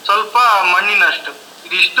 ಸ್ವಲ್ಪ ಮಣ್ಣಿನಷ್ಟು.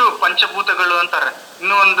 ಇದಿಷ್ಟು ಪಂಚಭೂತಗಳು ಅಂತಾರೆ.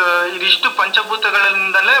 ಇದಿಷ್ಟು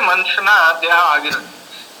ಪಂಚಭೂತಗಳಿಂದಲೇ ಮನುಷ್ಯನ ದೇಹ ಆಗಿರುತ್ತೆ.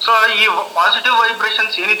 ಸೊ ಈ ಪಾಸಿಟಿವ್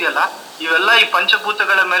ವೈಬ್ರೇಷನ್ಸ್ ಏನಿದೆಯಲ್ಲ, ಇವೆಲ್ಲ ಈ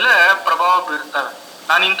ಪಂಚಭೂತಗಳ ಮೇಲೆ ಪ್ರಭಾವ ಬೀರ್ತವೆ.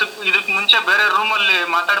 ನಾನು ಇದಕ್ ಮುಂಚೆ ಬೇರೆ ರೂಮಲ್ಲಿ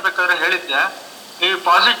ಮಾತಾಡ್ಬೇಕಾದ್ರೆ ಹೇಳಿದ್ದೆ, ಈ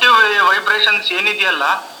ಪಾಸಿಟಿವ್ ವೈಬ್ರೇಷನ್ಸ್ ಏನಿದೆಯಲ್ಲ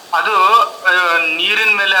ಅದು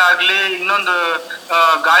ನೀರಿನ ಮೇಲೆ ಆಗ್ಲಿ, ಇನ್ನೊಂದು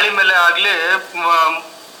ಗಾಳಿ ಮೇಲೆ ಆಗ್ಲಿ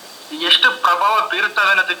ಎಷ್ಟು ಪ್ರಭಾವ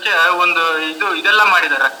ಬೀರ್ತವೆ ಅನ್ನೋದಕ್ಕೆ ಒಂದು ಇದೆಲ್ಲ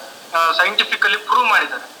ಮಾಡಿದ್ದಾರೆ, ಸೈಂಟಿಫಿಕಲಿ ಪ್ರೂವ್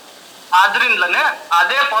ಮಾಡಿದ್ದಾರೆ. ಆದ್ರಿಂದಲೇ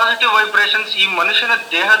ಅದೇ ಪಾಸಿಟಿವ್ ವೈಬ್ರೇಷನ್ಸ್ ಈ ಮನುಷ್ಯನ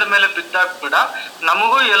ದೇಹದ ಮೇಲೆ ಬಿದ್ದಾಗ ಕೂಡ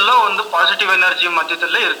ನಮಗೂ ಎಲ್ಲೋ ಒಂದು ಪಾಸಿಟಿವ್ ಎನರ್ಜಿ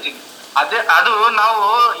ಮಧ್ಯದಲ್ಲೇ ಇರ್ತೀವಿ. ಅದು ನಾವು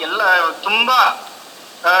ಎಲ್ಲ ತುಂಬಾ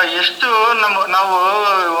ಎಷ್ಟು ನಾವು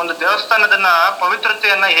ಒಂದು ದೇವಸ್ಥಾನದನ್ನ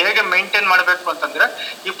ಪವಿತ್ರತೆಯನ್ನ ಹೇಗೆ ಮೇಂಟೈನ್ ಮಾಡ್ಬೇಕು ಅಂತಂದ್ರೆ,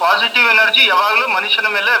 ಈ ಪಾಸಿಟಿವ್ ಎನರ್ಜಿ ಯಾವಾಗ್ಲೂ ಮನುಷ್ಯನ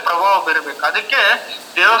ಮೇಲೆ ಪ್ರಭಾವ ಬೀರಬೇಕು. ಅದಕ್ಕೆ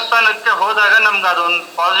ದೇವಸ್ಥಾನಕ್ಕೆ ಹೋದಾಗ ನಮ್ಗೆ ಅದೊಂದು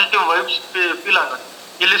ಪಾಸಿಟಿವ್ ವೈಬ್ಸ್ ಫೀಲ್ ಆಗುತ್ತೆ.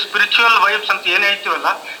 ಇಲ್ಲಿ ಸ್ಪಿರಿಚುವಲ್ ವೈಬ್ಸ್ ಅಂತ ಏನ್ ಹೇಳ್ತೀವಲ್ಲ,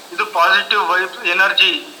 ಇದು ಪಾಸಿಟಿವ್ ವೈಬ್ಸ್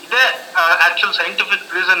ಎನರ್ಜಿ. ಇದೇ ಆಕ್ಚುಲ್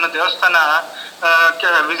ಸೈಂಟಿಫಿಕ್ ರೀಸನ್ ದೇವಸ್ಥಾನ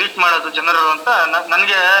ವಿಸಿಟ್ ಮಾಡೋದು ಜನರು ಅಂತ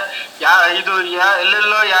ನನಗೆ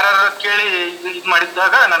ಎಲ್ಲೆಲ್ಲೋ ಯಾರು ಕೇಳಿ ಇದು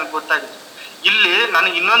ಮಾಡಿದ್ದಾಗ ನನಗೆ ಗೊತ್ತಾಗಿತ್ತು. ಇಲ್ಲಿ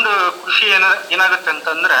ನನಗೆ ಇನ್ನೊಂದು ಖುಷಿ ಏನಾಗುತ್ತೆ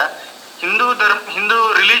ಅಂತಂದ್ರೆ, ಹಿಂದೂ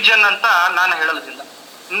ರಿಲಿಜಿಯನ್ ಅಂತ ನಾನು ಹೇಳೋದಿಲ್ಲ.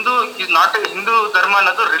 ಹಿಂದೂ ಇಸ್ ನಾಟ್ ಹಿಂದೂ ಧರ್ಮ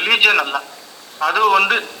ಅನ್ನೋದು ರಿಲಿಜಿಯನ್ ಅಲ್ಲ, ಅದು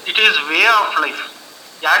ಒಂದು it is way of life.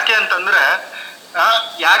 ಯಾಕೆ ಅಂತಂದ್ರೆ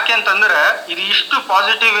ಇದು ಇಷ್ಟು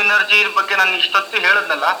ಪಾಸಿಟಿವ್ ಎನರ್ಜಿ ಬಗ್ಗೆ ನಾನು ಇಷ್ಟೊತ್ತು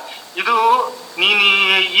ಹೇಳದ್ನಲ್ಲ, ಇದು ನೀನು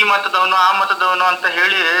ಈ ಮತದವನು ಆ ಮತದವನು ಅಂತ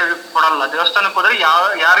ಹೇಳಿ ಕೊಡಲ್ಲ. ದೇವಸ್ಥಾನಕ್ಕೆ ಹೋದ್ರೆ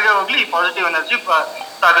ಯಾರಿಗೆ ಹೋಗ್ಲಿ ಈ ಪಾಸಿಟಿವ್ ಎನರ್ಜಿ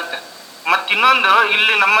ಆಗುತ್ತೆ. ಮತ್ತಿನ್ನೊಂದು,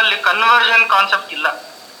 ಇಲ್ಲಿ ನಮ್ಮಲ್ಲಿ ಕನ್ವರ್ಷನ್ ಕಾನ್ಸೆಪ್ಟ್ ಇಲ್ಲ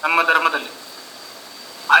ನಮ್ಮ ಧರ್ಮದಲ್ಲಿ.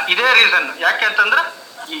 ಇದೇ ರೀಸನ್. ಯಾಕೆ ಅಂತಂದ್ರೆ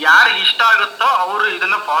ಯಾರಿಗೆ ಇಷ್ಟ ಆಗುತ್ತೋ ಅವರು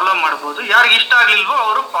ಇದನ್ನ ಫಾಲೋ ಮಾಡ್ಬೋದು, ಯಾರಿಗೆ ಇಷ್ಟ ಆಗ್ಲಿಲ್ವೋ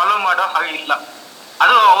ಅವರು ಫಾಲೋ ಮಾಡೋ ಹಾಗೆ ಇಲ್ಲ.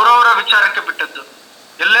 ಅದು ಅವರವರ ವಿಚಾರಕ್ಕೆ ಬಿಟ್ಟದ್ದು.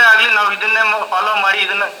 ಎಲ್ಲೇ ಆಗ್ಲಿ ನಾವು ಇದನ್ನೇ ಫಾಲೋ ಮಾಡಿ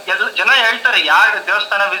ಇದನ್ನ ಜನ ಹೇಳ್ತಾರೆ, ಯಾರು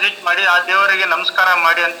ದೇವಸ್ಥಾನ ವಿಸಿಟ್ ಮಾಡಿ ಆ ದೇವರಿಗೆ ನಮಸ್ಕಾರ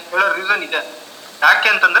ಮಾಡಿ ಅಂತ ಹೇಳೋ ರೀಸನ್ ಇದೆ. ಯಾಕೆ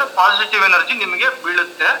ಅಂತಂದ್ರೆ ಪಾಸಿಟಿವ್ ಎನರ್ಜಿ ನಿಮಗೆ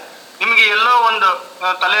ಬೀಳುತ್ತೆ. ನಿಮಗೆ ಎಲ್ಲೋ ಒಂದು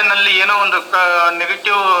ತಲೆಯಲ್ಲಿ ಏನೋ ಒಂದು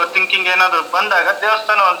ನೆಗೆಟಿವ್ ಥಿಂಕಿಂಗ್ ಏನಾದ್ರು ಬಂದಾಗ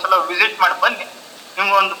ದೇವಸ್ಥಾನ ಒಂದ್ಸಲ ವಿಸಿಟ್ ಮಾಡಿ ಬನ್ನಿ,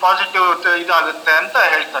 ನಿಮ್ಗೆ ಒಂದು ಪಾಸಿಟಿವ್ ಇದಾಗುತ್ತೆ ಅಂತ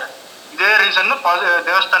ಹೇಳ್ತಾರೆ. ಇದೇ ರೀಸನ್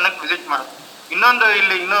ದೇವಸ್ಥಾನಕ್ಕೆ ವಿಸಿಟ್ ಮಾಡೋದು. ಇನ್ನೊಂದು,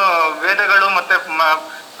 ಇಲ್ಲಿ ಇನ್ನು ವೇದಗಳು ಮತ್ತೆ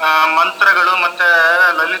ಮಂತ್ರಗಳು ಮತ್ತೆ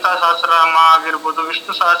ಲಲಿತಾ ಸಹಸ್ರನಾಮ ಆಗಿರ್ಬೋದು,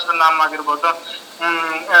 ವಿಷ್ಣು ಸಹಸ್ರನಾಮ ಆಗಿರ್ಬೋದು,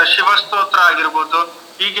 ಶಿವಸ್ತೋತ್ರ ಆಗಿರ್ಬೋದು,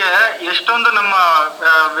 ಹೀಗೆ ಎಷ್ಟೊಂದು ನಮ್ಮ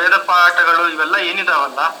ವೇದ ಪಾಠಗಳು ಇವೆಲ್ಲ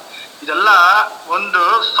ಏನಿದಾವಲ್ಲ, ಇದೆಲ್ಲ ಒಂದು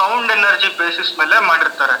ಸೌಂಡ್ ಎನರ್ಜಿ ಬೇಸಿಸ್ ಮೇಲೆ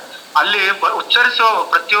ಮಾಡಿರ್ತಾರೆ. ಅಲ್ಲಿ ಉಚ್ಚರಿಸುವ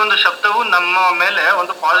ಪ್ರತಿಯೊಂದು ಶಬ್ದವು ನಮ್ಮ ಮೇಲೆ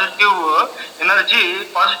ಒಂದು ಪಾಸಿಟಿವ್ ಎನರ್ಜಿ,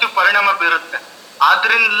 ಪಾಸಿಟಿವ್ ಪರಿಣಾಮ ಬೀರುತ್ತೆ.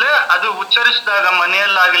 ಆದ್ರಿಂದಲೇ ಅದು ಉಚ್ಚರಿಸಿದಾಗ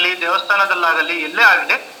ಮನೆಯಲ್ಲಾಗಲಿ ದೇವಸ್ಥಾನದಲ್ಲಾಗಲಿ ಎಲ್ಲೇ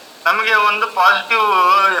ಆಗಲಿ ನಮಗೆ ಒಂದು ಪಾಸಿಟಿವ್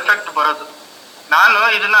ಎಫೆಕ್ಟ್ ಬರೋದು. ನಾನು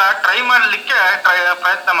ಇದನ್ನ ಟ್ರೈ ಮಾಡ್ಲಿಕ್ಕೆ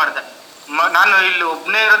ಪ್ರಯತ್ನ ಮಾಡಿದೆ. ನಾನು ಇಲ್ಲಿ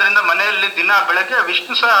ಒಬ್ಬನೇ ಇರೋದ್ರಿಂದ ಮನೆಯಲ್ಲಿ ದಿನ ಬೆಳಗ್ಗೆ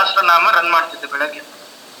ವಿಷ್ಣು ಸಹಸ್ರನಾಮ ರನ್ ಮಾಡ್ತಿದ್ದೆ.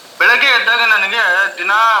 ಬೆಳಗ್ಗೆ ಎದ್ದಾಗ ನನಗೆ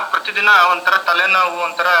ಪ್ರತಿದಿನ ಒಂಥರ ತಲೆನೋವು,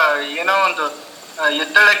 ಒಂಥರ ಏನೋ ಒಂದು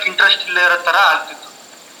ಎದ್ದೇಳಕ್ಕೆ ಇಂಟ್ರೆಸ್ಟ್ ಇಲ್ಲೇ ಇರೋ ತರ ಆಗ್ತಿತ್ತು.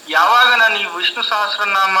 ಯಾವಾಗ ನಾನು ಈ ವಿಷ್ಣು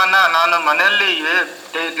ಸಹಸ್ರನಾಮನ ನಾನು ಮನೆಯಲ್ಲಿ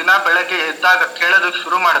ದಿನ ಬೆಳಗ್ಗೆ ಎದ್ದಾಗ ಕೇಳೋದಕ್ಕೆ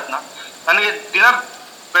ಶುರು ಮಾಡಿದ್ನ, ನನಗೆ ದಿನ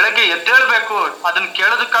ಬೆಳಗ್ಗೆ ಎದ್ದೇಳ್ಬೇಕು, ಅದನ್ನ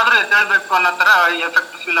ಕೇಳೋದಕ್ಕಾದ್ರೂ ಎದ್ದೇಳ್ಬೇಕು ಅನ್ನೋ ತರ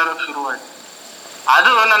ಎಫೆಕ್ಟ್ ಫೀಲ್ ಆಗೋಕೆ ಶುರುವಾಯ್ತು.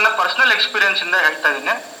 ಅದು ನನ್ನ ಪರ್ಸನಲ್ ಎಕ್ಸ್ಪೀರಿಯನ್ಸ್ ಇಂದ ಹೇಳ್ತಾ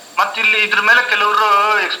ಇದ್ದೀನಿ. ಮತ್ತೆ ಇಲ್ಲಿ ಇದ್ರ ಮೇಲೆ ಕೆಲವರು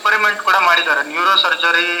ಎಕ್ಸ್ಪೆರಿಮೆಂಟ್ ಕೂಡ ಮಾಡಿದ್ದಾರೆ ನ್ಯೂರೋ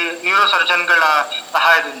ಸರ್ಜನ್ಗಳ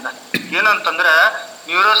ಸಹಾಯದಿಂದ. ಏನಂತಂದ್ರೆ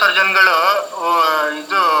ನ್ಯೂರೋ ಸರ್ಜನ್ಗಳು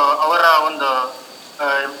ಇದು ಅವರ ಒಂದು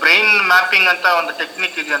ಬ್ರೈನ್ ಮ್ಯಾಪಿಂಗ್ ಅಂತ ಒಂದು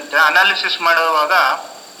ಟೆಕ್ನಿಕ್ ಇದೆಯಂತೆ. ಅನಾಲಿಸಿಸ್ ಮಾಡುವಾಗ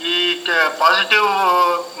ಈ ಪಾಸಿಟಿವ್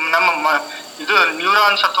ನಮ್ಮ ಇದು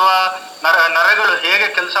ನ್ಯೂರಾನ್ಸ್ ಅಥವಾ ನರಗಳು ಹೇಗೆ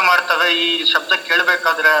ಕೆಲಸ ಮಾಡ್ತವೆ ಈ ಶಬ್ದ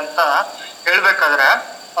ಕೇಳಬೇಕಾದ್ರೆ ಅಂತ ಹೇಳ್ಬೇಕಾದ್ರೆ,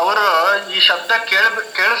 ಅವರು ಈ ಶಬ್ದ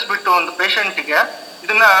ಕೇಳಿಸ್ಬಿಟ್ಟು ಒಂದು ಪೇಷಂಟ್ಗೆ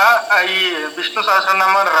ಇದನ್ನ ಈ ವಿಷ್ಣು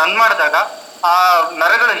ಸಹಸ್ರನಾಮ ರನ್ ಮಾಡಿದಾಗ ಆ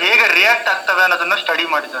ನರಗಳು ಹೇಗೆ ರಿಯಾಕ್ಟ್ ಆಗ್ತವೆ ಅನ್ನೋದನ್ನ ಸ್ಟಡಿ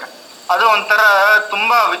ಮಾಡಿದ್ದಾರೆ. ಅದು ಒಂಥರ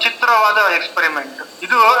ತುಂಬಾ ವಿಚಿತ್ರವಾದ ಎಕ್ಸ್ಪೆರಿಮೆಂಟ್.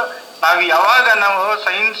 ಇದು ಯಾವಾಗ ನಾವು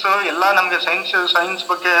ಸೈನ್ಸ್ ಎಲ್ಲ ನಮ್ಗೆ ಸೈನ್ಸ್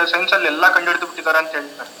ಬಗ್ಗೆ ಸೈನ್ಸಲ್ಲಿ ಎಲ್ಲ ಕಂಡುಹಿಡಿದು ಬಿಟ್ಟಿದ್ದಾರೆ ಅಂತ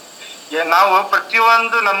ಹೇಳ್ತಾರೆ. ನಾವು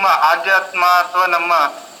ಪ್ರತಿಯೊಂದು ನಮ್ಮ ಆಧ್ಯಾತ್ಮ ಅಥವಾ ನಮ್ಮ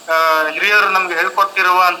ಹಿರಿಯರು ನಮ್ಗೆ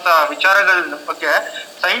ಹೇಳ್ಕೊಟ್ಟಿರುವಂತ ವಿಚಾರಗಳ ಬಗ್ಗೆ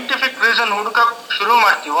ಸೈಂಟಿಫಿಕ್ ರೀಸನ್ ಹುಡುಕಕ್ ಶುರು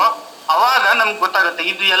ಮಾಡ್ತೀವೋ ಅವಾಗ ನಮ್ಗೆ ಗೊತ್ತಾಗುತ್ತೆ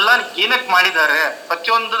ಇದು ಎಲ್ಲ ಏನಕ್ಕೆ ಮಾಡಿದ್ದಾರೆ.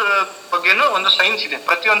 ಪ್ರತಿಯೊಂದ್ರ ಬಗ್ಗೆನೂ ಒಂದು ಸೈನ್ಸ್ ಇದೆ,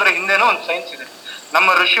 ಪ್ರತಿಯೊಂದರ ಹಿಂದೆನೂ ಒಂದು ಸೈನ್ಸ್ ಇದೆ. ನಮ್ಮ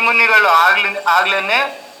ಋಷಿ ಮುನಿಗಳು ಆಗ್ಲೇನೆ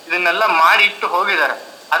ಇದನ್ನೆಲ್ಲ ಮಾಡಿ ಇಟ್ಟು ಹೋಗಿದ್ದಾರೆ.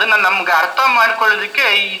 ಅದನ್ನ ನಮ್ಗೆ ಅರ್ಥ ಮಾಡ್ಕೊಳ್ಳೋದಕ್ಕೆ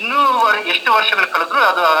ಇನ್ನೂ ಎಷ್ಟು ವರ್ಷಗಳು ಕಳೆದ್ರು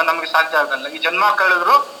ಅದು ನಮ್ಗೆ ಸಾಧ್ಯ ಆಗಲ್ಲ. ಈ ಜನ್ಮ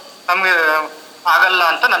ಕಳೆದ್ರು ನಮ್ಗೆ ಆಗಲ್ಲ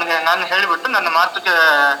ಅಂತ ನಾನು ಹೇಳಿಬಿಟ್ಟು ನನ್ನ ಮಾತುಗೆ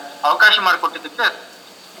ಅವಕಾಶ ಮಾಡಿಕೊಟ್ಟಿದ್ದಕ್ಕೆ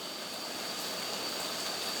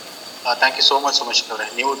thank you so much Sumesh ಅವರೇ.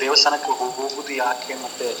 ನೀವು ದೇವಸ್ಥಾನಕ್ಕೆ ಹೋಗುವುದು ಯಾಕೆ,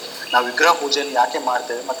 ಮತ್ತೆ ನಾವು ವಿಗ್ರಹ ಪೂಜೆಯನ್ನು ಯಾಕೆ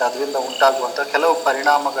ಮಾಡ್ತೇವೆ, ಮತ್ತೆ ಅದರಿಂದ ಉಂಟಾಗುವಂಥ ಕೆಲವು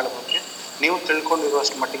ಪರಿಣಾಮಗಳ ಬಗ್ಗೆ ನೀವು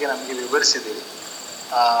ತಿಳ್ಕೊಂಡಿರುವಷ್ಟು ಮಟ್ಟಿಗೆ ನಮಗೆ ವಿವರಿಸಿದ್ದೀರಿ.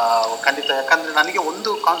 ಖಂಡಿತ. ಯಾಕಂದ್ರೆ ನನಗೆ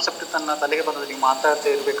ಒಂದು ಕಾನ್ಸೆಪ್ಟ್ ತನ್ನ ತಲೆಗೆ ಬಂದರೆ, ನೀವು ಮಾತಾಡ್ತಾ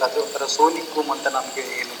ಇರಬೇಕಾದ್ರೆ ಒಂಥರ ಸೋನಿಕ್ ಬೂಮ್ ಅಂತ ನಮಗೆ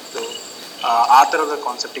ಏನಿತ್ತು ಆ ಥರದ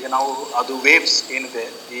ಕಾನ್ಸೆಪ್ಟಿಗೆ ನಾವು ಅದು ವೇವ್ಸ್ ಏನಿದೆ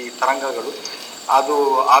ಈ ತರಂಗಗಳು, ಅದು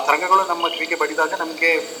ಆ ತರಂಗಗಳು ನಮ್ಮ ಕಿವಿಗೆ ಬಡಿದಾಗ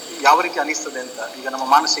ನಮಗೆ ಯಾವ ರೀತಿ ಅನಿಸ್ತದೆ ಅಂತ. ಈಗ ನಮ್ಮ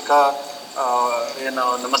ಮಾನಸಿಕ ಏನು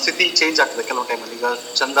ನಮ್ಮ ಸ್ಥಿತಿ ಚೇಂಜ್ ಆಗ್ತದೆ ಕೆಲವು ಟೈಮಲ್ಲಿ. ಈಗ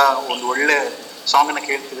ಚಂದ ಒಂದು ಒಳ್ಳೆ ಸಾಂಗನ್ನ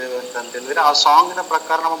ಕೇಳ್ತಿದ್ದೇವೆ ಅಂತ ಹೇಳಿದ್ರೆ ಆ ಸಾಂಗಿನ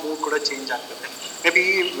ಪ್ರಕಾರ ನಮ್ಮ ಮೂಡ್ ಕೂಡ ಚೇಂಜ್ ಆಗ್ತದೆ. ಮೇ ಬಿ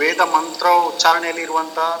ವೇದ ಮಂತ್ರ ಉಚ್ಚಾರಣೆಯಲ್ಲಿ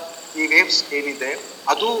ಇರುವಂಥ ಈ ವೇವ್ಸ್ ಏನಿದೆ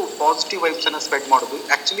ಅದು ಪಾಸಿಟಿವ್ ವೈಬ್ಸ್ ಅನ್ನು ಸ್ಪ್ರೆಡ್ ಮಾಡೋದು.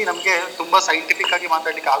 ಆ್ಯಕ್ಚುಲಿ ನಮಗೆ ತುಂಬ ಸೈಂಟಿಫಿಕ್ ಆಗಿ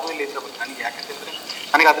ಮಾತಾಡ್ಲಿಕ್ಕೆ ಆಗೋದಿಲ್ಲ ಇದ್ರ ಬಗ್ಗೆ ನನಗೆ. ಯಾಕಂತಂದರೆ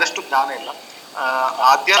ನನಗೆ ಅದರಷ್ಟು ಜ್ಞಾನ ಇಲ್ಲ.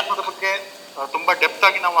 ಆಧ್ಯಾತ್ಮದ ಬಗ್ಗೆ ತುಂಬ ಡೆಪ್ತ್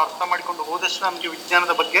ಆಗಿ ನಾವು ಅರ್ಥ ಮಾಡಿಕೊಂಡು ಹೋದಷ್ಟು ನಮಗೆ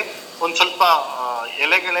ವಿಜ್ಞಾನದ ಬಗ್ಗೆ ಒಂದು ಸ್ವಲ್ಪ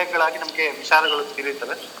ಎಲೆಗಳಾಗಿ ನಮಗೆ ವಿಚಾರಗಳು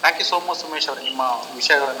ತಿಳಿಯುತ್ತವೆ. Thank you so much Sumesh ಅವರು, ನಿಮ್ಮ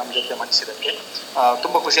ವಿಷಯಗಳನ್ನು ನಮ್ಮ ಜೊತೆ ಮಂಡಿಸಿದ್ದಕ್ಕೆ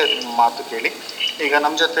ತುಂಬ ಖುಷಿ ಆಯಿತು ನಿಮ್ಮ ಮಾತು ಕೇಳಿ. ಈಗ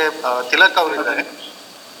ನಮ್ಮ ಜೊತೆ ತಿಲಕ್ ಅವರು ಇದ್ದಾರೆ.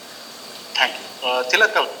 Thank you.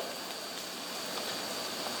 ತಿಲಕ್ ಅವರು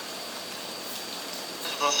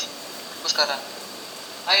ನಮಸ್ಕಾರ.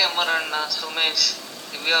 ಹಾಯ್ ಅಮರಣ್ಣ, ಸುಮೇಶ್,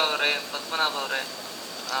 ದಿವ್ಯಾ ಅವರೇ, ಪದ್ಮನಾಭ ಅವರೇ,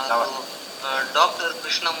 ಡಾಕ್ಟರ್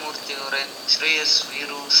ಕೃಷ್ಣಮೂರ್ತಿ ಅವರೇ, ಶ್ರೇಯಸ್,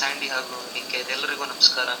 ವೀರು, ಸ್ಯಾಂಡಿ ಹಾಗೂ ನಿಖೇತ್, ಎಲ್ಲರಿಗೂ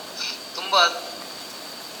ನಮಸ್ಕಾರ.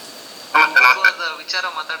 ಮಹತ್ವದ ವಿಚಾರ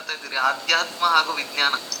ಮಾತಾಡ್ತಾ ಇದ್ದೀರಿ, ಆಧ್ಯಾತ್ಮ ಹಾಗೂ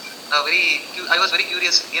ವಿಜ್ಞಾನ. ಐ ವಾಸ್ ವೆರಿ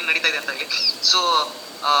ಕ್ಯೂರಿಯಸ್ ಏನ್ ನಡೀತಾ ಇದೆ ಅಂತ ಹೇಳಿ. ಸೊ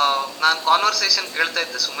ನಾನು ಕಾನ್ವರ್ಸೇಷನ್ ಕೇಳ್ತಾ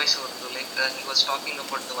ಇದ್ದೆ ಸುಮೇಶ್ ಅವ್ರದ್ದು, like he was talking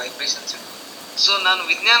about the vibrations. So ನಾನು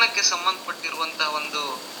ವಿಜ್ಞಾನಕ್ಕೆ ಸಂಬಂಧಪಟ್ಟಿರುವಂತಹ ಒಂದು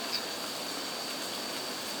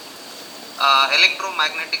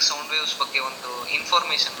ಎಲೆಕ್ಟ್ರೋಮ್ಯಾಗ್ನೆಟಿಕ್ ಸೌಂಡ್ ವೇವ್ಸ್ ಬಗ್ಗೆ ಒಂದು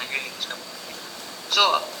ಇನ್ಫಾರ್ಮೇಶನ್ ಹೇಳಿ ಇಷ್ಟಪಡ್ತೀನಿ. ಸೊ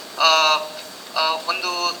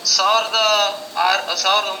ಒಂದು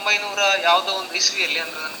 1900 ಯಾವುದೋ ಒಂದು ಇಸ್ವಿಯಲ್ಲಿ,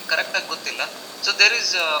 ಅಂದ್ರೆ ನನಗೆ ಕರೆಕ್ಟ್ ಆಗಿ ಗೊತ್ತಿಲ್ಲ. So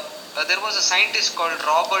there was a scientist called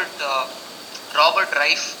Robert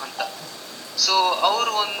ರೈಫ್ ಅಂತ. ಸೊ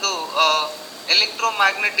ಅವರು ಒಂದು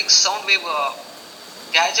ಎಲೆಕ್ಟ್ರೋಮ್ಯಾಗ್ನೆಟಿಕ್ ಸೌಂಡ್ ವೇವ್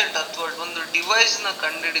ಗ್ಯಾಜೆಟ್ ಅಥವಾ ಒಂದು ಡಿವೈಸ್ ನ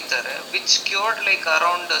ಕಂಡುಹಿಡಿತಾರೆ, which cured like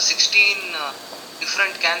around 16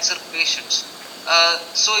 different cancer patients.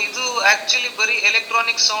 So ಇದು ಆಕ್ಚುಲಿ ಬರೀ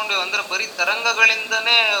ಎಲೆಕ್ಟ್ರಾನಿಕ್ ಸೌಂಡ್ ವೇವ್ ಅಂದ್ರೆ ಬರೀ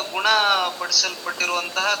ತರಂಗಗಳಿಂದನೇ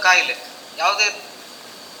ಗುಣಪಡಿಸಲ್ಪಟ್ಟಿರುವಂತಹ ಕಾಯಿಲೆ. ಯಾವುದೇ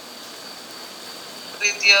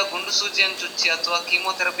ರೀತಿಯ ಗುಂಡು ಸೂಜಿಯನ್ನು ಚುಚ್ಚಿ ಅಥವಾ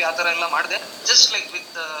ಕೀಮೋಥೆರಪಿ ಆ ತರ ಎಲ್ಲ ಮಾಡಿದೆ, just like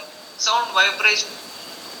with sound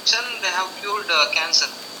vibration they have cured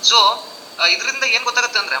cancer. So ಇದರಿಂದ ಏನ್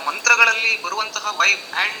ಗೊತ್ತಾಗುತ್ತೆ ಅಂದ್ರೆ, ಮಂತ್ರಗಳಲ್ಲಿ ಬರುವಂತಹ vibe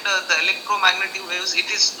and the electromagnetic waves,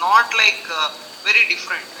 it is not like very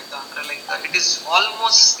different ಆಯ್ತಾ. ಅಂದ್ರೆ like it is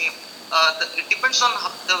almost same. It depends on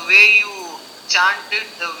the way you chant it,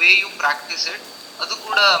 the way you practice it. ಅದು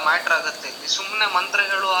ಕೂಡ matter ಆಗುತ್ತೆ. ಸುಮ್ಮನೆ ಮಂತ್ರ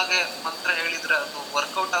ಹೇಳಿದ್ರೆ ಅದು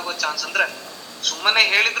ವರ್ಕೌಟ್ ಆಗೋ ಚಾನ್ಸ್, ಅಂದ್ರೆ ಸುಮ್ಮನೆ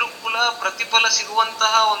ಹೇಳಿದ್ರು ಕೂಡ ಪ್ರತಿಫಲ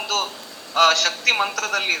ಸಿಗುವಂತಹ ಒಂದು ಶಕ್ತಿ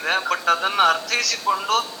ಮಂತ್ರದಲ್ಲಿ ಇದೆ. ಬಟ್ ಅದನ್ನ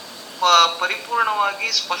ಅರ್ಥೈಸಿಕೊಂಡು ಪರಿಪೂರ್ಣವಾಗಿ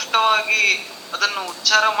ಸ್ಪಷ್ಟವಾಗಿ ಅದನ್ನು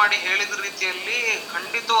ಉಚ್ಚಾರ ಮಾಡಿ ಹೇಳಿದ ರೀತಿಯಲ್ಲಿ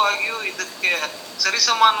ಖಂಡಿತವಾಗಿಯೂ ಇದಕ್ಕೆ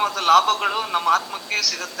ಸರಿಸಮಾನವಾದ ಲಾಭಗಳು ನಮ್ಮ ಆತ್ಮಕ್ಕೆ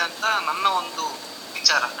ಸಿಗುತ್ತೆ ಅಂತ ನನ್ನ ಒಂದು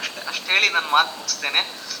ವಿಚಾರ. ಅಷ್ಟೇ ಹೇಳಿ ನಾನು ಮಾತು ಮುಗಿಸ್ತೇನೆ.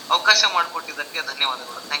 ಅವಕಾಶ ಮಾಡಿಕೊಟ್ಟಿದ್ದಕ್ಕೆ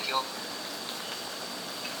ಧನ್ಯವಾದಗಳು. Thank you.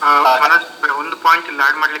 ಒಂದು ಪಾಯಿಂಟ್ ಇಲ್ಲಿ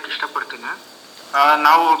ಆಡ್ ಮಾಡ್ಲಿಕ್ಕೆ ಇಷ್ಟಪಡ್ತೀನಿ.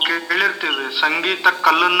 ನಾವು ಕೇಳಿರ್ತೀವಿ ಸಂಗೀತ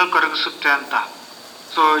ಕಲ್ಲನ್ನು ಕರಗಿಸುತ್ತೆ ಅಂತ.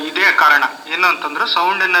 ಸೊ ಇದೇ ಕಾರಣ ಏನು ಅಂತಂದ್ರೆ,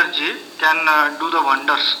 sound energy can do the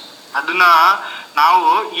wonders. ಅದನ್ನ ನಾವು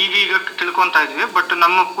ಈಗೀಗ ತಿಳ್ಕೊಂತಾ ಇದ್ವಿ, ಬಟ್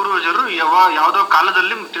ನಮ್ಮ ಪೂರ್ವಜರು ಯಾವ್ದೋ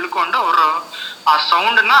ಕಾಲದಲ್ಲಿ ತಿಳ್ಕೊಂಡು ಅವರು ಆ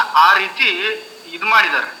ಸೌಂಡ್ ನ ಆ ರೀತಿ ಇದು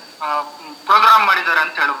ಮಾಡಿದ್ದಾರೆ, ಪ್ರೋಗ್ರಾಮ್ ಮಾಡಿದ್ದಾರೆ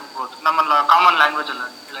ಅಂತ ಹೇಳ್ಬೋದು. ನಮ್ಮ ಕಾಮನ್ ಲ್ಯಾಂಗ್ವೇಜ್ ಅಲ್ಲ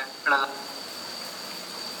ಹೇಳಲ್ಲ.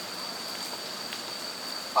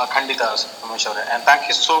 ಖಂಡಿತ ಉಮೇಶ್ ಅವರೇ, and thank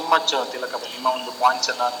you so much ತಿಲಕ. ನಿಮ್ಮ ಒಂದು ಪಾಯಿಂಟ್ಸ್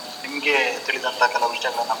ಅನ್ನ, ನಿಮಗೆ ತಿಳಿದಂತ ಕೆಲವು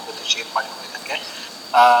ವಿಷಯಗಳನ್ನ ನಮ್ಮ ಜೊತೆ ಶೇರ್ ಮಾಡಿದ್ದಕ್ಕೆ.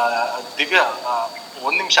 ದಿವ್ಯಾ,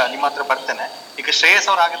 ಒಂದ್ ನಿಮಿಷ ನಿಮ್ಮ ಹತ್ರ ಬರ್ತೇನೆ. ಈಗ ಶ್ರೇಯಸ್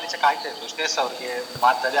ಅವ್ರು ಆಗಿದ ನಿಮಿಷ ಕಾಯ್ತಾ ಇದ್ರು, ಶ್ರೇಯಸ್ ಅವ್ರಿಗೆ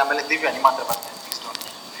ಮಾತಾಡಿ, ಆಮೇಲೆ ದಿವ್ಯಾ ನಿಮ್ಮ ಹತ್ರ ಬರ್ತೇನೆ.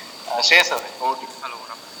 ಶ್ರೇಯಸ್ ಅವರೇ ಓಟಿ. ಹಲೋ,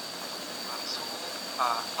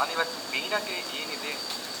 ನಾನಿವತ್ತು ಮೇಯ್ನಾಗಿ ಏನಿದೆ,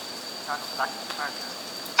 ನಾನು ಪ್ರಾಕ್ಟೀಸ್ ಮಾಡ್ತೀನಿ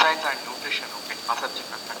ಸೈನ್ಸ್ ಆ್ಯಂಡ್ ನ್ಯೂಟ್ರಿಷನ್, ಓಕೆ, ಆ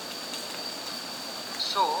ಸಬ್ಜೆಕ್ಟ್ ಅಂತ.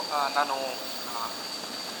 ಸೊ ನಾನು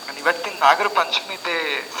ಇವತ್ತಿನ ನಾಗರ ಪಂಚಮಿದೆ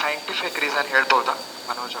ಸೈಂಟಿಫಿಕ್ ರೀಸನ್ ಹೇಳ್ಬೋದಾ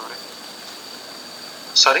ಮನೋಜ್ ಅವರೇ?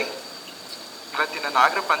 ಸಾರಿ, ಇವತ್ತಿನ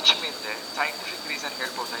ನಾಗರ ಪಂಚಮಿ ಇದೆ ಸೈಂಟಿಫಿಕ್ ರೀಸನ್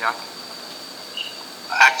ಹೇಳ್ಬೋದಾ ಯಾಕೆ?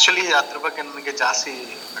 ಆಕ್ಚುಲಿ ಅದ್ರ ಬಗ್ಗೆ ನನಗೆ ಜಾಸ್ತಿ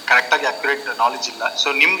ಕರೆಕ್ಟಾಗಿ ಅಕ್ಯುರೇಟ್ ನಾಲೆಜ್ ಇಲ್ಲ. ಸೊ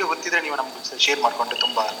ನಿಮ್ಗೆ ಗೊತ್ತಿದ್ರೆ ನೀವು ನಮ್ಗೆ ಶೇರ್ ಮಾಡ್ಕೊಂಡ್ರೆ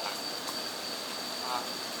ತುಂಬಾ.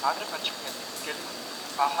 ನಾಗರ ಪಂಚಮಿಯಲ್ಲಿ ಕೆಲವು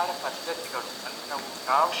ಆಹಾರ ಪದ್ಧತಿಗಳು, ಅಂದರೆ ನಾವು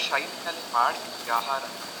ಯಾವ ಶೈಲಿನಲ್ಲಿ ಮಾಡ್ತೀವಿ ಆಹಾರ,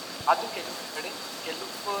 ಅದು ಕೆಲವು ಕಡೆ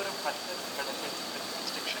ಕೆಲವರ ಪದ್ಧತಿಗಳಲ್ಲಿ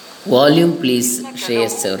ವಾಲ್ಯೂಮ್ ಪ್ಲೀಸ್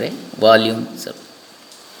ಶ್ರೇಯಸ್ ಅವರೇ, ವಾಲ್ಯೂಮ್ ಸರ್.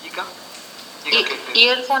 ಈಗ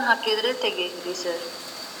ಇಯರ್ಫೋನ್ ಹಾಕಿದ್ರೆ ತೆಗೀರಿ ಸರ್.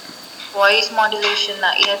 ವಾಯ್ಸ್ ಮಾಡ್ಯುಲೇಷನ್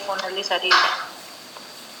ಇಯರ್ಫೋನ್ ಅಲ್ಲಿ ಸರಿ ಇಲ್ಲ.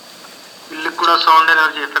 ಇಲ್ಲಿ ಕೂಡ ಸೌಂಡ್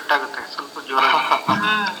ಎನರ್ಜಿ ಎಫೆಕ್ಟ್ ಆಗುತ್ತೆ ಸ್ವಲ್ಪ ಜೋರ.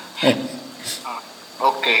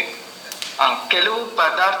 ಓಕೆ, ಕೆಲವು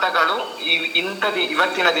ಪದಾರ್ಥಗಳು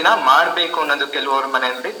ಇವತ್ತಿನ ದಿನ ಮಾಡ್ಬೇಕು ಅನ್ನೋದು ಕೆಲವರ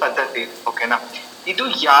ಮನೆಯಲ್ಲಿ ಪದ್ಧತಿ, ಓಕೆನಾ? ಇದು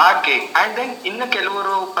ಯಾಕೆ? ಅಂಡ್ ದೆನ್ ಇನ್ನು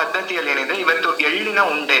ಕೆಲವರು ಪದ್ಧತಿಯಲ್ಲಿ ಏನಿದೆ, ಇವತ್ತು ಎಳ್ಳಿನ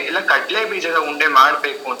ಉಂಡೆ ಇಲ್ಲ ಕಡಲೆ ಬೀಜದ ಉಂಡೆ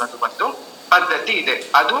ಮಾಡ್ಬೇಕು ಅನ್ನೋದು ಒಂದು ಪದ್ಧತಿ ಇದೆ.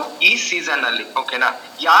 ಅದು ಈ ಸೀಸನ್ ಅಲ್ಲಿ, ಓಕೆನಾ?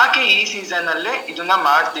 ಯಾಕೆ ಈ ಸೀಸನ್ ಅಲ್ಲೇ ಇದನ್ನ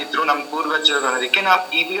ಮಾಡ್ತಿದ್ರು ನಮ್ಮ ಪೂರ್ವಜರು ಅನ್ನೋದಕ್ಕೆ ನಾವು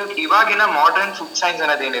ಇವಾಗಿನ ಮಾಡರ್ನ್ ಫುಡ್ ಸೈನ್ಸ್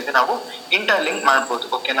ಅನ್ನೋದೇನಿದೆ ನಾವು ಇಂಟರ್ಲಿಂಕ್ ಮಾಡ್ಬೋದು,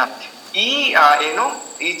 ಓಕೆನಾ? ಈ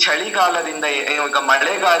ಈ ಚಳಿಗಾಲದಿಂದ ಈಗ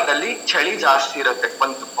ಮಳೆಗಾಲದಲ್ಲಿ ಚಳಿ ಜಾಸ್ತಿ ಇರುತ್ತೆ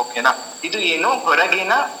ಒಂದು, ಓಕೆನಾ? ಇದು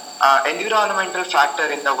ಹೊರಗಿನ ಎನ್ವಿರಾನ್ಮೆಂಟಲ್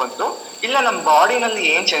ಫ್ಯಾಕ್ಟರ್ ಇಂದ ಒಂದು, ಇಲ್ಲ ನಮ್ಮ ಬಾಡಿನಲ್ಲಿ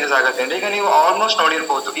ಏನ್ ಚೇಂಜಸ್ ಆಗುತ್ತೆ ಅಂದ್ರೆ, ಈಗ ನೀವು ಆಲ್ಮೋಸ್ಟ್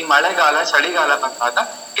ನೋಡಿರ್ಬೋದು, ಈ ಮಳೆಗಾಲ ಚಳಿಗಾಲ ಬಂದಾಗ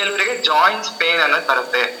ಕೆಲವರಿಗೆ ಜಾಯಿಂಟ್ಸ್ ಪೇನ್ ಅನ್ನೋದು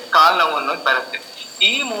ಬರುತ್ತೆ, ಕಾಲ್ ನೋವು ಅನ್ನೋದು ಬರುತ್ತೆ.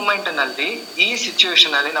 ಈ ಮೂಮೆಂಟ್ ನಲ್ಲಿ, ಈ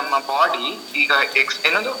ಸಿಚುವೇಶನ್ ಅಲ್ಲಿ ನಮ್ಮ ಬಾಡಿ ಈಗ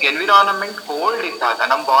ಎನ್ವಿರಾನ್ಮೆಂಟ್ ಕೋಲ್ಡ್ ಇದ್ದಾಗ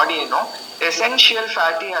ನಮ್ಮ body essential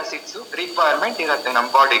fatty acids requirement ಇರುತ್ತೆ ನಮ್ಮ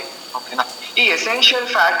ಬಾಡಿ, ಓಕೆನಾ? ಈ ಎಸೆನ್ಷಿಯಲ್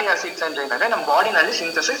ಫ್ಯಾಟಿ ಆಸಿಡ್ಸ್ ಅಂದ್ರೆ ಏನಂದ್ರೆ ನಮ್ಮ ಬಾಡಿನಲ್ಲಿ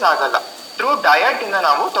ಸಿಂಥಸಿಸ್ ಆಗಲ್ಲ, ಥ್ರೂ ಡಯಟ್ ಇಂದ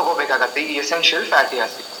ನಾವು ತಗೋಬೇಕಾಗತ್ತೆ ಈ ಎಸೆನ್ಷಿಯಲ್ ಫ್ಯಾಟಿ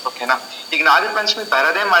ಆಸಿಡ್ಸ್, ಓಕೆನಾ? ಈಗ ನಾಗರ ಪಂಚಮಿ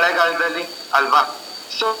ಬರದೇ ಮಳೆಗಾಲದಲ್ಲಿ ಅಲ್ವಾ?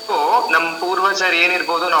 ಸೊ ನಮ್ಮ ಪೂರ್ವಜರು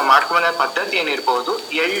ಏನಿರ್ಬೋದು, ನಾವು ಮಾಡ್ಕೊಂಡ ಪದ್ಧತಿ ಏನಿರ್ಬೋದು,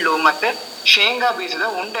 ಎಳ್ಳು ಮತ್ತೆ ಶೇಂಗಾ ಬೀಜದ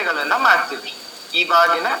ಉಂಡೆಗಳನ್ನ ಮಾಡ್ತೀವಿ.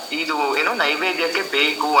 ಇವಾಗಿನ ಇದು ಏನು ನೈವೇದ್ಯಕ್ಕೆ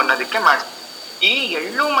ಬೇಕು ಅನ್ನೋದಕ್ಕೆ ಮಾಡ್ತೀವಿ. ಈ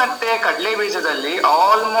ಎಳ್ಳು ಮತ್ತೆ ಕಡಲೆ ಬೀಜದಲ್ಲಿ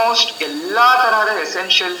ಆಲ್ಮೋಸ್ಟ್ ಎಲ್ಲಾ ತರಹದ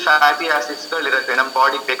ಎಸೆನ್ಷಿಯಲ್ ಫ್ಯಾಟಿ ಆಸಿಡ್ಸ್ಗಳು ಇರುತ್ತೆ ನಮ್ಮ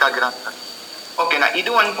ಬಾಡಿಗೆ ಬೇಕಾಗಿರೋಂಥ. ಓಕೆನಾ,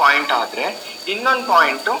 ಇದು ಒಂದು ಪಾಯಿಂಟ್. ಆದ್ರೆ ಇನ್ನೊಂದು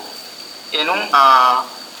ಪಾಯಿಂಟ್ ಏನು,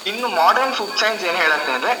 ಇನ್ನು ಮಾಡರ್ನ್ ಫುಡ್ ಸೈನ್ಸ್ ಏನ್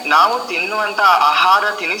ಹೇಳುತ್ತೆ ಅಂದ್ರೆ ನಾವು ತಿನ್ನುವಂತ ಆಹಾರ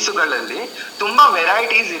ತಿನಿಸುಗಳಲ್ಲಿ ತುಂಬಾ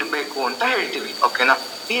ವೆರೈಟೀಸ್ ಇರ್ಬೇಕು ಅಂತ ಹೇಳ್ತೀವಿ. ಓಕೆನಾ,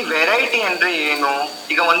 ಈ ವೆರೈಟಿ ಅಂದ್ರೆ ಏನು?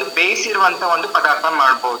 ಈಗ ಒಂದು ಬೇಯಿಸಿರುವಂತ ಒಂದು ಪದಾರ್ಥ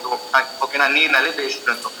ಮಾಡ್ಬೋದು. ಓಕೆನಾ, ನೀರಿನಲ್ಲಿ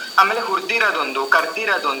ಬೇಯಿಸಿರೋದು, ಆಮೇಲೆ ಹುರಿದಿರೋದೊಂದು,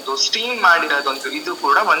 ಕರ್ದಿರೋದೊಂದು, ಸ್ಟೀಮ್ ಮಾಡಿರೋದೊಂದು, ಇದು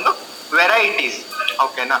ಕೂಡ ಒಂದು ವೆರೈಟೀಸ್.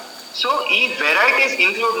 ಓಕೆನಾ, ಸೊ ಈ ವೆರೈಟೀಸ್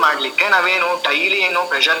ಇನ್ಕ್ಲೂಡ್ ಮಾಡ್ಲಿಕ್ಕೆ ನಾವೇನು ಡೈಲಿ ಏನು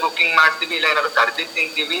ಪ್ರೆಷರ್ ಕುಕಿಂಗ್ ಮಾಡ್ತೀವಿ, ಇಲ್ಲ ಏನಾದ್ರು ಕರ್ದಿದ್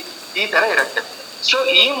ತಿಂತೀವಿ, ಈ ತರ ಇರುತ್ತೆ. ಸೊ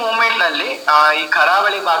ಈ ಮೂಮೆಂಟ್ ನಲ್ಲಿ ಈ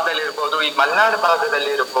ಕರಾವಳಿ ಭಾಗದಲ್ಲಿ ಇರ್ಬೋದು, ಈ ಮಲೆನಾಡು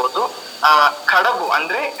ಭಾಗದಲ್ಲಿ ಇರ್ಬೋದು, ಕಡಬು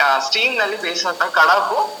ಅಂದ್ರೆ ಸ್ಟೀಮ್ ನಲ್ಲಿ ಬೇಯಿಸುವಂತ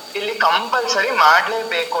ಕಡಬು ಇಲ್ಲಿ ಕಂಪಲ್ಸರಿ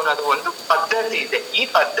ಮಾಡ್ಲೇಬೇಕು ಅನ್ನೋದು ಒಂದು ಪದ್ಧತಿ ಇದೆ. ಈ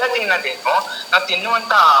ಪದ್ಧತಿನದೇನು ನಾವು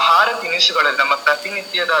ತಿನ್ನುವಂತ ಆಹಾರ ತಿನಿಸುಗಳಲ್ಲಿ, ನಮ್ಮ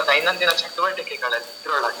ಪ್ರತಿನಿತ್ಯದ ದೈನಂದಿನ ಚಟುವಟಿಕೆಗಳಲ್ಲಿ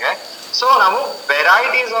ಇದ್ರೊಳಗೆ ಸೊ ನಾವು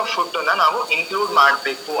ವೆರೈಟೀಸ್ ಆಫ್ ಫುಡ್ ನ ನಾವು ಇನ್ಕ್ಲೂಡ್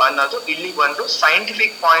ಮಾಡ್ಬೇಕು ಅನ್ನೋದು ಇಲ್ಲಿ ಒಂದು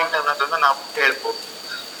ಸೈಂಟಿಫಿಕ್ ಪಾಯಿಂಟ್ ಅನ್ನೋದನ್ನ ನಾವು ಹೇಳ್ಬೋದು.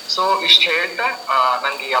 ಸೊ ಇಷ್ಟು ಹೇಳ್ತಾ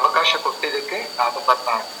ನಂಗೆ ಈ ಅವಕಾಶ ಕೊಟ್ಟಿದ್ದಕ್ಕೆ ತುಂಬಾ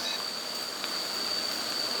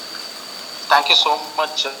thank you so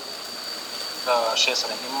much Shreyas.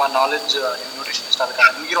 ನಿಮ್ಮ ನಾಲೆಡ್ಜ್ ನ್ಯೂಟ್ರಿಷನಿಸ್ಟ್ ಅದಕ್ಕೆ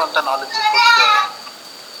ನಿಮಗಿರುವಂಥ ನಾಲೆಡ್ಜ್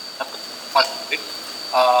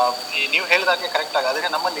ನೀವು ಹೇಳಿದಾಗೆ ಕರೆಕ್ಟಾಗಿ. ಅದಕ್ಕೆ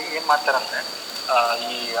ನಮ್ಮಲ್ಲಿ ಏನು ಮಾಡ್ತಾರಂದ್ರೆ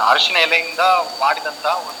ಈ ಅರಿಶಿನ ಎಲೆಯಿಂದ ಮಾಡಿದಂಥ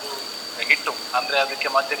ಒಂದು ಹಿಟ್ಟು, ಅಂದರೆ ಅದಕ್ಕೆ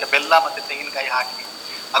ಮಧ್ಯಕ್ಕೆ ಬೆಲ್ಲ ಮತ್ತು ತೆಂಗಿನಕಾಯಿ ಹಾಕಿ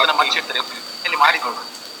ಅದನ್ನು ಮಚ್ಚಿಡ್ತಾರೆ. ಇಲ್ಲಿ ಮಾಡಿಕೊಂಡು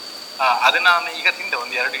ಅದನ್ನ ನಾನು ಈಗ ತಿಂದೆ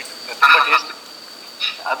ಒಂದು 2 ಹಿಟ್ಟು, ತುಂಬ ಟೇಸ್ಟ್.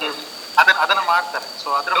 ಅದನ್ನ ಮಾಡ್ತಾರೆ. ಸೊ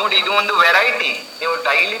ಅದ್ರ ನೋಡಿ, ಇದು ಒಂದು ವೆರೈಟಿ. ನೀವು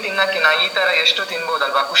ಡೈಲಿ ತಿನ್ನಕ್ಕಿನ ಈ ತರ ಎಷ್ಟು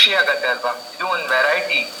ತಿನ್ಬೋದಲ್ವಾ, ಖುಷಿ ಆಗತ್ತೆ ಅಲ್ವಾ. ಇದು ಒಂದು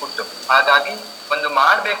ವೆರೈಟಿ ಫುಡ್, ಹಾಗಾಗಿ ಒಂದು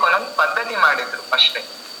ಮಾಡ್ಬೇಕು ಅನ್ನೋ ಪದ್ಧತಿ ಮಾಡಿದ್ರು ಅಷ್ಟೇ.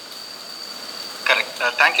 Correct.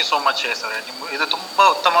 Thank you so much sir. ಇದು ತುಂಬಾ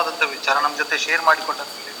ಉತ್ತಮವಾದಂಥ ವಿಚಾರ ನಮ್ಮ ಜೊತೆ ಶೇರ್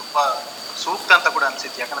ಮಾಡಿಕೊಂಡಲ್ಲಿ ತುಂಬಾ ಸೂಕ್ತ ಅಂತ ಕೂಡ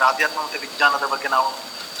ಅನ್ಸಿತ್ತು. ಯಾಕಂದ್ರೆ ಆಧ್ಯಾತ್ಮ ಮತ್ತು ವಿಜ್ಞಾನದ ಬಗ್ಗೆ ನಾವು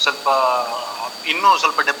ಇನ್ನೂ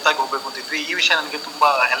ಸ್ವಲ್ಪ ಡೆಪ್ತ್ ಆಗಿ ಹೋಗ್ಬೇಕು ಅಂತಿದ್ವಿ. ಈ ವಿಷಯ ನನಗೆ ತುಂಬಾ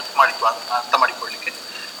ಹೆಲ್ಪ್ ಮಾಡಿತ್ತು ಅರ್ಥ ಮಾಡಿಕೊಳ್ಳಿಕ್ಕೆ.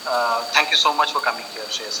 Thank you so much for coming here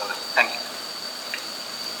Shreyas ಅವರೇ. Thank you.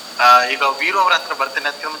 ಈಗ ವೀರು ಅವರ ಹತ್ರ ಬರ್ತೇನೆ.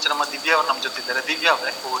 ಅದಕ್ಕೆ ಮುಂಚೆ ನಮ್ಮ ದಿವ್ಯಾ ಅವರು ನಮ್ಮ ಜೊತೆ ಇದ್ದಾರೆ. ದಿವ್ಯಾ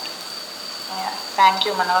ಅವರೇ, vote. Thank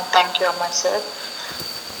you Manoj, thank you ಅಮ್ಮ ಸರ್.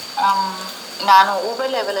 ನಾನು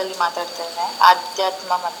ಊಬರ್ ಲೆವೆಲಲ್ಲಿ ಮಾತಾಡ್ತೇನೆ.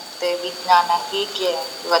 ಆಧ್ಯಾತ್ಮ ಮತ್ತು ವಿಜ್ಞಾನ ಹೇಗೆ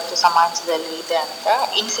ಇವತ್ತು ಸಮಾಜದಲ್ಲಿ ಇದೆ ಅಂತ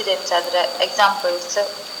ಇನ್ಸಿಡೆಂಟ್ಸ್, ಅದರ ಎಕ್ಸಾಂಪಲ್ಸ್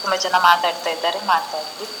ತುಂಬ ಜನ ಮಾತಾಡ್ತಾ ಇದ್ದಾರೆ,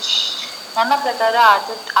 ಮಾತಾಡಿ. ನನ್ನ ಪ್ರಕಾರ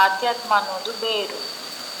ಆಧ್ಯಾತ್ಮ ಅನ್ನೋದು ಬೇರು,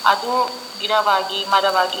 ಅದು ಗಿಡವಾಗಿ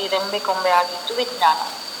ಮರವಾಗಿ ರೆಂಬೆ ಕೊಂಬೆ ಆಗಿದ್ದು ವಿಜ್ಞಾನ.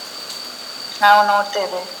 ನಾವು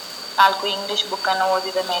ನೋಡ್ತೇವೆ, 4 ಇಂಗ್ಲಿಷ್ ಬುಕ್ಕನ್ನು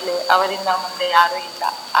ಓದಿದ ಮೇಲೆ ಅವರಿಂದ ಮುಂದೆ ಯಾರೂ ಇಲ್ಲ.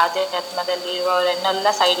 ಆಧ್ಯಾತ್ಮದಲ್ಲಿ ಇರುವವರನ್ನೆಲ್ಲ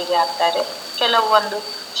ಸೈಡಿಗೆ ಹಾಕ್ತಾರೆ. ಕೆಲವು ಒಂದು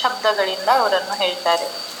ಶಬ್ದಗಳಿಂದ ಅವರನ್ನು ಹೇಳ್ತಾರೆ,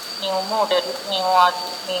 ನೀವು ಮೂಢರು, ನೀವು ಅದು,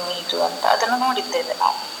 ನೀವು ಇದು ಅಂತ. ಅದನ್ನು ನೋಡಿದ್ದೇವೆ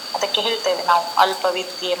ನಾವು. ಅದಕ್ಕೆ ಹೇಳ್ತೇವೆ ನಾವು ಅಲ್ಪ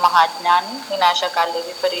ವಿದ್ಯೆ ಮಹಾಜ್ಞಾನಿ, ವಿನಾಶಕಾಲ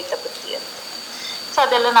ವಿಪರೀತ ಬುದ್ಧಿ ಅಂತ. ಸೊ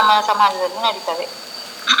ಅದೆಲ್ಲ ನಮ್ಮ ಸಮಾಜದಲ್ಲಿ ನಡೀತವೆ.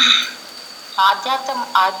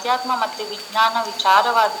 ಆಧ್ಯಾತ್ಮ ಮತ್ತು ವಿಜ್ಞಾನ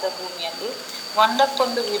ವಿಚಾರವಾದದ ಭೂಮಿಯಲ್ಲಿ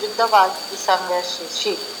ಒಂದಕ್ಕೊಂದು ವಿರುದ್ಧವಾಗಿ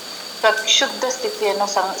ಸಂಘರ್ಷಿಸಿ ಪ್ರಕ್ಷುಬ್ಧ ಸ್ಥಿತಿಯನ್ನು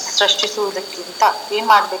ಸೃಷ್ಟಿಸುವುದಕ್ಕಿಂತ ಏನ್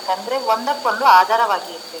ಮಾಡ್ಬೇಕಂದ್ರೆ ಒಂದಕ್ಕೊಂದು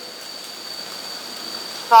ಆಧಾರವಾಗಿ ಇರ್ಬೇಕು.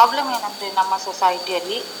 ಪ್ರಾಬ್ಲಮ್ ಏನಂದ್ರೆ ನಮ್ಮ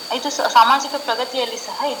ಸೊಸೈಟಿಯಲ್ಲಿ ಇದು ಸಾಮಾಜಿಕ ಪ್ರಗತಿಯಲ್ಲಿ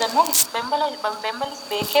ಸಹ ಇದನ್ನು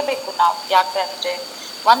ಬೆಂಬಲಿಸಬೇಕೇ ಬೇಕು ನಾವು. ಯಾಕಂದ್ರೆ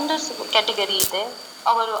ಒಂದು ಕ್ಯಾಟಗರಿ ಇದೆ,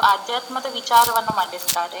 ಅವರು ಆಧ್ಯಾತ್ಮದ ವಿಚಾರವನ್ನು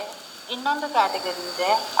ಮಂಡಿಸ್ತಾರೆ. ಇನ್ನೊಂದು ಕ್ಯಾಟಗರಿ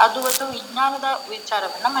ಇದೆ, ಅದು ವಿಜ್ಞಾನದ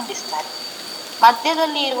ವಿಚಾರವನ್ನ ಮಂಡಿಸ್ತಾರೆ.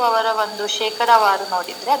 ಮಧ್ಯದಲ್ಲಿ ಇರುವವರ ಒಂದು ಶೇಕಡಾವಾರು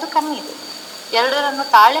ನೋಡಿದ್ರೆ ಅದು ಕಮ್ಮಿ ಇದೆ. ಎರಡರನ್ನು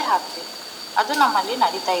ತಾಳೆ ಹಾಕ್ಬೇಕು, ಅದು ನಮ್ಮಲ್ಲಿ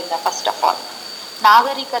ನಡೀತಾ ಇಲ್ಲ. ಫಸ್ಟ್ ಆಫ್ ಆಲ್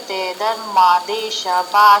ನಾಗರಿಕತೆ, ಧರ್ಮ, ದೇಶ,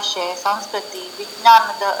 ಭಾಷೆ, ಸಂಸ್ಕೃತಿ,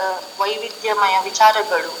 ವಿಜ್ಞಾನದ ವೈವಿಧ್ಯಮಯ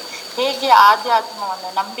ವಿಚಾರಗಳು ಹೇಗೆ ಆಧ್ಯಾತ್ಮವನ್ನು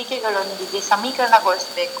ನಂಬಿಕೆಗಳೊಂದಿಗೆ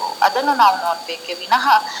ಸಮೀಕರಣಗೊಳಿಸಬೇಕು ಅದನ್ನು ನಾವು ನೋಡ್ಬೇಕೆ ವಿನಃ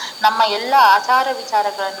ನಮ್ಮ ಎಲ್ಲ ಆಚಾರ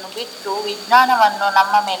ವಿಚಾರಗಳನ್ನು ಬಿಟ್ಟು ವಿಜ್ಞಾನವನ್ನು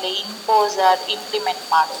ನಮ್ಮ ಮೇಲೆ ಇಂಪ್ಲಿಮೆಂಟ್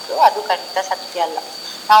ಮಾಡೋದು ಅದು ಖಂಡಿತ ಸತ್ಯ ಅಲ್ಲ.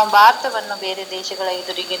 ನಾವು ಭಾರತವನ್ನು ಬೇರೆ ದೇಶಗಳ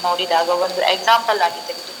ಎದುರಿಗೆ ನೋಡಿದಾಗ, ಒಂದು ಎಕ್ಸಾಂಪಲ್ ಆಗಿ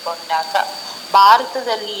ತೆಗೆದುಕೊಂಡಾಗ,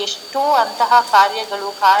 ಭಾರತದಲ್ಲಿ ಎಷ್ಟೋ ಅಂತಹ ಕಾರ್ಯಗಳು,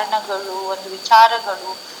 ಕಾರಣಗಳು, ಒಂದು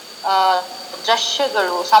ವಿಚಾರಗಳು,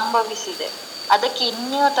 ದೃಶ್ಯಗಳು ಸಂಭವಿಸಿದೆ. ಅದಕ್ಕೆ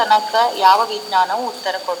ಇನ್ನೂ ತನಕ ಯಾವ ವಿಜ್ಞಾನವೂ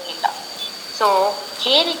ಉತ್ತರ ಕೊಡಲಿಲ್ಲ. ಸೊ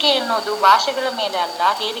ಹೇರಿಕೆ ಎನ್ನುವುದು ಭಾಷೆಗಳ ಮೇಲೆ ಅಲ್ಲ,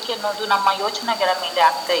 ಹೇರಿಕೆ ಅನ್ನೋದು ನಮ್ಮ ಯೋಚನೆಗಳ ಮೇಲೆ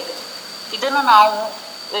ಆಗ್ತಾ ಇದೆ. ಇದನ್ನು ನಾವು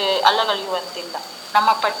ಅಲ್ಲಗಳೆಯುವಂತಿಲ್ಲ. ನಮ್ಮ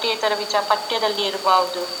ಪಠ್ಯದಲ್ಲಿ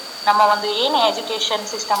ಇರಬಹುದು, ನಮ್ಮ ಒಂದು ಏನು ಎಜುಕೇಶನ್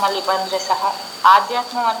ಸಿಸ್ಟಮ್ ಅಲ್ಲಿ ಬಂದ್ರೆ ಸಹ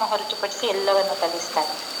ಆಧ್ಯಾತ್ಮವನ್ನು ಹೊರತುಪಡಿಸಿ ಎಲ್ಲವನ್ನು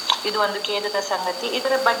ಕಲಿಸ್ತಾರೆ. ಇದು ಒಂದು ಖೇದದ ಸಂಗತಿ.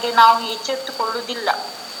 ಇದರ ಬಗ್ಗೆ ನಾವು ಎಚ್ಚೆತ್ತುಕೊಳ್ಳುವುದಿಲ್ಲ.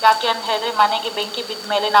 ಯಾಕೆ ಅಂತ ಹೇಳಿದ್ರೆ ಮನೆಗೆ ಬೆಂಕಿ ಬಿದ್ದ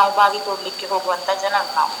ಮೇಲೆ ನಾವು ಬಾವಿ ತೋಡ್ಲಿಕ್ಕೆ ಹೋಗುವಂತ ಜನ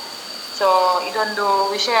ನಾವು. ಸೊ ಇದೊಂದು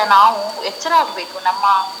ವಿಷಯ ನಾವು ಎಚ್ಚರ ಆಗಬೇಕು. ನಮ್ಮ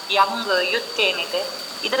ಯೂತ್ ಏನಿದೆ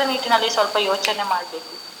ಇದರ ನಿಟ್ಟಿನಲ್ಲಿ ಸ್ವಲ್ಪ ಯೋಚನೆ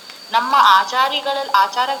ಮಾಡಬೇಕು. ನಮ್ಮ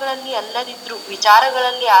ಆಚಾರಗಳಲ್ಲಿ ಅಲ್ಲದಿದ್ರು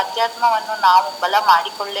ವಿಚಾರಗಳಲ್ಲಿ ಆಧ್ಯಾತ್ಮವನ್ನು ನಾವು ಬಲ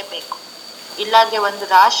ಮಾಡಿಕೊಳ್ಳಲೇಬೇಕು. ಇಲ್ಲಾಂದ್ರೆ ಒಂದು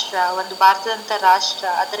ರಾಷ್ಟ್ರ, ಒಂದು ಭಾರತದಂತ ರಾಷ್ಟ್ರ,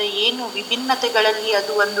 ಅದರ ಏನು ವಿಭಿನ್ನತೆಗಳಲ್ಲಿ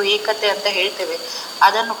ಅದು ಒಂದು ಏಕತೆ ಅಂತ ಹೇಳ್ತೇವೆ,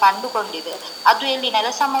 ಅದನ್ನು ಕಂಡುಕೊಂಡಿದೆ. ಅದು ಇಲ್ಲಿ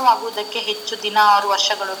ನೆಲಸಮವಾಗುವುದಕ್ಕೆ ಹೆಚ್ಚು ದಿನ 6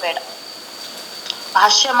 ವರ್ಷಗಳು ಬೇಡ.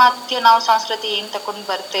 ಪಾಶ್ಚಿಮಾತ್ಯ ನಾವು ಸಂಸ್ಕೃತಿ ಏನ್ ತಕೊಂಡು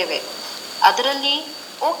ಬರ್ತೇವೆ ಅದರಲ್ಲಿ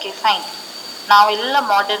ಓಕೆ ಫೈನ್, ನಾವೆಲ್ಲ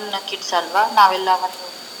ಮಾಡರ್ನ್ ಕಿಡ್ಸ್ ಅಲ್ವಾ, ನಾವೆಲ್ಲ ಒಂದು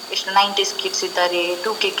ಎಷ್ಟು 90s ಕಿಡ್ಸ್ ಇದ್ದಾರೆ,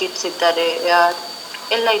 2K ಕಿಡ್ಸ್ ಇದ್ದಾರೆ,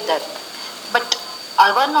 ಎಲ್ಲ ಇದ್ದಾರೆ. ಬಟ್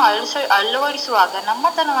ಅವನ್ನು ಅಳವಡಿಸುವಾಗ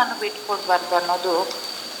ನಮ್ಮತನವನ್ನು ಬಿಟ್ಟುಕೊಡ್ಬಾರ್ದು ಅನ್ನೋದು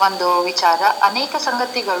ಒಂದು ವಿಚಾರ. ಅನೇಕ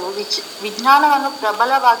ಸಂಗತಿಗಳು ವಿಜ್ಞಾನವನ್ನು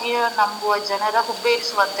ಪ್ರಬಲವಾಗಿ ನಂಬುವ ಜನರ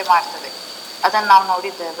ಹುಬ್ಬೇರಿಸುವಂತೆ ಮಾಡ್ತದೆ. ಅದನ್ನು ನಾವು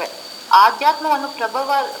ನೋಡಿದ್ದೇವೆ. ಆಧ್ಯಾತ್ಮವನ್ನು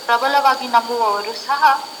ಪ್ರಬಲವಾಗಿ ನಂಬುವವರು ಸಹ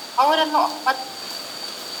ಅವರನ್ನು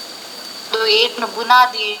ಏನು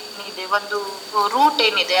ಬುನಾದಿ ಏನಿದೆ, ಒಂದು ರೂಟ್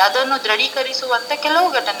ಏನಿದೆ ಅದನ್ನು ದೃಢೀಕರಿಸುವಂತೆ ಕೆಲವು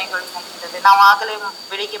ಘಟನೆಗಳು ನಡೀತದೆ. ನಾವು ಆಗಲೇ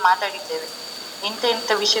ಬೆಳಿಗ್ಗೆ ಮಾತಾಡಿದ್ದೇವೆ,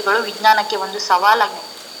 ಇಂಥ ವಿಷಯಗಳು ವಿಜ್ಞಾನಕ್ಕೆ ಒಂದು ಸವಾಲಾಗಿದೆ.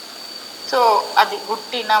 ಸೊ ಅದು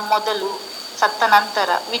ಹುಟ್ಟಿನ ಮೊದಲು ಸತ್ತ ನಂತರ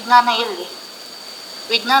ವಿಜ್ಞಾನ ಎಲ್ಲಿ?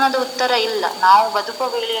 ವಿಜ್ಞಾನದ ಉತ್ತರ ಇಲ್ಲ. ನಾವು ಬದುಕುವ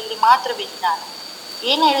ವೇಳೆಯಲ್ಲಿ ಮಾತ್ರ ವಿಜ್ಞಾನ.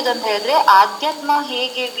 ಏನ್ ಹೇಳುದಂತ ಹೇಳಿದ್ರೆ, ಆಧ್ಯಾತ್ಮ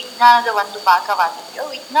ಹೇಗೆ ವಿಜ್ಞಾನದ ಒಂದು ಭಾಗವಾಗಿದೆಯೋ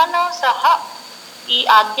ವಿಜ್ಞಾನ ಸಹ ಈ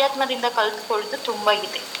ಆಧ್ಯಾತ್ಮದಿಂದ ಕಲಿತುಕೊಳ್ಳುವುದು ತುಂಬಾ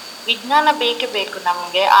ಇದೆ. ವಿಜ್ಞಾನ ಬೇಕೇ ಬೇಕು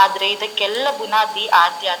ನಮ್ಗೆ, ಆದ್ರೆ ಇದಕ್ಕೆಲ್ಲ ಬುನಾದಿ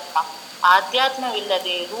ಆಧ್ಯಾತ್ಮ.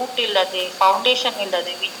 ಆಧ್ಯಾತ್ಮವಿಲ್ಲದೆ, ರೂಟ್ ಇಲ್ಲದೆ, ಫೌಂಡೇಶನ್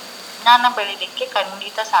ಇಲ್ಲದೆ ವಿಜ್ಞಾನ ಬೆಳಿಲಿಕ್ಕೆ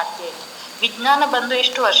ಖಂಡಿತ ಸಾಧ್ಯ ಇಲ್ಲ. ವಿಜ್ಞಾನ ಬಂದು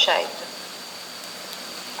ಎಷ್ಟು ವರ್ಷ ಆಯ್ತು?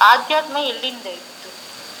 ಆಧ್ಯಾತ್ಮ ಎಲ್ಲಿಂದ ಇತ್ತು?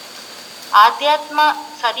 ಆಧ್ಯಾತ್ಮ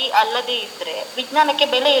ಸರಿ ಅಲ್ಲದೆ ಇದ್ರೆ ವಿಜ್ಞಾನಕ್ಕೆ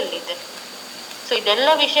ಬೆಲೆ ಎಲ್ಲಿದೆ? ಸೊ ಇದೆಲ್ಲ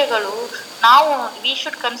ವಿಷಯಗಳು ನಾವು we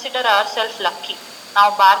should consider our self lucky.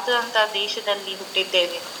 ನಾವು ಭಾರತದಂತ ದೇಶದಲ್ಲಿ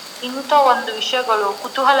ಹುಟ್ಟಿದ್ದೇವೆ. ಇಂಥ ಒಂದು ವಿಷಯಗಳು,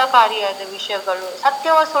 ಕುತೂಹಲಕಾರಿಯಾದ ವಿಷಯಗಳು,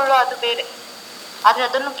 ಸತ್ಯವೋ ಸುಳ್ಳು ಅದು ಬೇರೆ, ಆದ್ರೆ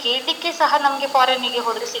ಅದನ್ನು ಕೇಳಲಿಕ್ಕೆ ಸಹ ನಮ್ಗೆ ಫಾರಿನಿಗೆ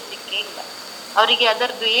ಹೋದ್ರೆ ಸಿಗ್ಲಿಕ್ಕೆ ಇಲ್ಲ. ಅವರಿಗೆ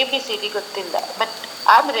ಅದರದ್ದು ABCD ಗೊತ್ತಿಲ್ಲ. ಬಟ್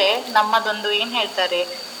ಆದ್ರೆ ನಮ್ಮದೊಂದು ಏನ್ ಹೇಳ್ತಾರೆ,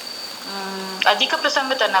 ಅಧಿಕ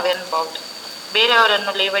ಪ್ರಸಂಗತನವೆನ್ಬೌದು.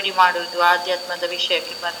 ಬೇರೆಯವರನ್ನು ಲೇವಡಿ ಮಾಡುವುದು ಆಧ್ಯಾತ್ಮದ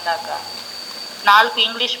ವಿಷಯಕ್ಕೆ ಬಂದಾಗ 4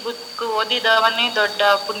 ಇಂಗ್ಲಿಷ್ ಬುಕ್ ಓದಿದವನೇ ದೊಡ್ಡ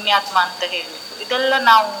ಪುಣ್ಯಾತ್ಮ ಅಂತ ಹೇಳುವುದು, ಇದೆಲ್ಲ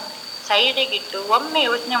ನಾವು ಸೈಡಿಗಿಟ್ಟು ಒಮ್ಮೆ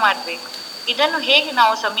ಯೋಚನೆ ಮಾಡ್ಬೇಕು, ಇದನ್ನು ಹೇಗೆ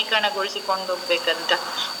ನಾವು ಸಮೀಕರಣಗೊಳಿಸಿಕೊಂಡು ಹೋಗ್ಬೇಕಂತ.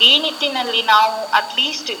 ಈ ನಿಟ್ಟಿನಲ್ಲಿ ನಾವು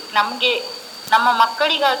ಅಟ್ಲೀಸ್ಟ್ ನಮ್ಗೆ ನಮ್ಮ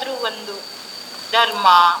ಮಕ್ಕಳಿಗಾದ್ರೂ ಒಂದು ಧರ್ಮ,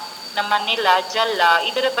 ನಮ್ಮ ನೆಲ ಜಲ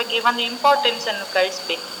ಇದರ ಬಗ್ಗೆ ಒಂದು ಇಂಪಾರ್ಟೆನ್ಸ್ ಅನ್ನು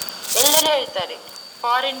ಕಳಿಸ್ಬೇಕು. ಎಲ್ಲರೂ ಹೇಳ್ತಾರೆ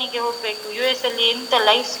ಫಾರಿನ್ನಿಗೆ ಹೋಗ್ಬೇಕು, US ಅಲ್ಲಿ ಎಂತ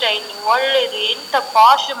ಲೈಫ್ ಸ್ಟೈಲ್ ಒಳ್ಳೇದು, ಎಂತ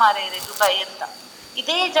ಪಾಶ್ ಮಾರಿದೆ ದುಬೈ ಅಂತ.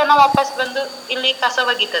 ಇದೇ ಜನ ವಾಪಸ್ ಬಂದು ಇಲ್ಲಿ ಕಸ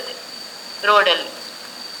ಒಗಿತದೆ ರೋಡಲ್ಲಿ.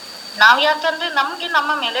 ನಾವು ಯಾಕಂದ್ರೆ ನಮ್ಗೆ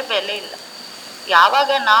ನಮ್ಮ ಮೇಲೆ ಬೆಲೆ ಇಲ್ಲ.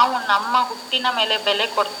 ಯಾವಾಗ ನಾವು ನಮ್ಮ ಹುಟ್ಟಿನ ಮೇಲೆ ಬೆಲೆ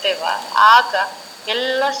ಕೊಡ್ತೇವ ಆಗ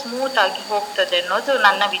ಎಲ್ಲ ಸ್ಮೂತ್ ಆಗಿ ಹೋಗ್ತದೆ ಅನ್ನೋದು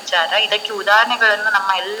ನನ್ನ ವಿಚಾರ. ಇದಕ್ಕೆ ಉದಾಹರಣೆಗಳನ್ನು ನಮ್ಮ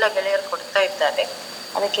ಎಲ್ಲ ಗೆಳೆಯರು ಕೊಡ್ತಾ ಇದ್ದಾರೆ.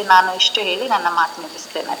 ಅದಕ್ಕೆ ನಾನು ಇಷ್ಟು ಹೇಳಿ ನನ್ನ ಮಾತು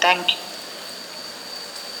ಮುಗಿಸ್ತೇನೆ. Thank you.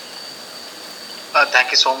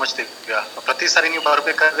 Thank you so much Divya. ಪ್ರತಿ ಸಾರಿ ನೀವು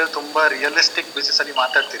ಬರ್ಬೇಕಾದ್ರೆ ತುಂಬಾ ರಿಯಲಿಸ್ಟಿಕ್ ಬೇಸಿಸ್ ಅಲ್ಲಿ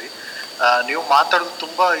ಮಾತಾಡ್ತೀರಿ. ನೀವು ಮಾತಾಡೋದು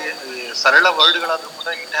ತುಂಬಾ ಸರಳ ವರ್ಡ್ಗಳಾದ್ರೂ ಕೂಡ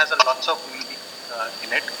it has a lots of meaning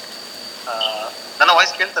in it. ನನ್ನ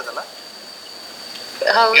ವಾಯ್ಸ್ ಕೇಳ್ತದಲ್ಲ?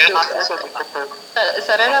 ಹೌದು,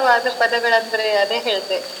 ಸರಳವಾದ ಪದಗಳಂದ್ರೆ ಅದೇ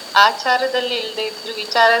ಹೇಳ್ದೆ, ಆಚಾರದಲ್ಲಿ ಇಲ್ಲದೆ ಇದ್ರು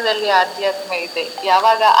ವಿಚಾರದಲ್ಲಿ ಆಧ್ಯಾತ್ಮ ಇದೆ.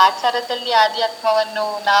 ಯಾವಾಗ ಆಚಾರದಲ್ಲಿ ಆಧ್ಯಾತ್ಮವನ್ನು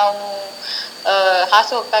ನಾವು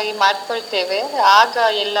ಹಾಸೋಕ್ಕಾಗಿ ಮಾಡ್ಕೊಳ್ತೇವೆ ಆಗ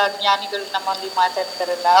ಎಲ್ಲ ಜ್ಞಾನಿಗಳು ನಮ್ಮಲ್ಲಿ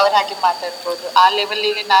ಮಾತಾಡ್ತಾರಲ್ಲ ಅವ್ರ ಹಾಗೆ ಮಾತಾಡ್ಬೋದು. ಆ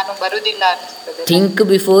ಲೆವೆಲ್ಲಿಗೆ ನಾನು ಬರುದಿಲ್ಲ ಅನಿಸ್ತದೆ. ಥಿಂಕ್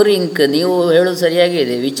ಬಿಫೋರ್ ಇಂಕ್, ನೀವು ಹೇಳೋದು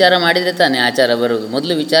ಸರಿಯಾಗಿದೆ. ವಿಚಾರ ಮಾಡಿದರೆ ತಾನೇ ಆಚಾರ ಬರೋದು.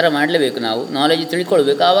 ಮೊದಲು ವಿಚಾರ ಮಾಡಲೇಬೇಕು, ನಾವು ನಾಲೆಜ್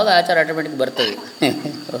ತಿಳ್ಕೊಳ್ಬೇಕು, ಆವಾಗ ಆಚಾರ ಆಟೋಮೆಟಿಕ್ ಬರ್ತದೆ.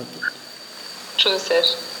 Okay, true sir.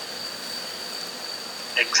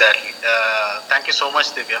 Exactly. Thank you so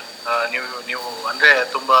much Divya. ನೀವು ಅಂದ್ರೆ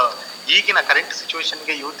ತುಂಬಾ ಈಗಿನ ಕರೆಂಟ್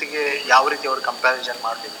ಸಿಚುವೇಶನ್ಗೆ ಯೂತ್ಗೆ ಯಾವ ರೀತಿ ಅವರು ಕಂಪ್ಯಾರಿಸನ್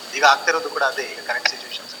ಮಾಡಬೇಕು, ಈಗ ಆಗ್ತಿರೋದು ಕೂಡ ಅದೇ. ಈಗ ಕರೆಂಟ್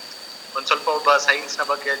ಸಿಚುವೇಶನ್ಸ್ ಒಂದು ಸ್ವಲ್ಪ ಒಬ್ಬ ಸೈನ್ಸ್ನ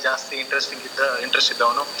ಬಗ್ಗೆ ಜಾಸ್ತಿ ಇಂಟ್ರೆಸ್ಟ್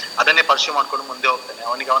ಇದ್ದವನು ಅದನ್ನೇ ಪರ್ಸ್ಯೂ ಮಾಡ್ಕೊಂಡು ಮುಂದೆ ಹೋಗ್ತಾನೆ.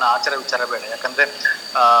 ಅವನಿಗೆ ಅವನ ಆಚಾರ ವಿಚಾರ ಬೇಡ. ಯಾಕಂದ್ರೆ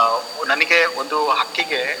ನನಗೆ ಒಂದು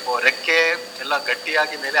ಹಕ್ಕಿಗೆ ರೆಕ್ಕೆ ಎಲ್ಲ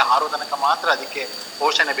ಗಟ್ಟಿಯಾಗಿ ಮೇಲೆ ಹಾರೋ ತನಕ ಮಾತ್ರ ಅದಕ್ಕೆ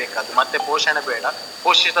ಪೋಷಣೆ ಬೇಕಾದ್ದು, ಮತ್ತೆ ಪೋಷಣೆ ಬೇಡ.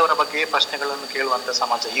 ಪೋಷಿಸಿದವರ ಬಗ್ಗೆ ಪ್ರಶ್ನೆಗಳನ್ನು ಕೇಳುವಂತ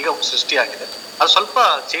ಸಮಾಜ ಈಗ ಸೃಷ್ಟಿಯಾಗಿದೆ. ಅದು ಸ್ವಲ್ಪ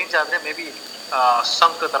ಚೇಂಜ್ ಆದ್ರೆ ಮೇ ಬಿ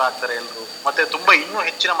ಸುಸಂಸ್ಕೃತರಾಗ್ತಾರೆ ಎಲ್ಲರೂ, ಮತ್ತೆ ತುಂಬಾ ಇನ್ನೂ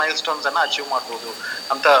ಹೆಚ್ಚಿನ ಮೈಲ್ ಸ್ಟೋನ್ಸ್ ಅನ್ನ ಅಚೀವ್ ಮಾಡ್ಬೋದು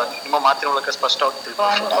ಅಂತ ನಿಮ್ಮ ಮಾತಿನ ಮೂಲಕ ಸ್ಪಷ್ಟವಾಗಿ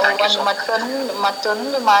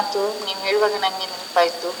ಮತ್ತೊಂದು ಮಾತು ನೀವು ಹೇಳುವಾಗ ನಂಗೆ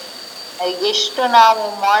ನೆನಪಾಯ್ತು. ಎಷ್ಟು ನಾವು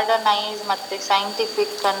ಮಾಡರ್ನೈಸ್ ಮತ್ತೆ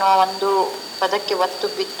ಸೈಂಟಿಫಿಕ್ ಅನ್ನೋ ಒಂದು ಪದಕ್ಕೆ ಒತ್ತು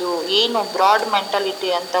ಬಿದ್ದು ಏನು ಬ್ರಾಡ್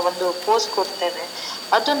ಮೆಂಟಾಲಿಟಿ ಅಂತ ಒಂದು ಪೋಸ್ ಕೊಡ್ತೇವೆ,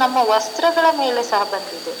 ಅದು ನಮ್ಮ ವಸ್ತ್ರಗಳ ಮೇಲೆ ಸಹ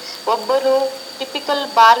ಬಂದಿದೆ. ಒಬ್ಬರು ಟಿಪಿಕಲ್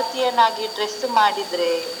ಭಾರತೀಯನಾಗಿ ಡ್ರೆಸ್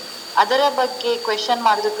ಮಾಡಿದ್ರೆ ಅದರ ಬಗ್ಗೆ ಕ್ವೆಶನ್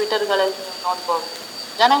ಮಾಡಿದ್ರು ಟ್ವಿಟರ್ಗಳಲ್ಲಿ ನೀವು ನೋಡ್ಬೋದು.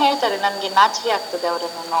 ಜನ ಹೇಳ್ತಾರೆ ನನಗೆ ನಾಚಿಕೆ ಆಗ್ತದೆ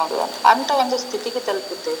ಅವರನ್ನು ನೋಡುವ ಅಂತ ಒಂದು ಸ್ಥಿತಿಗೆ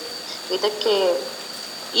ತಲುಪುತ್ತೇವೆ.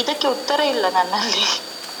 ಇದಕ್ಕೆ ಉತ್ತರ ಇಲ್ಲ ನನ್ನಲ್ಲಿ.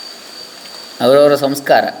 ಅವರವರ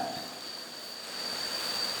ಸಂಸ್ಕಾರ.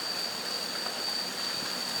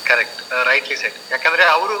 Correct, rightly set. ಯಾಕಂದ್ರೆ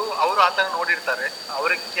ಅವರು ಆತನ ನೋಡಿರ್ತಾರೆ,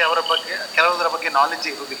 ಅವರಿಗೆ ಅವರ ಬಗ್ಗೆ ಕೆಲವುದರ ಬಗ್ಗೆ ನಾಲೆಜ್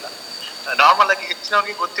ಇರುವುದಿಲ್ಲ. ನಾರ್ಮಲ್ ಆಗಿ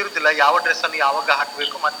ಹೆಚ್ಚಿನವ್ರಿಗೆ ಗೊತ್ತಿರುವುದಿಲ್ಲ ಯಾವ ಡ್ರೆಸ್ ಅನ್ನು ಯಾವಾಗ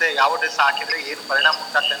ಹಾಕಬೇಕು, ಮತ್ತೆ ಯಾವ ಡ್ರೆಸ್ ಹಾಕಿದ್ರೆ ಏನು ಪರಿಣಾಮ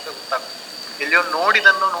ಉಂಟಾಗ್ತದೆ ಅಂತ ಗೊತ್ತಾಗ್ತದೆ. ಎಲ್ಲಿಯೋ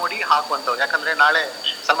ನೋಡಿದನ್ನು ನೋಡಿ ಹಾಕುವಂಥವ್ರು. ಯಾಕಂದ್ರೆ ನಾಳೆ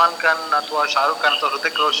ಸಲ್ಮಾನ್ ಖಾನ್ ಅಥವಾ ಶಾರುಖ್ ಖಾನ್ ಅಥವಾ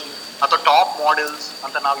ಹೃತಿಕ್ ರೋಷನ್ ಅಥವಾ ಟಾಪ್ ಮಾಡೆಲ್ಸ್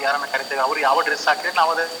ಅಂತ ನಾವು ಯಾರನ್ನ ಕರಿತೇವೆ, ಅವ್ರು ಯಾವ ಡ್ರೆಸ್ ಹಾಕಿದ್ರೆ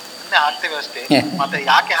ನಾವು ಅದನ್ನೇ ಹಾಕ್ತೇವೆ ಅಷ್ಟೇ. ಮತ್ತೆ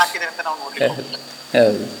ಯಾಕೆ ಹಾಕಿದೆ ಅಂತ ನಾವು ನೋಡ್ಲಿಕ್ಕೆ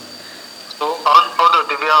ಹೌದು. ಹೌದು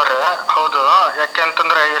ದಿವ್ಯಾ ಅವ್ರೆ, ಹೌದು. ಯಾಕೆ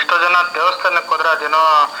ಅಂತಂದ್ರೆ ಎಷ್ಟೋ ಜನ ದೇವಸ್ಥಾನಕ್ಕೆ ಹೋದ್ರೆ ಅದೇನೋ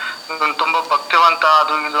ತುಂಬಾ ಭಕ್ತಿವಂತ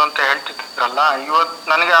ಅದು ಇದು ಅಂತ ಹೇಳ್ತಿದ್ರಲ್ಲ. ಇವತ್ತು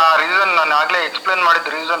ನನಗೆ ಆ ರೀಸನ್ ನಾನು ಆಗ್ಲೇ ಎಕ್ಸ್ಪ್ಲೇನ್ ಮಾಡಿದ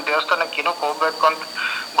ರೀಸನ್, ದೇವಸ್ಥಾನಕ್ಕೆ ಏನಕ್ಕೆ ಹೋಗ್ಬೇಕು ಅಂತ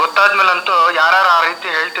ಗೊತ್ತಾದ್ಮೇಲಂತೂ ಯಾರ್ಯಾರು ಆ ರೀತಿ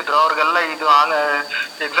ಹೇಳ್ತಿದ್ರು ಅವ್ರಿಗೆಲ್ಲ ಇದು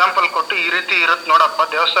ಎಕ್ಸಾಂಪಲ್ ಕೊಟ್ಟು ಈ ರೀತಿ ಇರುತ್ತೆ ನೋಡಪ್ಪ,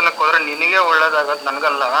 ದೇವಸ್ಥಾನಕ್ಕೆ ಹೋದ್ರೆ ನಿನಗೆ ಒಳ್ಳೇದಾಗತ್ತೆ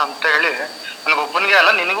ನನಗಲ್ಲ ಅಂತ ಹೇಳಿ, ನನಗೊಬ್ಬನಿಗೆ ಅಲ್ಲ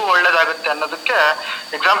ನಿನಗೂ ಒಳ್ಳೇದಾಗುತ್ತೆ ಅನ್ನೋದಕ್ಕೆ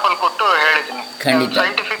ಎಕ್ಸಾಂಪಲ್ ಕೊಟ್ಟು ಹೇಳಿದ್ದೀನಿ.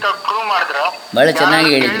 ಸೈಂಟಿಫಿಕ್ ಆಗಿ ಪ್ರೂವ್ ಮಾಡಿದ್ರೆ ಭಾಳ ಚೆನ್ನಾಗಿ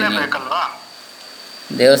ಹೇಳಿದ್ರಿ ನೀವು. ಬೇಕಲ್ವಾ?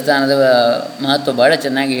 ದೇವಸ್ಥಾನದ ಮಹತ್ವ ಭಾಳ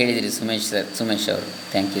ಚೆನ್ನಾಗಿ ಹೇಳಿದಿರಿ ಸುಮೇಶ್ ಅವರು.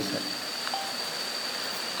 Thank you sir.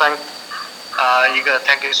 ಈಗ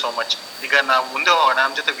ಥ್ಯಾಂಕ್ ಯು ಸೋ ಮಚ್. ಈಗ ನಾವು ಮುಂದೆ ಹೋಗೋಣ.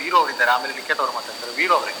 ನಮ್ಮ ಜೊತೆ ವೀರು ಅವರಿದ್ದಾರೆ, ಆಮೇಲೆ ಲಿಖಿತ್ ಅವರು ಮಾತಾಡ್ತಾರೆ.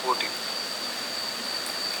 ವೀರು ಅವರೇ ಓಟಿ.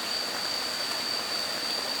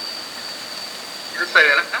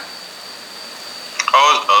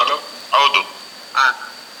 ಹೌದು.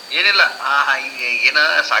 ಏನಿಲ್ಲ, ಈಗ ಏನ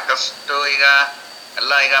ಸಾಕಷ್ಟು ಈಗ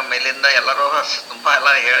ಎಲ್ಲ ಈಗ ಮೇಲಿಂದ ಎಲ್ಲರೂ ತುಂಬಾ ಎಲ್ಲ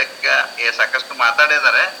ಹೇಳಕ್ಕೆ ಸಾಕಷ್ಟು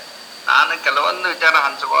ಮಾತಾಡಿದ್ದಾರೆ. ನಾನು ಕೆಲವೊಂದು ವಿಚಾರ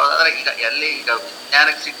ಹಂಚ್ಕೊಳ್ಳೋದಾದ್ರೆ, ಈಗ ಎಲ್ಲಿ ಈಗ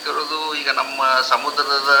ವಿಜ್ಞಾನಕ್ಕೆ ಸಿಕ್ಕಿರೋದು ಈಗ ನಮ್ಮ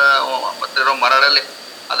ಸಮುದ್ರದ ಮತ್ತಿರೋ ಮರಳಲ್ಲಿ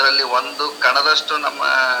ಅದರಲ್ಲಿ ಒಂದು ಕಣದಷ್ಟು ನಮ್ಮ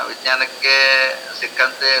ವಿಜ್ಞಾನಕ್ಕೆ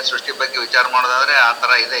ಸಿಕ್ಕಂತೆ ಸೃಷ್ಟಿ ಬಗ್ಗೆ ವಿಚಾರ ಮಾಡೋದಾದ್ರೆ ಆ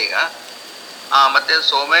ಥರ ಇದೆ ಈಗ. ಮತ್ತೆ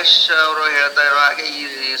ಸೋಮೇಶ್ ಅವರು ಹೇಳ್ತಾ ಇರೋ ಹಾಗೆ ಈ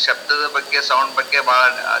ಶಬ್ದದ ಬಗ್ಗೆ, ಸೌಂಡ್ ಬಗ್ಗೆ ಭಾಳ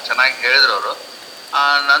ಚೆನ್ನಾಗಿ ಹೇಳಿದ್ರು ಅವರು.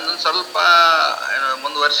 ನನ್ನ ಸ್ವಲ್ಪ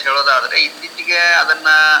ಮುಂದುವರ್ಸಿ ಹೇಳೋದಾದ್ರೆ, ಇತ್ತೀಚೆಗೆ ಅದನ್ನ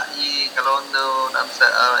ಈ ಕೆಲವೊಂದು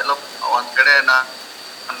ಎಲ್ಲೋ ಒಂದ್ ಕಡೆ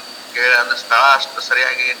ಅಂದ್ರೆ ಸ್ಥಳ ಅಷ್ಟು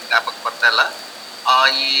ಸರಿಯಾಗಿ ಜ್ಞಾಪಕ ಬರ್ತಾ ಇಲ್ಲ.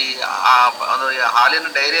 ಈ ಒಂದು ಹಾಲಿನ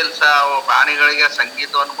ಡೈರಿಯಲ್ಲಿ ಸಹ ಪ್ರಾಣಿಗಳಿಗೆ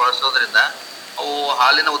ಸಂಗೀತವನ್ನು ಬಳಸೋದ್ರಿಂದ ಅವು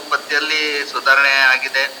ಹಾಲಿನ ಉತ್ಪತ್ತಿಯಲ್ಲಿ ಸುಧಾರಣೆ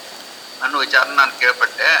ಆಗಿದೆ ಅನ್ನೋ ವಿಚಾರ ನಾನು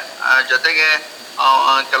ಕೇಳ್ಪಟ್ಟೆ. ಜೊತೆಗೆ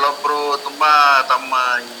ಕೆಲವೊಬ್ರು ತುಂಬಾ ತಮ್ಮ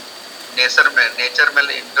ನೇಚರ್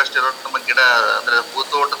ಮೇಲೆ ಇಂಟ್ರೆಸ್ಟ್ ಇರೋ ತಮ್ಮ ಗಿಡ ಅಂದ್ರೆ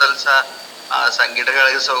ಭೂತೋಟದಲ್ಲಿ ಸಹ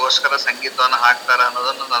ಗಿಡಗಳಿಗೋಸ್ಕರ ಸಂಗೀತವನ್ನು ಹಾಕ್ತಾರ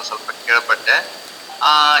ಅನ್ನೋದನ್ನು ನಾನು ಸ್ವಲ್ಪ ಕೇಳ್ಪಟ್ಟೆ.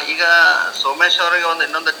 ಈಗ ಸೋಮೇಶ್ ಅವರಿಗೆ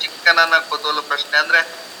ಇನ್ನೊಂದು ಚಿಕ್ಕ ನನ್ನ ಕುತೂಹಲ ಪ್ರಶ್ನೆ ಅಂದ್ರೆ,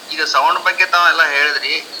 ಈಗ ಸೌಂಡ್ ಬಗ್ಗೆ ತಾವೆಲ್ಲ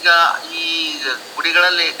ಹೇಳಿದ್ರಿ. ಈಗ ಈ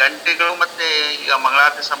ಗುಡಿಗಳಲ್ಲಿ ಗಂಟೆಗಳು ಮತ್ತೆ ಈಗ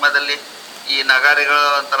ಮಂಗಳಾರತಿ ಸಮಯದಲ್ಲಿ ಈ ನಗಾರಿಗಳು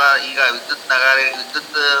ಒಂಥರ ಈಗ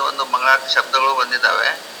ವಿದ್ಯುತ್ ಒಂದು ಮಂಗಳಾರತಿ ಶಬ್ದಗಳು ಬಂದಿದ್ದಾವೆ.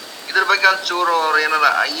 ಇದ್ರ ಬಗ್ಗೆ ಒಂಚೂರು ಅವ್ರು ಏನಾರ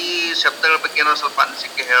ಈ ಶಬ್ದಗಳ ಬಗ್ಗೆ ಏನಾದ್ರು ಸ್ವಲ್ಪ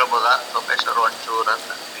ಅನಿಸಿಕೆ ಹೇಳ್ಬೋದಾ ಸೋಮೇಶ್ ಅವರು ಒಂಚೂರು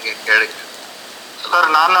ಅಂತ ಕೇಳಿ? ಸರ್,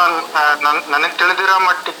 ನನಗೆ ತಿಳಿದಿರೋ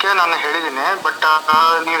ಮಟ್ಟಕ್ಕೆ ನಾನು ಹೇಳಿದ್ದೀನಿ. ಬಟ್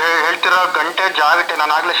ನೀವು ಹೇಳ್ತಿರೋ ಗಂಟೆ ಜಾಗಟೆ,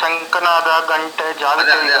 ನಾನು ಆಗ್ಲೇ ಶಂಕನಾದ ಗಂಟೆ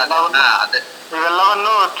ಜಾಗಟೆ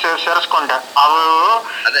ಇವೆಲ್ಲವನ್ನು ಸೇರಿಸ್ಕೊಂಡೆ. ಅವು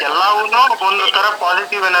ಎಲ್ಲವೂ ಒಂದು ತರ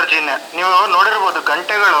ಪಾಸಿಟಿವ್ ಎನರ್ಜಿನೇ. ನೀವು ನೋಡಿರ್ಬೋದು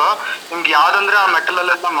ಗಂಟೆಗಳು ನಿಮ್ಗೆ ಯಾವ್ದಂದ್ರೆ ಆ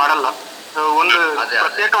ಮೆಟಲಲ್ಲೆಲ್ಲ ಮಾಡಲ್ಲ. ಒಂದು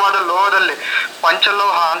ಪ್ರತ್ಯೇಕವಾದ ಲೋಹದಲ್ಲಿ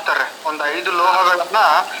ಪಂಚಲೋಹ ಅಂತಾರೆ, ಒಂದು 5 ಲೋಹಗಳನ್ನ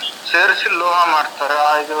ಸೇರಿಸಿ ಲೋಹ ಮಾಡ್ತಾರೆ.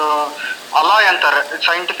 ಇದು ಅಲಾಯ್ ಅಂತಾರೆ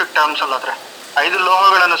ಸೈಂಟಿಫಿಕ್ ಟರ್ಮ್ಸ್ ಅಲ್ಲಾದ್ರೆ. 5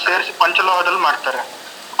 ಲೋಹಗಳನ್ನು ಸೇರಿಸಿ ಪಂಚಲೋಹದಲ್ಲಿ ಮಾಡ್ತಾರೆ.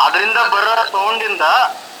 ಅದರಿಂದ ಬರೋ ಸೌಂಡ್ ಇಂದ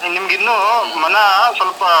ನಿಮ್ಗಿನ್ನೂ ಮನ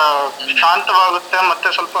ಸ್ವಲ್ಪ ಶಾಂತವಾಗುತ್ತೆ, ಮತ್ತೆ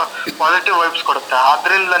ಸ್ವಲ್ಪ ಪಾಸಿಟಿವ್ ವೈಬ್ಸ್ ಕೊಡುತ್ತೆ.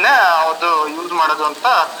 ಆದ್ರಿಂದಲೇ ಅದು ಯೂಸ್ ಮಾಡೋದು ಅಂತ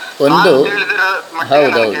ಒಂದು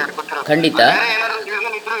ಹೌದೌದು, ಖಂಡಿತ.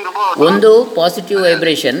 ಒಂದು ಪಾಸಿಟಿವ್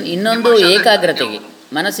ವೈಬ್ರೇಷನ್, ಇನ್ನೊಂದು ಏಕಾಗ್ರತೆಗೆ,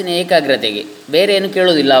 ಮನಸ್ಸಿನ ಏಕಾಗ್ರತೆಗೆ. ಬೇರೆ ಏನು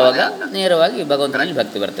ಕೇಳೋದಿಲ್ಲ. ಆವಾಗ ನೇರವಾಗಿ ಭಗವಂತನಲ್ಲಿ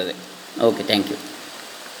ಭಕ್ತಿ ಬರ್ತದೆ. Okay, thank you.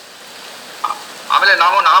 ಆಮೇಲೆ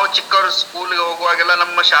ನಾವು ಚಿಕ್ಕವರು ಸ್ಕೂಲ್ಗೆ ಹೋಗುವಾಗೆಲ್ಲ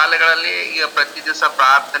ನಮ್ಮ ಶಾಲೆಗಳಲ್ಲಿ ಈಗ ಪ್ರತಿ ದಿವಸ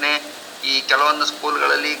ಪ್ರಾರ್ಥನೆ, ಈ ಕೆಲವೊಂದು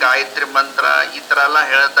ಸ್ಕೂಲ್ಗಳಲ್ಲಿ ಗಾಯತ್ರಿ ಮಂತ್ರ ಈ ತರ ಎಲ್ಲ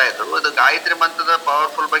ಹೇಳ್ತಾ ಇದ್ರು. ಅದು ಗಾಯತ್ರಿ ಮಂತ್ರದ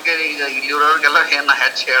ಪವರ್ಫುಲ್ ಬಗ್ಗೆ ಈಗ ಇಲ್ಲಿರೋರಿಗೆಲ್ಲ ಏನ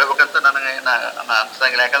ಹೆಚ್ಚು ಹೇಳ್ಬೇಕಂತ ನನಗೆ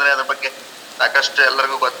ಅನ್ಸಂಗಿಲ್ಲ. ಯಾಕಂದ್ರೆ ಅದ್ರ ಬಗ್ಗೆ ಸಾಕಷ್ಟು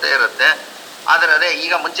ಎಲ್ಲರಿಗೂ ಗೊತ್ತೇ ಇರುತ್ತೆ. ಆದ್ರೆ ಅದೇ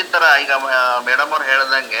ಈಗ ಮುಂಚಿನ ತರ ಈಗ ಮೇಡಮ್ ಅವ್ರು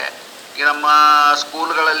ಹೇಳ್ದಂಗೆ ಈಗ ನಮ್ಮ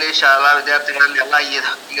ಸ್ಕೂಲ್ಗಳಲ್ಲಿ ಶಾಲಾ ವಿದ್ಯಾರ್ಥಿಗಳಲ್ಲಿ ಎಲ್ಲ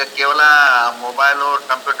ಈಗ ಕೇವಲ ಮೊಬೈಲು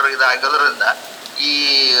ಕಂಪ್ಯೂಟರ್ ಇದಾಗೋದ್ರಿಂದ ಈ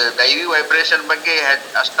ದೈವಿ ವೈಬ್ರೇಷನ್ ಬಗ್ಗೆ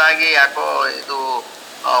ಅಷ್ಟಾಗಿ ಯಾಕೋ ಇದು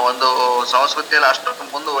ಒಂದು ಸಂಸ್ಕೃತಿಯಲ್ಲಿ ಅಷ್ಟೊಂದು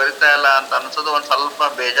ಮುಂದುವರಿತಾ ಇಲ್ಲ ಅಂತ ಅನ್ಸೋದು ಒಂದು ಸ್ವಲ್ಪ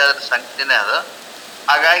ಬೇಜಾರ ಸಂಗತಿನೇ ಅದು.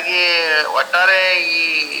 ಹಾಗಾಗಿ ಒಟ್ಟಾರೆ ಈ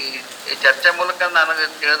ಚರ್ಚೆ ಮೂಲಕ ನನಗೆ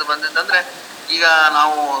ತಿಳಿದು ಬಂದಿದ್ದಂದ್ರೆ, ಈಗ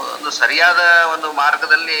ನಾವು ಒಂದು ಸರಿಯಾದ ಒಂದು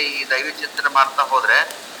ಮಾರ್ಗದಲ್ಲಿ ಈ ದೈವಿ ಚಿಂತನೆ ಮಾಡ್ತಾ ಹೋದ್ರೆ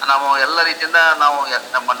ನಾವು ಎಲ್ಲ ರೀತಿಯಿಂದ ನಾವು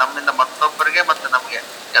ನಮ್ಮಿಂದ ಮತ್ತೊಬ್ಬರಿಗೆ ಮತ್ತು ನಮಗೆ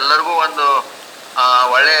ಎಲ್ಲರಿಗೂ ಒಂದು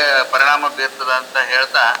ಒಳ್ಳೆ ಪರಿಣಾಮ ಬೀರ್ತದ ಅಂತ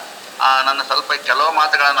ಹೇಳ್ತಾ ನನ್ನ ಸ್ವಲ್ಪ ಕೆಲವು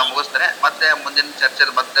ಮಾತುಗಳನ್ನ ಮುಗಿಸ್ತೇನೆ. ಮತ್ತೆ ಮುಂದಿನ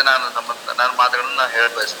ಚರ್ಚೆಯಲ್ಲಿ ಮತ್ತೆ ನಾನು ಮಾತುಗಳನ್ನ ಹೇಳ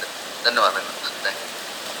ಬಯಸ್ತೇನೆ. ಧನ್ಯವಾದಗಳು.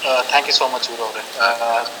 ಥ್ಯಾಂಕ್ ಯು ಸೋ ಮಚ್ ಗುರು ಅವರೇ.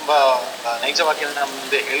 ತುಂಬ ನೈಜವಾಗಿ ನಮ್ಮ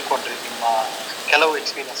ಮುಂದೆ ಹೇಳ್ಕೊಂಡ್ರಿ, ನಿಮ್ಮ ಕೆಲವು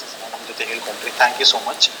ಎಕ್ಸ್ಪೀರಿಯನ್ಸಸ್ ನಮ್ಮ ಜೊತೆ ಹೇಳ್ಕೊಂಡ್ರಿ. Thank you so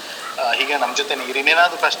much. ಹೀಗೆ ನಮ್ಮ ಜೊತೆ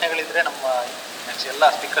ಇನ್ನೇನಾದರೂ ಪ್ರಶ್ನೆಗಳಿದ್ರೆ ನಮ್ಮ ಎಲ್ಲ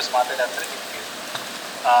ಸ್ಪೀಕರ್ಸ್ ಮಾತಾಡಿದ್ರೆ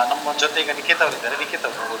ನಮ್ಮ ಜೊತೆ ಈಗ ನಿಖಿತ್ ಅವರಿದ್ದಾರೆ. ನಿಖಿತ್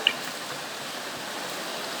ಅವರು ಒಟ್ಟಿಗೆ.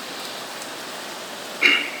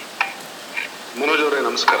 ಮನೋಜ್ ಅವರೇ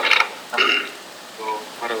ನಮಸ್ಕಾರ.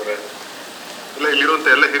 ಅವರೇ ಎಲ್ಲ ಇಲ್ಲಿರುವಂಥ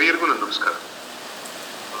ಎಲ್ಲ ಹಿರಿಯರಿಗೂ ನನ್ನ ನಮಸ್ಕಾರ.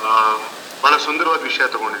 ಬಹಳ ಸುಂದರವಾದ ವಿಷಯ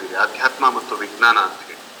ತಗೊಂಡಿದ್ದೀರಿ, ಅಧ್ಯಾತ್ಮ ಮತ್ತು ವಿಜ್ಞಾನ ಅಂತ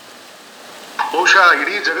ಹೇಳಿ. ಬಹುಶಃ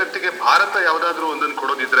ಇಡೀ ಜಗತ್ತಿಗೆ ಭಾರತ ಯಾವುದಾದ್ರೂ ಒಂದನ್ನು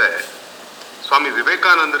ಕೊಡೋದಿದ್ರೆ ಸ್ವಾಮಿ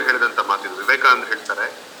ವಿವೇಕಾನಂದರು ಹೇಳಿದಂತ ಮಾತಿದು. ವಿವೇಕಾನಂದರು ಹೇಳ್ತಾರೆ,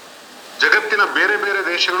 ಜಗತ್ತಿನ ಬೇರೆ ಬೇರೆ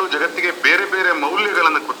ದೇಶಗಳು ಜಗತ್ತಿಗೆ ಬೇರೆ ಬೇರೆ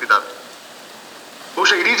ಮೌಲ್ಯಗಳನ್ನು ಕೊಟ್ಟಿದ್ದಾರೆ.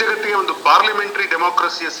 ಬಹುಶಃ ಇಡೀ ಜಗತ್ತಿಗೆ ಒಂದು ಪಾರ್ಲಿಮೆಂಟರಿ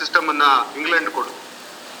ಡೆಮೋಕ್ರಸಿಯ ಸಿಸ್ಟಮ್ ಅನ್ನ ಇಂಗ್ಲೆಂಡ್ ಕೊಡು,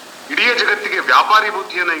 ಇಡೀ ಜಗತ್ತಿಗೆ ವ್ಯಾಪಾರಿ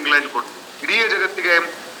ಬುದ್ಧಿಯನ್ನ ಇಂಗ್ಲೆಂಡ್ ಕೊಟ್ಟು, ಇಡೀ ಜಗತ್ತಿಗೆ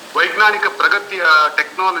ವೈಜ್ಞಾನಿಕ ಪ್ರಗತಿಯ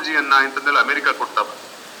ಟೆಕ್ನಾಲಜಿಯನ್ನ ಇಂಥದ್ದೆಲ್ಲ ಅಮೆರಿಕ ಕೊಡ್ತಾ ಬಂತು.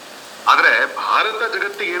 ಆದ್ರೆ ಭಾರತ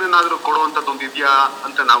ಜಗತ್ತಿಗೆ ಏನನ್ನಾದ್ರೂ ಕೊಡುವಂಥದ್ದೊಂದು ಇದೆಯಾ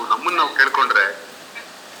ಅಂತ ನಮ್ಮನ್ನ ನಾವು ಕೇಳ್ಕೊಂಡ್ರೆ,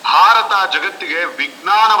 ಭಾರತ ಜಗತ್ತಿಗೆ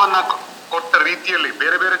ವಿಜ್ಞಾನವನ್ನ ಕೊಟ್ಟ ರೀತಿಯಲ್ಲಿ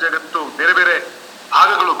ಬೇರೆ ಬೇರೆ ಜಗತ್ತು ಬೇರೆ ಬೇರೆ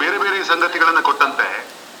ಭಾಗಗಳು ಬೇರೆ ಬೇರೆ ಸಂಗತಿಗಳನ್ನ ಕೊಟ್ಟಂತೆ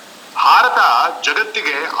ಭಾರತ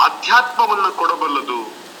ಜಗತ್ತಿಗೆ ಆಧ್ಯಾತ್ಮವನ್ನ ಕೊಡಬಲ್ಲದು.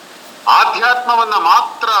 ಆಧ್ಯಾತ್ಮವನ್ನ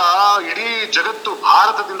ಮಾತ್ರ ಇಡೀ ಜಗತ್ತು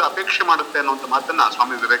ಭಾರತದಿಂದ ಅಪೇಕ್ಷೆ ಮಾಡುತ್ತೆ ಅನ್ನುವಂಥ ಮಾತನ್ನ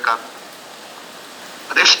ಸ್ವಾಮಿ ವಿವೇಕಾನಂದ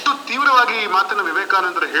ಅದೆಷ್ಟು ತೀವ್ರವಾಗಿ ಈ ಮಾತನ್ನ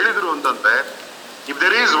ವಿವೇಕಾನಂದರು ಹೇಳಿದ್ರು ಅಂತಂದ್ರೆ, if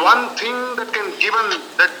there is one thing that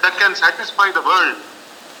can satisfy the world,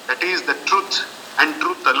 that is the truth and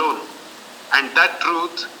truth alone, and that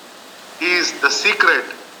truth is the secret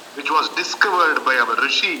which was discovered by our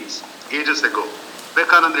rishis ages ago.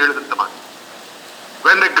 Vivekananda ಹೇಳಿದಂತ ಮಾತು.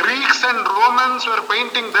 When the Greeks and Romans were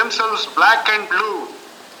painting themselves black and blue,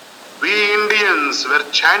 we Indians were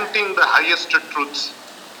chanting the highest truths.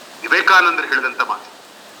 ವಿವೇಕಾನಂದರು ಹೇಳಿದಂತ ಮಾತು.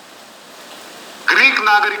 Greek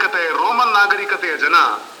ನಾಗರಿಕತೆ, Roman ನಾಗರಿಕತೆಯ ಜನ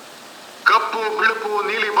ಕಪ್ಪು ಬಿಳುಪು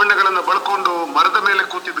ನೀಲಿ ಬಣ್ಣಗಳನ್ನು ಬಳಕೊಂಡು ಮರದ ಮೇಲೆ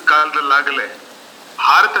ಕೂತಿದ್ದ ಕಾಲದಲ್ಲಾಗಲೇ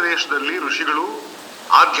ಭಾರತ ದೇಶದಲ್ಲಿ ಋಷಿಗಳು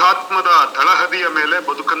ಆಧ್ಯಾತ್ಮದ ತಳಹದಿಯ ಮೇಲೆ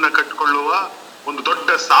ಬದುಕನ್ನ ಕಟ್ಟಿಕೊಳ್ಳುವ ಒಂದು ದೊಡ್ಡ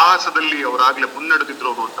ಸಾಹಸದಲ್ಲಿ ಅವರಾಗ್ಲೇ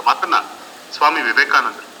ಮುನ್ನಡೆದಿದ್ರು ಅನ್ನುವಂಥ ಮಾತನ್ನ ಸ್ವಾಮಿ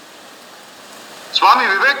ವಿವೇಕಾನಂದರು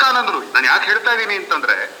ನಾನು ಯಾಕೆ ಹೇಳ್ತಾ ಇದ್ದೀನಿ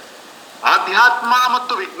ಅಂತಂದ್ರೆ, ಆಧ್ಯಾತ್ಮ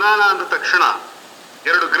ಮತ್ತು ವಿಜ್ಞಾನ ಅಂದ ತಕ್ಷಣ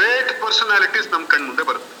ಎರಡು ಗ್ರೇಟ್ ಪರ್ಸನಾಲಿಟೀಸ್ ನಮ್ ಕಣ್ ಮುಂದೆ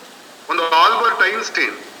ಬರುತ್ತೆ. ಒಂದು ಆಲ್ಬರ್ಟ್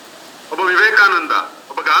ಐನ್ಸ್ಟೈನ್, ಒಬ್ಬ ವಿವೇಕಾನಂದ,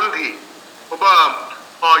 ಒಬ್ಬ ಗಾಂಧಿ, ಒಬ್ಬ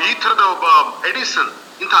ಈ ಥರದ ಒಬ್ಬ ಎಡಿಸನ್,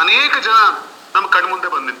 ಇಂಥ ಅನೇಕ ಜನ ನಮ್ಮ ಕಣ್ಮುಂದೆ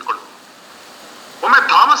ಬಂದು ನಿಂತ್ಕೊಂಡು. ಒಮ್ಮೆ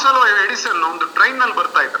ಥಾಮಸ್ ಅಲ್ವಾ ಎಡಿಸನ್ ಒಂದು ಟ್ರೈನ್ ನಲ್ಲಿ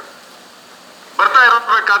ಬರ್ತಾ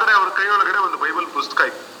ಇರಬೇಕಾದ್ರೆ ಅವ್ರ ಕೈಯೊಳಗಡೆ ಒಂದು ಬೈಬಲ್ ಪುಸ್ತಕ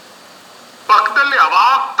ಇತ್ತು. ಪಕ್ಕದಲ್ಲಿ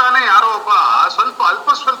ಅವಾಗ್ತಾನೆ ಯಾರೋ ಒಬ್ಬ ಅಲ್ಪ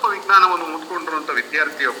ಸ್ವಲ್ಪ ವಿಜ್ಞಾನವನ್ನು ಮುದ್ಕೊಂಡಿರುವಂತ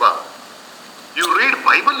ವಿದ್ಯಾರ್ಥಿಯೊಬ್ಬ, ಯು ರೀಡ್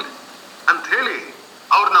ಬೈಬಲ್ ಅಂತ ಹೇಳಿ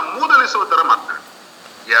ಅವ್ರನ್ನ ಮೂದಲಿಸುವ ತರ ಮಾತಾಡ,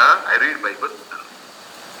 ಯಾ ಐ ರೀಡ್ ಬೈಬಲ್.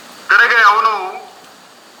 ಕಡೆಗೆ ಅವನು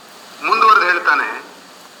ಮುಂದುವರೆದು ಹೇಳ್ತಾನೆ,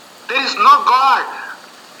 there is no god,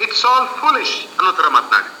 it's all foolish ಅನ್ನೋ ತರ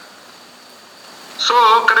ಮಾತನಾಡಿ. ಸೊ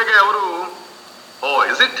ಕಡೆಗೆ ಅವರು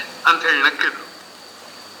ಇಸ್ ಇಟ್ ಅಂತ ಹೇಳಿ ನಕ್ಕಿದ್ರು.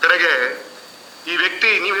 ಕಡೆಗೆ ಈ ವ್ಯಕ್ತಿ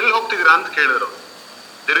ನೀವೆಲ್ಲಿ ಹೋಗ್ತಿದ್ದೀರಾ ಅಂತ ಕೇಳಿದ್ರು.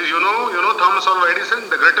 There is you know Thomas ಆಲ್ವಾ Edison,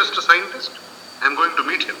 the greatest scientist, I am going to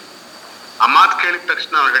meet him. ಆ ಮಾತು ಕೇಳಿದ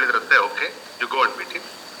ತಕ್ಷಣ ಅವ್ರು ಹೇಳಿದ್ರಂತೆ, okay you go and meet him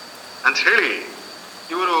ಅಂತ ಹೇಳಿ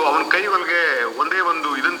ಇವರು ಅವನ ಕೈ ಒಳಗೆ ಒಂದೇ ಒಂದು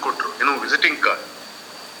ಇದನ್ನ ಕೊಟ್ರು, ಏನೋ ವಿಸಿಟಿಂಗ್ ಕಾರ್ಡ್.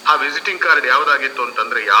 ಆ ವಿಸಿಟಿಂಗ್ ಕಾರ್ಡ್ ಯಾವ್ದಾಗಿತ್ತು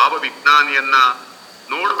ಅಂತಂದ್ರೆ, ಯಾವ ವಿಜ್ಞಾನಿಯನ್ನ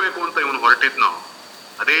ನೋಡ್ಬೇಕು ಅಂತ ಇವನು ಹೊರಟಿದ್ನೋ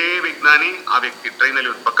ಅದೇ ವಿಜ್ಞಾನಿ ಆ ವ್ಯಕ್ತಿ ಟ್ರೈನಲ್ಲಿ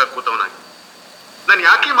ಒಂದು ಪಕ್ಕ ಕೂತವನಾಗಿ. ನಾನು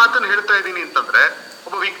ಯಾಕೆ ಮಾತನ್ನು ಹೇಳ್ತಾ ಇದ್ದೀನಿ ಅಂತಂದ್ರೆ,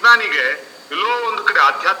 ಒಬ್ಬ ವಿಜ್ಞಾನಿಗೆ ಎಲ್ಲೋ ಒಂದು ಕಡೆ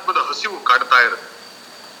ಆಧ್ಯಾತ್ಮದ ಹಸಿವು ಕಾಡ್ತಾ ಇರುತ್ತೆ.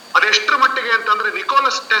 ಅದೆಷ್ಟರ ಮಟ್ಟಿಗೆ ಅಂತಂದ್ರೆ,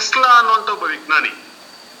 ನಿಕೋಲಸ್ ಟೆಸ್ಲಾ ಅನ್ನುವಂಥ ಒಬ್ಬ ವಿಜ್ಞಾನಿ,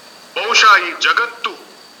 ಬಹುಶಃ ಈ ಜಗತ್ತು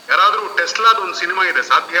ಯಾರಾದ್ರೂ ಟೆಸ್ಲಾದ ಒಂದು ಸಿನಿಮಾ ಇದೆ,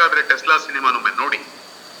 ಸಾಧ್ಯ ಆದ್ರೆ ಟೆಸ್ಲಾ ಸಿನಿಮಾನೊಮ್ಮೆ ನೋಡಿ.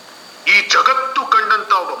 ಈ ಜಗತ್ತು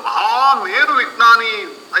ಕಂಡಂತ ಒಬ್ಬ ಮಹಾಮೇರು ವಿಜ್ಞಾನಿ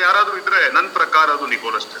ಯಾರಾದ್ರೂ ಇದ್ರೆ ನನ್ನ ಪ್ರಕಾರ ಅದು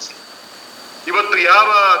ನಿಕೋಲಸ್ ಟೆಸ್ಲಾ. ಇವತ್ತು ಯಾವ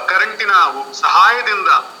ಕರೆಂಟಿನ ಸಹಾಯದಿಂದ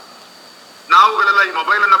ನಾವುಗಳೆಲ್ಲ ಈ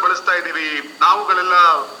ಮೊಬೈಲ್ ಅನ್ನ ಬಳಸ್ತಾ ಇದ್ದೀವಿ, ನಾವುಗಳೆಲ್ಲ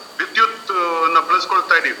ವಿದ್ಯುತ್ ಅನ್ನ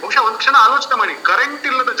ಬಳಸ್ಕೊಳ್ತಾ ಇದೀವಿ. ಬಹುಶಃ ಒಂದ್ ಕ್ಷಣ ಆಲೋಚನೆ ಮಾಡಿ, ಕರೆಂಟ್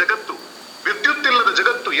ಇಲ್ಲದ ಜಗತ್ತು, ವಿದ್ಯುತ್ ಇಲ್ಲದ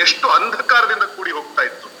ಜಗತ್ತು ಎಷ್ಟು ಅಂಧಕಾರದಿಂದ ಕೂಡಿ ಹೋಗ್ತಾ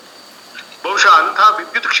ಇತ್ತು. ಬಹುಶಃ ಅಂಥ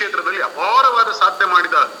ವಿದ್ಯುತ್ ಕ್ಷೇತ್ರದಲ್ಲಿ ಅಪಾರವಾದ ಸಾಧನೆ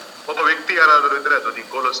ಮಾಡಿದ ಒಬ್ಬ ವ್ಯಕ್ತಿ ಯಾರಾದರೂ ಇದ್ರೆ ಅದು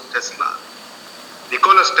ನಿಕೋಲಸ್ ಟೆಸ್ಲಾ.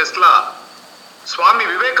 ನಿಕೋಲಸ್ ಟೆಸ್ಲಾ ಸ್ವಾಮಿ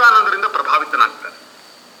ವಿವೇಕಾನಂದರಿಂದ ಪ್ರಭಾವಿತನಾಗ್ತಾರೆ.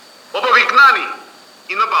 ಒಬ್ಬ ವಿಜ್ಞಾನಿ,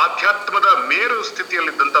 ಇನ್ನೊಬ್ಬ ಆಧ್ಯಾತ್ಮದ ಮೇರು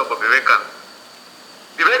ಸ್ಥಿತಿಯಲ್ಲಿದ್ದಂತ ಒಬ್ಬ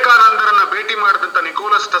ವಿವೇಕಾನಂದರನ್ನ ಭೇಟಿ ಮಾಡಿದಂತ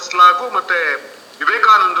ನಿಕೋಲಸ್ ಟೆಸ್ಲಾಗೂ ಮತ್ತೆ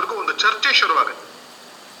ವಿವೇಕಾನಂದರಿಗೂ ಒಂದು ಚರ್ಚೆ ಶುರುವಾಗುತ್ತೆ.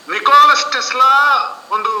 ನಿಕೋಲಸ್ ಟೆಸ್ಲಾ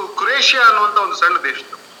ಒಂದು ಕ್ರೊಯೇಷಿಯಾ ಅನ್ನುವಂತ ಒಂದು ಸಣ್ಣ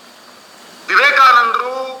ದೇಶದ,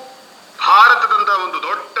 ವಿವೇಕಾನಂದರು ಭಾರತದಂತ ಒಂದು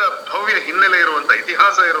ದೊಡ್ಡ ಭವ್ಯ ಹಿನ್ನೆಲೆ ಇರುವಂತ,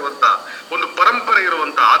 ಇತಿಹಾಸ ಇರುವಂತ, ಒಂದು ಪರಂಪರೆ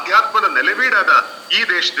ಇರುವಂತ, ಆಧ್ಯಾತ್ಮದ ನೆಲೆವೀಡಾದ ಈ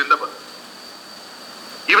ದೇಶದಿಂದ ಬಂದ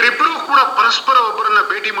ಇವರಿಬ್ಬರು ಕೂಡ ಪರಸ್ಪರ ಒಬ್ಬರನ್ನ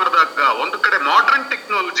ಭೇಟಿ ಮಾಡಿದಾಗ ಒಂದು ಕಡೆ ಮಾಡರ್ನ್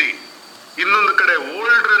ಟೆಕ್ನಾಲಜಿ, ಇನ್ನೊಂದು ಕಡೆ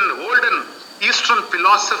ಓಲ್ಡನ್ ಈಸ್ಟರ್ನ್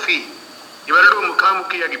ಫಿಲಾಸಫಿ, ಇವೆರಡೂ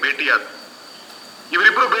ಮುಖಾಮುಖಿಯಾಗಿ ಭೇಟಿಯಾದ.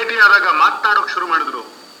 ಇವರಿಬ್ರು ಭೇಟಿಯಾದಾಗ ಮಾತನಾಡೋಕ್ ಶುರು ಮಾಡಿದ್ರು.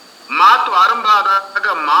 ಮಾತು ಆರಂಭ ಆದಾಗ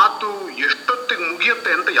ಮಾತು ಎಷ್ಟೊತ್ತಿಗೆ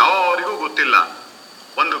ಮುಗಿಯುತ್ತೆ ಅಂತ ಯಾರಿಗೂ ಗೊತ್ತಿಲ್ಲ.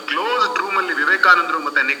 ಒಂದು ಕ್ಲೋಸ್ಡ್ ರೂಮ್ ಅಲ್ಲಿ ವಿವೇಕಾನಂದರು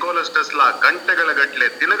ಮತ್ತೆ ನಿಕೋಲಸ್ ಟೆಸ್ಲಾ ಗಂಟೆಗಳ ಗಟ್ಲೆ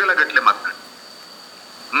ದಿನಗಳ ಗಟ್ಲೆ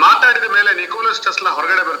ಮಾತಾಡಿದ ಮೇಲೆ ನಿಕೋಲಸ್ ಟೆಸ್ಲಾ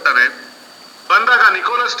ಹೊರಗಡೆ ಬರ್ತಾನೆ. ಬಂದಾಗ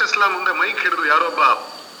ನಿಕೋಲಸ್ ಟೆಸ್ಲಾ ಮುಂದೆ ಮೈಕ್ ಹಿಡಿದು ಯಾರೊಬ್ಬ,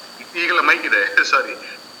 ಈಗೆಲ್ಲ ಮೈಕ್ ಇದೆ ಸಾರಿ,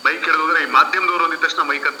 ಮೈಕ್ ಹಿಡಿದು ಅಂದ್ರೆ ಈ ಮಾಧ್ಯಮದವರು ಅಂದಿದ ತಕ್ಷಣ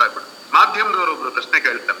ಮೈಕ್ ಅಂತ ಆಗ್ಬಿಡು, ಮಾಧ್ಯಮದವರು ಒಬ್ರು ಪ್ರಶ್ನೆ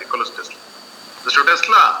ಕೇಳ್ತಾರೆ Nicolas Tesla. Mister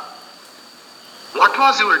Tesla, what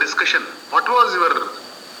was your discussion, what was your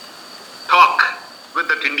talk with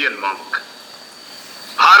that Indian monk?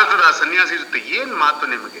 ಭಾರತದ ಸನ್ಯಾಸಿ ಜೊತೆ ಏನ್ ಮಾತು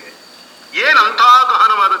ನಿಮಗೆ, ಏನ್ ಅಂತ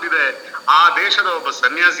ಗಹನವಾದದಿದೆ ಆ ದೇಶದ ಒಬ್ಬ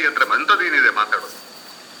ಸನ್ಯಾಸಿ ಹತ್ರ ಅಂಥದ್ದೇನಿದೆ ಮಾತಾಡೋದು?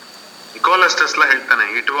 ನಿಕೋಲಸ್ ಟೆಸ್ಲಾ ಹೇಳ್ತಾನೆ,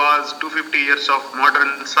 it was 250 years of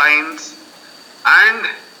modern science and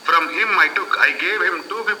from him I gave him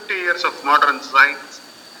 250 years of modern science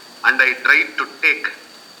and I tried to take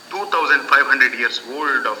 2500 years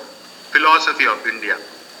old of philosophy of India,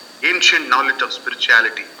 ancient knowledge of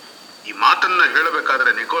spirituality. ಈ ಮಾತನ್ನ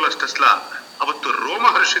ಹೇಳಬೇಕಾದ್ರೆ Nicolas Tesla ಅವತ್ತು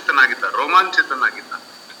ರೋಮಾಂಚಿತನಾಗಿದ್ದ.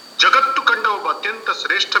 ಜಗತ್ತು ಕಂಡ ಒಬ್ಬ ಅತ್ಯಂತ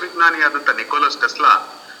ಶ್ರೇಷ್ಠ ವಿಜ್ಞಾನಿಯಾದಂಥ Nicolas Tesla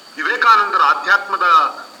ವಿವೇಕಾನಂದರ ಆಧ್ಯಾತ್ಮದ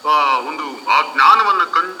ಒಂದು ಆ ಜ್ಞಾನವನ್ನ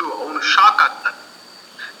ಕಂಡು ಅವನು ಶಾಕ್ ಆಗ್ತಾನೆ.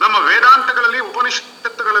 ನಮ್ಮ ವೇದಾಂತಗಳಲ್ಲಿ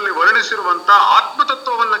ಉಪನಿಷತ್ತುಗಳಲ್ಲಿ ವರ್ಣಿಸಿರುವಂತ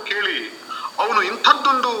ಆತ್ಮತತ್ವವನ್ನ ಕೇಳಿ ಅವನು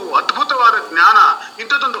ಇಂಥದ್ದೊಂದು ಅದ್ಭುತವಾದ ಜ್ಞಾನ,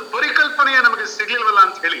 ಇಂಥದ್ದೊಂದು ಪರಿಕಲ್ಪನೆಯ ನಮಗೆ ಸಿಗ್ಲಿಲ್ವಲ್ಲ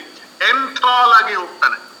ಅಂತ ಹೇಳಿ ಎಂಥಾಲ್ ಆಗಿ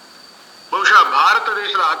ಹೋಗ್ತಾನೆ. ಬಹುಶಃ ಭಾರತ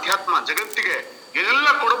ದೇಶದ ಆಧ್ಯಾತ್ಮ ಜಗತ್ತಿಗೆ ಏನೆಲ್ಲ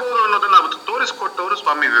ಕೊಡಬಹುದು ಅನ್ನೋದನ್ನ ಅವತ್ತು ತೋರಿಸಿಕೊಟ್ಟವರು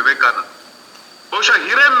ಸ್ವಾಮಿ ವಿವೇಕಾನಂದ. ಬಹುಶಃ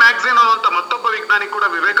ಹಿರೇನ್ ಮ್ಯಾಗ್ಝಿನ್ ಅನ್ನುವಂತ ಮತ್ತೊಬ್ಬ ವಿಜ್ಞಾನಿ ಕೂಡ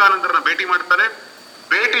ವಿವೇಕಾನಂದರನ್ನ ಭೇಟಿ ಮಾಡ್ತಾರೆ.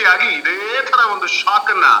 ಭೇಟಿಯಾಗಿ ಇದೇ ತರ ಒಂದು ಶಾಕ್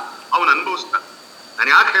ಅನ್ನ ಅವನು ಅನುಭವಿಸ್ತಾನೆ. ನಾನು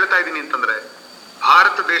ಯಾಕೆ ಹೇಳ್ತಾ ಇದ್ದೀನಿ ಅಂತಂದ್ರೆ,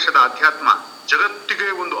 ಭಾರತ ದೇಶದ ಅಧ್ಯಾತ್ಮ ಜಗತ್ತಿಗೆ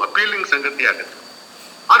ಒಂದು ಅಪೀಲಿಂಗ್ ಸಂಗತಿ ಆಗುತ್ತೆ.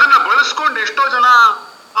 ಅದನ್ನ ಬಳಸ್ಕೊಂಡು ಎಷ್ಟೋ ಜನ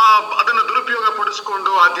ಅದನ್ನ ದುರುಪಯೋಗ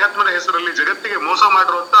ಪಡಿಸ್ಕೊಂಡು ಅಧ್ಯಾತ್ಮದ ಹೆಸರಲ್ಲಿ ಜಗತ್ತಿಗೆ ಮೋಸ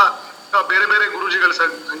ಮಾಡಿರುವಂತ ಬೇರೆ ಬೇರೆ ಗುರೂಜಿಗಳ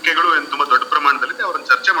ಸಂಖ್ಯೆಗಳು ಏನು ತುಂಬಾ ದೊಡ್ಡ ಪ್ರಮಾಣದಲ್ಲಿ ಅವರನ್ನು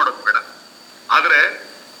ಚರ್ಚೆ ಮಾಡೋದು ಬೇಡ. ಆದ್ರೆ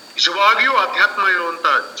ನಿಜವಾಗಿಯೂ ಅಧ್ಯಾತ್ಮ ಇರುವಂತ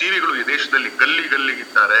ಜೀವಿಗಳು ಈ ದೇಶದಲ್ಲಿ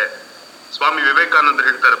ಗಲ್ಲಿಗಿದ್ದಾರೆ. ಸ್ವಾಮಿ ವಿವೇಕಾನಂದರು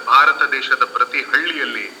ಹೇಳ್ತಾರೆ, ಭಾರತ ದೇಶದ ಪ್ರತಿ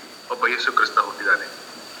ಹಳ್ಳಿಯಲ್ಲಿ ಒಬ್ಬ ಯೇಸು ಕ್ರಿಸ್ತ ಹುಟ್ಟಿದ್ದಾನೆ.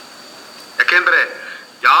 ಯಾಕೆಂದ್ರೆ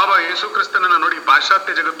ಯಾವ ಯೇಸು ಕ್ರಿಸ್ತನನ್ನ ನೋಡಿ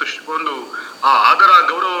ಪಾಶ್ಚಾತ್ಯ ಜಗತ್ತು ಒಂದು ಆದರ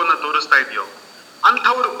ಗೌರವವನ್ನ ತೋರಿಸ್ತಾ ಇದೆಯೋ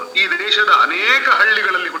ಅಂಥವರು ಈ ದೇಶದ ಅನೇಕ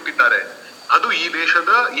ಹಳ್ಳಿಗಳಲ್ಲಿ ಹುಟ್ಟಿದ್ದಾರೆ. ಅದು ಈ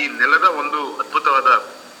ದೇಶದ ಈ ನೆಲದ ಒಂದು ಅದ್ಭುತವಾದ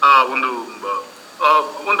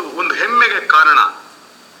ಒಂದು ಹೆಮ್ಮೆಗೆ ಕಾರಣ.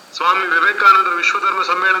 ಸ್ವಾಮಿ ವಿವೇಕಾನಂದರು ವಿಶ್ವಧರ್ಮ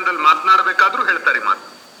ಸಮ್ಮೇಳನದಲ್ಲಿ ಮಾತನಾಡಬೇಕಾದ್ರೂ ಹೇಳ್ತಾರೆ ಮಾತು,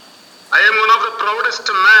 I am one of the proudest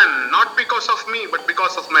man, not because of me but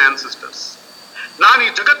because of my ancestors. ನಾನು ಈ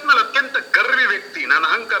ಜಗತ್ನಲ್ಲಿ ಅತ್ಯಂತ ಗರ್ವಿ ವ್ಯಕ್ತಿ, ನಾನು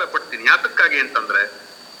ಅಹಂಕಾರ ಪಡ್ತೀನಿ. ಯಾತಕ್ಕಾಗಿ ಅಂತಂದ್ರೆ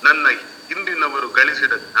ನನ್ನ ಹಿಂದಿನವರು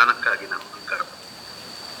ಗಳಿಸಿದ ಜ್ಞಾನಕ್ಕಾಗಿ ನಾನು ಅಹಂಕಾರ ಪಡ್ತೀನಿ.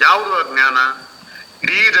 ಯಾವುದು ಆ ಜ್ಞಾನ?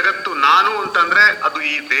 ಇಡೀ ಜಗತ್ತು ನಾನು ಅಂತಂದ್ರೆ ಅದು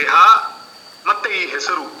ಈ ದೇಹ ಮತ್ತೆ ಈ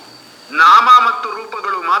ಹೆಸರು, ನಾಮ ಮತ್ತು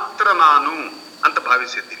ರೂಪಗಳು ಮಾತ್ರ ನಾನು ಅಂತ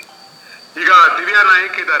ಭಾವಿಸಿದ್ದೀನಿ. ಈಗ ದಿವ್ಯಾ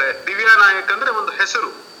ನಾಯಕ್ ಇದ್ದಾರೆ. ದಿವ್ಯಾ ನಾಯಕ್ ಅಂದ್ರೆ ಒಂದು ಹೆಸರು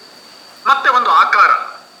ಮತ್ತೆ ಒಂದು ಆಕಾರ,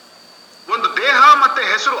 ಒಂದು ದೇಹ ಮತ್ತೆ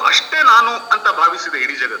ಹೆಸರು ಅಷ್ಟೇ ನಾನು ಅಂತ ಭಾವಿಸಿದೆ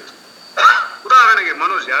ಇಡೀ ಜಗತ್ತು. ಉದಾಹರಣೆಗೆ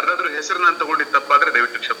ಮನೋಜ್, ಯಾರ್ದಾದ್ರೂ ಹೆಸರನ್ನ ತಗೊಂಡಿದ್ದು ತಪ್ಪಾದ್ರೆ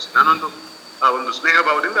ದಯವಿಟ್ಟು ಕ್ಷಮಿಸಿ. ನಾನೊಂದು ಒಂದು ಸ್ನೇಹ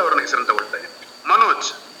ಭಾವದಿಂದ ಅವರನ್ನ ಹೆಸರನ್ನು ತಗೊಳ್ತಾ ಇದ್ದೀನಿ.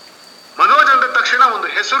 ಮನೋಜ್ ಅಂದ ತಕ್ಷಣ ಒಂದು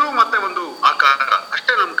ಹೆಸರು ಮತ್ತೆ ಒಂದು ಆಕಾರ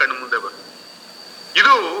ಅಷ್ಟೇ ನಮ್ಮ ಕಣ್ಣು ಮುಂದೆ ಬರುತ್ತೆ.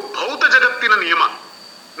 ಇದು ಭೌತ ಜಗತ್ತಿನ ನಿಯಮ.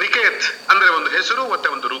 ನಿಕೇತ್ ಅಂದ್ರೆ ಒಂದು ಹೆಸರು ಮತ್ತೆ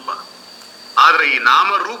ಒಂದು ರೂಪ. ಆದ್ರೆ ಈ ನಾಮ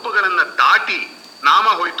ರೂಪಗಳನ್ನ ದಾಟಿ ನಾಮ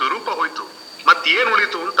ಹೋಯ್ತು, ರೂಪ ಹೋಯ್ತು, ಮತ್ತೇನ್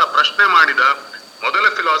ಉಳಿತು ಅಂತ ಪ್ರಶ್ನೆ ಮಾಡಿದ ಮೊದಲ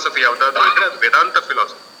ಫಿಲಾಸಫಿ ಯಾವ್ದಾದ್ರು ಇದ್ರೆ ಅದು ವೇದಾಂತ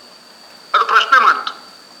ಫಿಲಾಸಫಿ. ಅದು ಪ್ರಶ್ನೆ ಮಾಡ್ತು,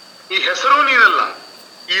 ಈ ಹೆಸರು ನೀನಲ್ಲ,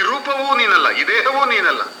 ಈ ರೂಪವೂ ನೀನಲ್ಲ, ಈ ದೇಹವೂ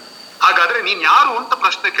ನೀನಲ್ಲ, ಹಾಗಾದ್ರೆ ನೀನ್ ಯಾರು ಅಂತ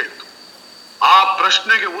ಪ್ರಶ್ನೆ ಕೇಳ್ತು. ಆ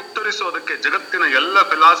ಪ್ರಶ್ನೆಗೆ ಉತ್ತರಿಸೋದಕ್ಕೆ ಜಗತ್ತಿನ ಎಲ್ಲ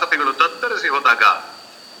ಫಿಲಾಸಫಿಗಳು ತತ್ತರಿಸಿ ಹೋದಾಗ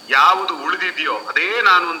ಯಾವುದು ಉಳಿದಿದೆಯೋ ಅದೇ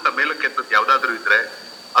ನಾನು ಅಂತ ಮೇಲಕ್ಕೆತ್ತದ್ದು ಯಾವ್ದಾದ್ರು ಇದ್ರೆ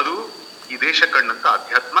ಅದು ಈ ದೇಶ ಕಂಡಂತ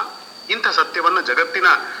ಅಧ್ಯಾತ್ಮ. ಇಂಥ ಸತ್ಯವನ್ನ ಜಗತ್ತಿನ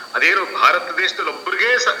ಅದೇನು ಭಾರತ ದೇಶದಲ್ಲಿ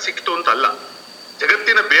ಒಬ್ಬರಿಗೇ ಸಿಕ್ತು ಅಂತ ಅಲ್ಲ,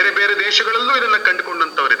 ಜಗತ್ತಿನ ಬೇರೆ ಬೇರೆ ದೇಶಗಳಲ್ಲೂ ಇದನ್ನ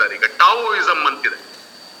ಕಂಡುಕೊಂಡಂತವರಿದ್ದಾರೆ. ಈಗ ಟಾವೋಯಿಸಮ್ ಅಂತಿದೆ,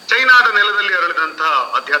 ಚೈನಾದ ನೆಲದಲ್ಲಿ ಹರಡಿದಂತಹ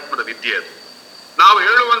ಅಧ್ಯಾತ್ಮದ ವಿದ್ಯೆ ಅದು. ನಾವು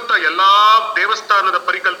ಹೇಳುವಂತ ಎಲ್ಲಾ ದೇವಸ್ಥಾನದ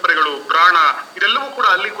ಪರಿಕಲ್ಪನೆಗಳು, ಪ್ರಾಣ, ಇದೆಲ್ಲವೂ ಕೂಡ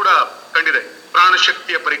ಅಲ್ಲಿ ಕೂಡ ಕಂಡಿದೆ. ಪ್ರಾಣ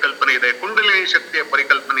ಶಕ್ತಿಯ ಪರಿಕಲ್ಪನೆ ಇದೆ, ಕುಂಡಲಿನಿ ಶಕ್ತಿಯ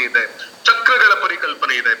ಪರಿಕಲ್ಪನೆ ಇದೆ, ಚಕ್ರಗಳ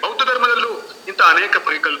ಪರಿಕಲ್ಪನೆ ಇದೆ. ಬೌದ್ಧ ಧರ್ಮದಲ್ಲೂ ಇಂಥ ಅನೇಕ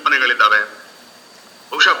ಪರಿಕಲ್ಪನೆಗಳಿದ್ದಾವೆ.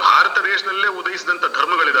 ಬಹುಶಃ ಭಾರತ ದೇಶದಲ್ಲೇ ಉದಯಿಸಿದಂತ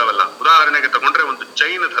ಧರ್ಮಗಳಿದಾವಲ್ಲ, ಉದಾಹರಣೆಗೆ ತಗೊಂಡ್ರೆ ಒಂದು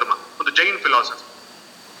ಜೈನ ಧರ್ಮ, ಒಂದು ಜೈನ್ ಫಿಲಾಸಫಿ.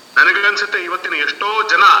 ನನಗನ್ಸುತ್ತೆ ಇವತ್ತಿನ ಎಷ್ಟೋ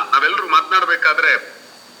ಜನ ನಾವೆಲ್ಲರೂ ಮಾತನಾಡ್ಬೇಕಾದ್ರೆ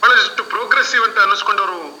ಬಹಳಷ್ಟು ಪ್ರೋಗ್ರೆಸಿವ್ ಅಂತ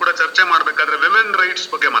ಅನ್ನಿಸ್ಕೊಂಡವರು ಕೂಡ ಚರ್ಚೆ ಮಾಡ್ಬೇಕಾದ್ರೆ ವಿಮೆನ್ ರೈಟ್ಸ್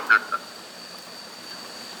ಬಗ್ಗೆ ಮಾತನಾಡ್ತಾರೆ,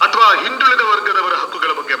 ಅಥವಾ ಹಿಂದುಳಿದ ವರ್ಗದವರ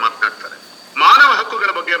ಹಕ್ಕುಗಳ ಬಗ್ಗೆ ಮಾತನಾಡ್ತಾರೆ, ಮಾನವ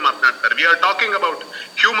ಹಕ್ಕುಗಳ ಬಗ್ಗೆ ಮಾತನಾಡ್ತಾರೆ. We are talking about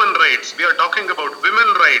human rights, we are talking about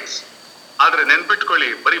women rights. ಆದ್ರೆ ನೆನ್ಪಿಟ್ಕೊಳ್ಳಿ,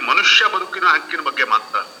 ಬರೀ ಮನುಷ್ಯ ಬದುಕಿನ ಹಕ್ಕಿನ ಬಗ್ಗೆ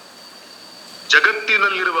ಮಾತ್ರ,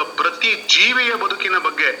 ಜಗತ್ತಿನಲ್ಲಿರುವ ಪ್ರತಿ ಜೀವಿಯ ಬದುಕಿನ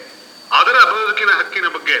ಬಗ್ಗೆ, ಅದರ ಬದುಕಿನ ಹಕ್ಕಿನ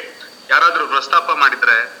ಬಗ್ಗೆ ಯಾರಾದ್ರೂ ಪ್ರಸ್ತಾಪ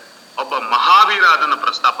ಮಾಡಿದ್ರೆ ಒಬ್ಬ ಮಹಾವೀರ ಅದನ್ನು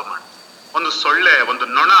ಪ್ರಸ್ತಾಪ ಮಾಡಿ. ಒಂದು ಸೊಳ್ಳೆ, ಒಂದು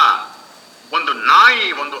ನೊಣ, ಒಂದು ನಾಯಿ,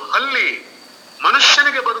 ಒಂದು ಹಲ್ಲಿ,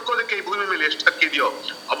 ಮನುಷ್ಯನಿಗೆ ಬದುಕೋದಕ್ಕೆ ಈ ಭೂಮಿ ಮೇಲೆ ಎಷ್ಟು ಹಕ್ಕಿದೆಯೋ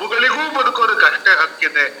ಅವುಗಳಿಗೂ ಬದುಕೋದಕ್ಕೆ ಅಷ್ಟೇ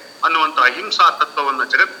ಹಕ್ಕಿದೆ ಅನ್ನುವಂತ ಅಹಿಂಸಾ ತತ್ವವನ್ನು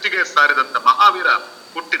ಜಗತ್ತಿಗೆ ಸಾರಿದಂತ ಮಹಾವೀರ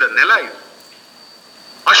ಹುಟ್ಟಿದ ನೆಲ ಇದು.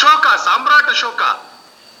 ಅಶೋಕ, ಸಾಮ್ರಾಟ್ ಅಶೋಕ,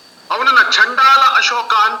 ಅವನನ್ನ ಚಂಡಾಲ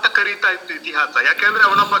ಅಶೋಕ ಅಂತ ಕರೀತಾ ಇತ್ತು ಇತಿಹಾಸ. ಯಾಕೆಂದ್ರೆ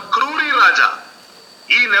ಅವನೊಬ್ಬ ಕ್ರೂರಿ ರಾಜ.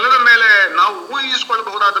 ಈ ನೆಲದ ಮೇಲೆ ನಾವು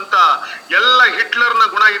ಊಹಿಸಿಕೊಳ್ಬಹುದಾದಂತ ಎಲ್ಲ ಹಿಟ್ಲರ್ನ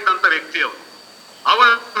ಗುಣ ಇದ್ದಂತ ವ್ಯಕ್ತಿ ಅವನು. ಅವನ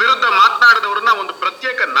ವಿರುದ್ಧ ಮಾತನಾಡಿದವ್ರನ್ನ ಒಂದು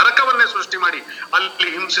ಪ್ರತ್ಯೇಕ ನರಕವನ್ನೇ ಸೃಷ್ಟಿ ಮಾಡಿ ಅಲ್ಲಿ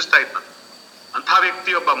ಹಿಂಸಿಸ್ತಾ ಇದ್ದ. ಅಂಥ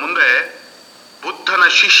ವ್ಯಕ್ತಿಯೊಬ್ಬ ಮುಂದೆ ಬುದ್ಧನ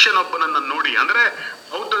ಶಿಷ್ಯನೊಬ್ಬನನ್ನ ನೋಡಿ, ಅಂದ್ರೆ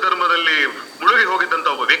ಬೌದ್ಧ ಧರ್ಮದಲ್ಲಿ ಮುಳುಗಿ ಹೋಗಿದ್ದಂತ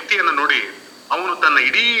ಒಬ್ಬ ವ್ಯಕ್ತಿಯನ್ನ ನೋಡಿ ಅವನು ತನ್ನ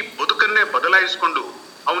ಇಡೀ ಬದುಕನ್ನೇ ಬದಲಾಯಿಸಿಕೊಂಡು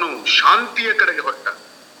ಅವನು ಶಾಂತಿಯ ಕಡೆಗೆ ಹೊರಟ.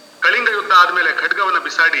 ಕಳಿಂಗ ಯುದ್ಧ ಆದ್ಮೇಲೆ ಖಡ್ಗವನ್ನ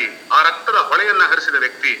ಬಿಸಾಡಿ ಆ ರಕ್ತದ ಹೊಳೆಯನ್ನ ಹರಿಸಿದ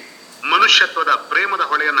ವ್ಯಕ್ತಿ ಮನುಷ್ಯತ್ವದ ಪ್ರೇಮದ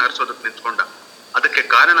ಹೊಳೆಯನ್ನ ಹರಿಸೋದಕ್ಕೆ ನಿಂತ್ಕೊಂಡ. ಅದಕ್ಕೆ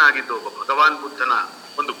ಕಾರಣ ಆಗಿದ್ದು ಒಬ್ಬ ಭಗವಾನ್ ಬುದ್ಧನ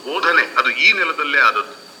ಒಂದು ಬೋಧನೆ, ಅದು ಈ ನೆಲದಲ್ಲೇ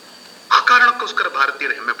ಆದದ್ದು. ಆ ಕಾರಣಕ್ಕೋಸ್ಕರ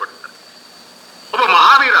ಭಾರತೀಯರು ಹೆಮ್ಮೆ ಪಡ್ತಾರೆ. ಒಬ್ಬ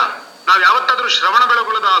ಮಹಾವೀರ. ನಾವ್ ಯಾವತ್ತಾದ್ರೂ ಶ್ರವಣ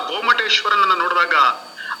ಬೆಳಗೊಳದ ಆ ಗೋಮಟೇಶ್ವರನನ್ನ ನೋಡುವಾಗ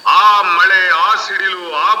ಆ ಮಳೆ, ಆ ಸಿಡಿಲು,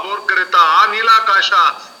 ಆ ಬೋರ್ಗರೆತ, ಆ ನೀಲಾಕಾಶ,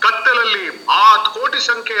 ಕತ್ತಲಲ್ಲಿ ಆ ಕೋಟಿ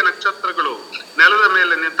ಸಂಖ್ಯೆಯ ನಕ್ಷತ್ರಗಳು ನೆಲದ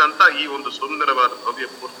ಮೇಲೆ ನಿಂತಂತ ಈ ಒಂದು ಸುಂದರವಾದ ಭವ್ಯ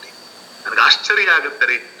ಮೂರ್ತಿ ನನಗೆ ಆಶ್ಚರ್ಯ ಆಗುತ್ತೆ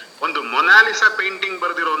ರೀ. ಒಂದು ಮೊನಾಲಿಸಾ ಪೇಂಟಿಂಗ್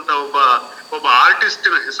ಬರೆದಿರುವಂತ ಒಬ್ಬ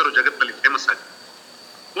ಆರ್ಟಿಸ್ಟಿನ ಹೆಸರು ಜಗತ್ತಲ್ಲಿ ಫೇಮಸ್ ಆಗಿದೆ.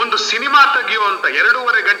 ಒಂದು ಸಿನಿಮಾ ತೆಗೆಯುವಂತ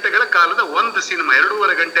 2.5 ಗಂಟೆಗಳ ಕಾಲದ ಒಂದು ಸಿನಿಮಾ,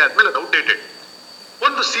 2.5 ಗಂಟೆ ಆದ್ಮೇಲೆ ಅದು ಔಟ್ಡೇಟೆಡ್.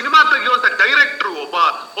 ಒಂದು ಸಿನಿಮಾ ತೆಗೆಯುವಂತ ಡೈರೆಕ್ಟರ್,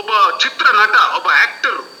 ಒಬ್ಬ ಚಿತ್ರ ನಟ, ಒಬ್ಬ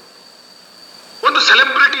ಆಕ್ಟರ್ ಒಂದು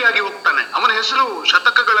ಸೆಲೆಬ್ರಿಟಿ ಆಗಿ ಹೋಗ್ತಾನೆ. ಅವನ ಹೆಸರು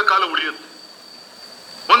ಶತಕಗಳ ಕಾಲ ಉಳಿಯುತ್ತೆ.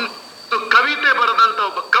 ಒಂದು ಕವಿತೆ ಬರೆದಂತ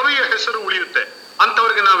ಒಬ್ಬ ಕವಿಯ ಹೆಸರು ಉಳಿಯುತ್ತೆ.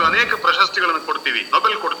 ಅಂತವರಿಗೆ ನಾವು ಅನೇಕ ಪ್ರಶಸ್ತಿಗಳನ್ನು ಕೊಡ್ತೀವಿ,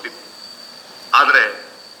 ನೊಬೆಲ್ ಕೊಡ್ತೀವಿ. ಆದ್ರೆ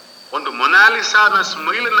ಒಂದು ಮೊನಾಲಿಸಾನ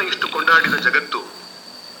ಸ್ಮೈಲನ್ನ ಇಷ್ಟು ಕೊಂಡಾಡಿದ ಜಗತ್ತು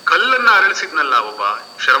ಕಲ್ಲನ್ನ ಅರಳಿಸಿದ್ನಲ್ಲ ಒಬ್ಬ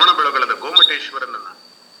ಶ್ರವಣ ಬೆಳಗೊಳದ ಗೋಮಟೇಶ್ವರನನ್ನ,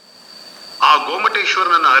 ಆ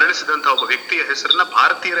ಗೋಮಟೇಶ್ವರನನ್ನ ಅರಳಿಸಿದಂತ ಒಬ್ಬ ವ್ಯಕ್ತಿಯ ಹೆಸರನ್ನ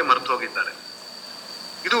ಭಾರತೀಯರೇ ಮರೆತು ಹೋಗಿದ್ದಾರೆ.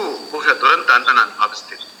 ಇದು ಬಹುಶಃ ದುರಂತ ಅಂತ ನಾನು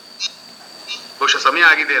ಭಾವಿಸ್ತೀನಿ. ಬಹುಶಃ ಸಮಯ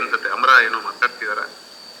ಆಗಿದೆ ಅನ್ಸುತ್ತೆ. ಅಮರ ಏನೋ ಮಾತಾಡ್ತಿದಾರ?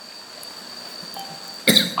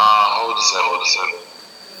 ಹೌದು ಸರ್,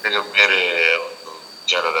 ಈಗ ಬೇರೆ ಒಂದು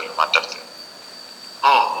ವಿಚಾರದಲ್ಲಿ ಮಾತಾಡ್ತೇನೆ.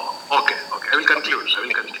 Okay, I will conclude.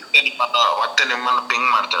 ಮತ್ತೆ ನಿಮ್ಮನ್ನು ಪಿಂಗ್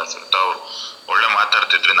ಮಾಡ್ತಾರೆ ಸರ್. ತಾವು ಒಳ್ಳೆ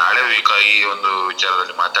ಮಾತಾಡ್ತಿದ್ರಿ. ನಾಳೆ ವೀಕ್ ಈ ಒಂದು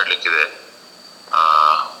ವಿಚಾರದಲ್ಲಿ ಮಾತಾಡ್ಲಿಕ್ಕಿದೆ.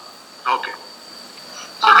 ಓಕೆ,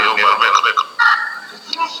 ನೀವು ಬರ್ಬೇಕು.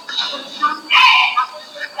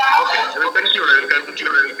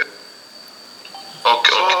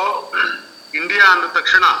 ಇಂಡಿಯಾ ಅಂದ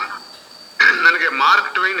ತಕ್ಷಣ ನನಗೆ ಮಾರ್ಕ್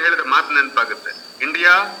ಟ್ವೈನ್ ಹೇಳಿದ ಮಾತು ನೆನಪಾಗುತ್ತೆ.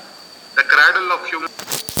 India the cradle of human.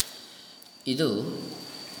 ಇದು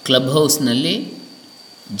ಕ್ಲಬ್ ಹೌಸ್ನಲ್ಲಿ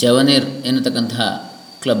ಜವನೇರ್ ಎನ್ನತಕ್ಕಂತಹ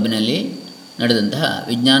ಕ್ಲಬ್ಬಿನಲ್ಲಿ ನಡೆದಂತಹ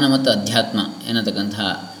ವಿಜ್ಞಾನ ಮತ್ತು ಅಧ್ಯಾತ್ಮ ಎನ್ನತಕ್ಕಂತಹ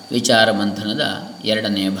ವಿಚಾರ ಮಂಥನದ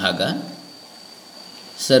 2ನೇ ಭಾಗ.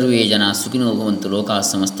 ಸರ್ವೇ ಜನ ಸುಖಿನೋ ಭವಂತು, ಲೋಕಾಃ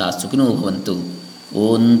ಸಮಸ್ತಾಃ ಸುಖಿನೋ ಭವಂತು.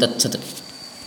 ಓಂ ತತ್ಸತ್.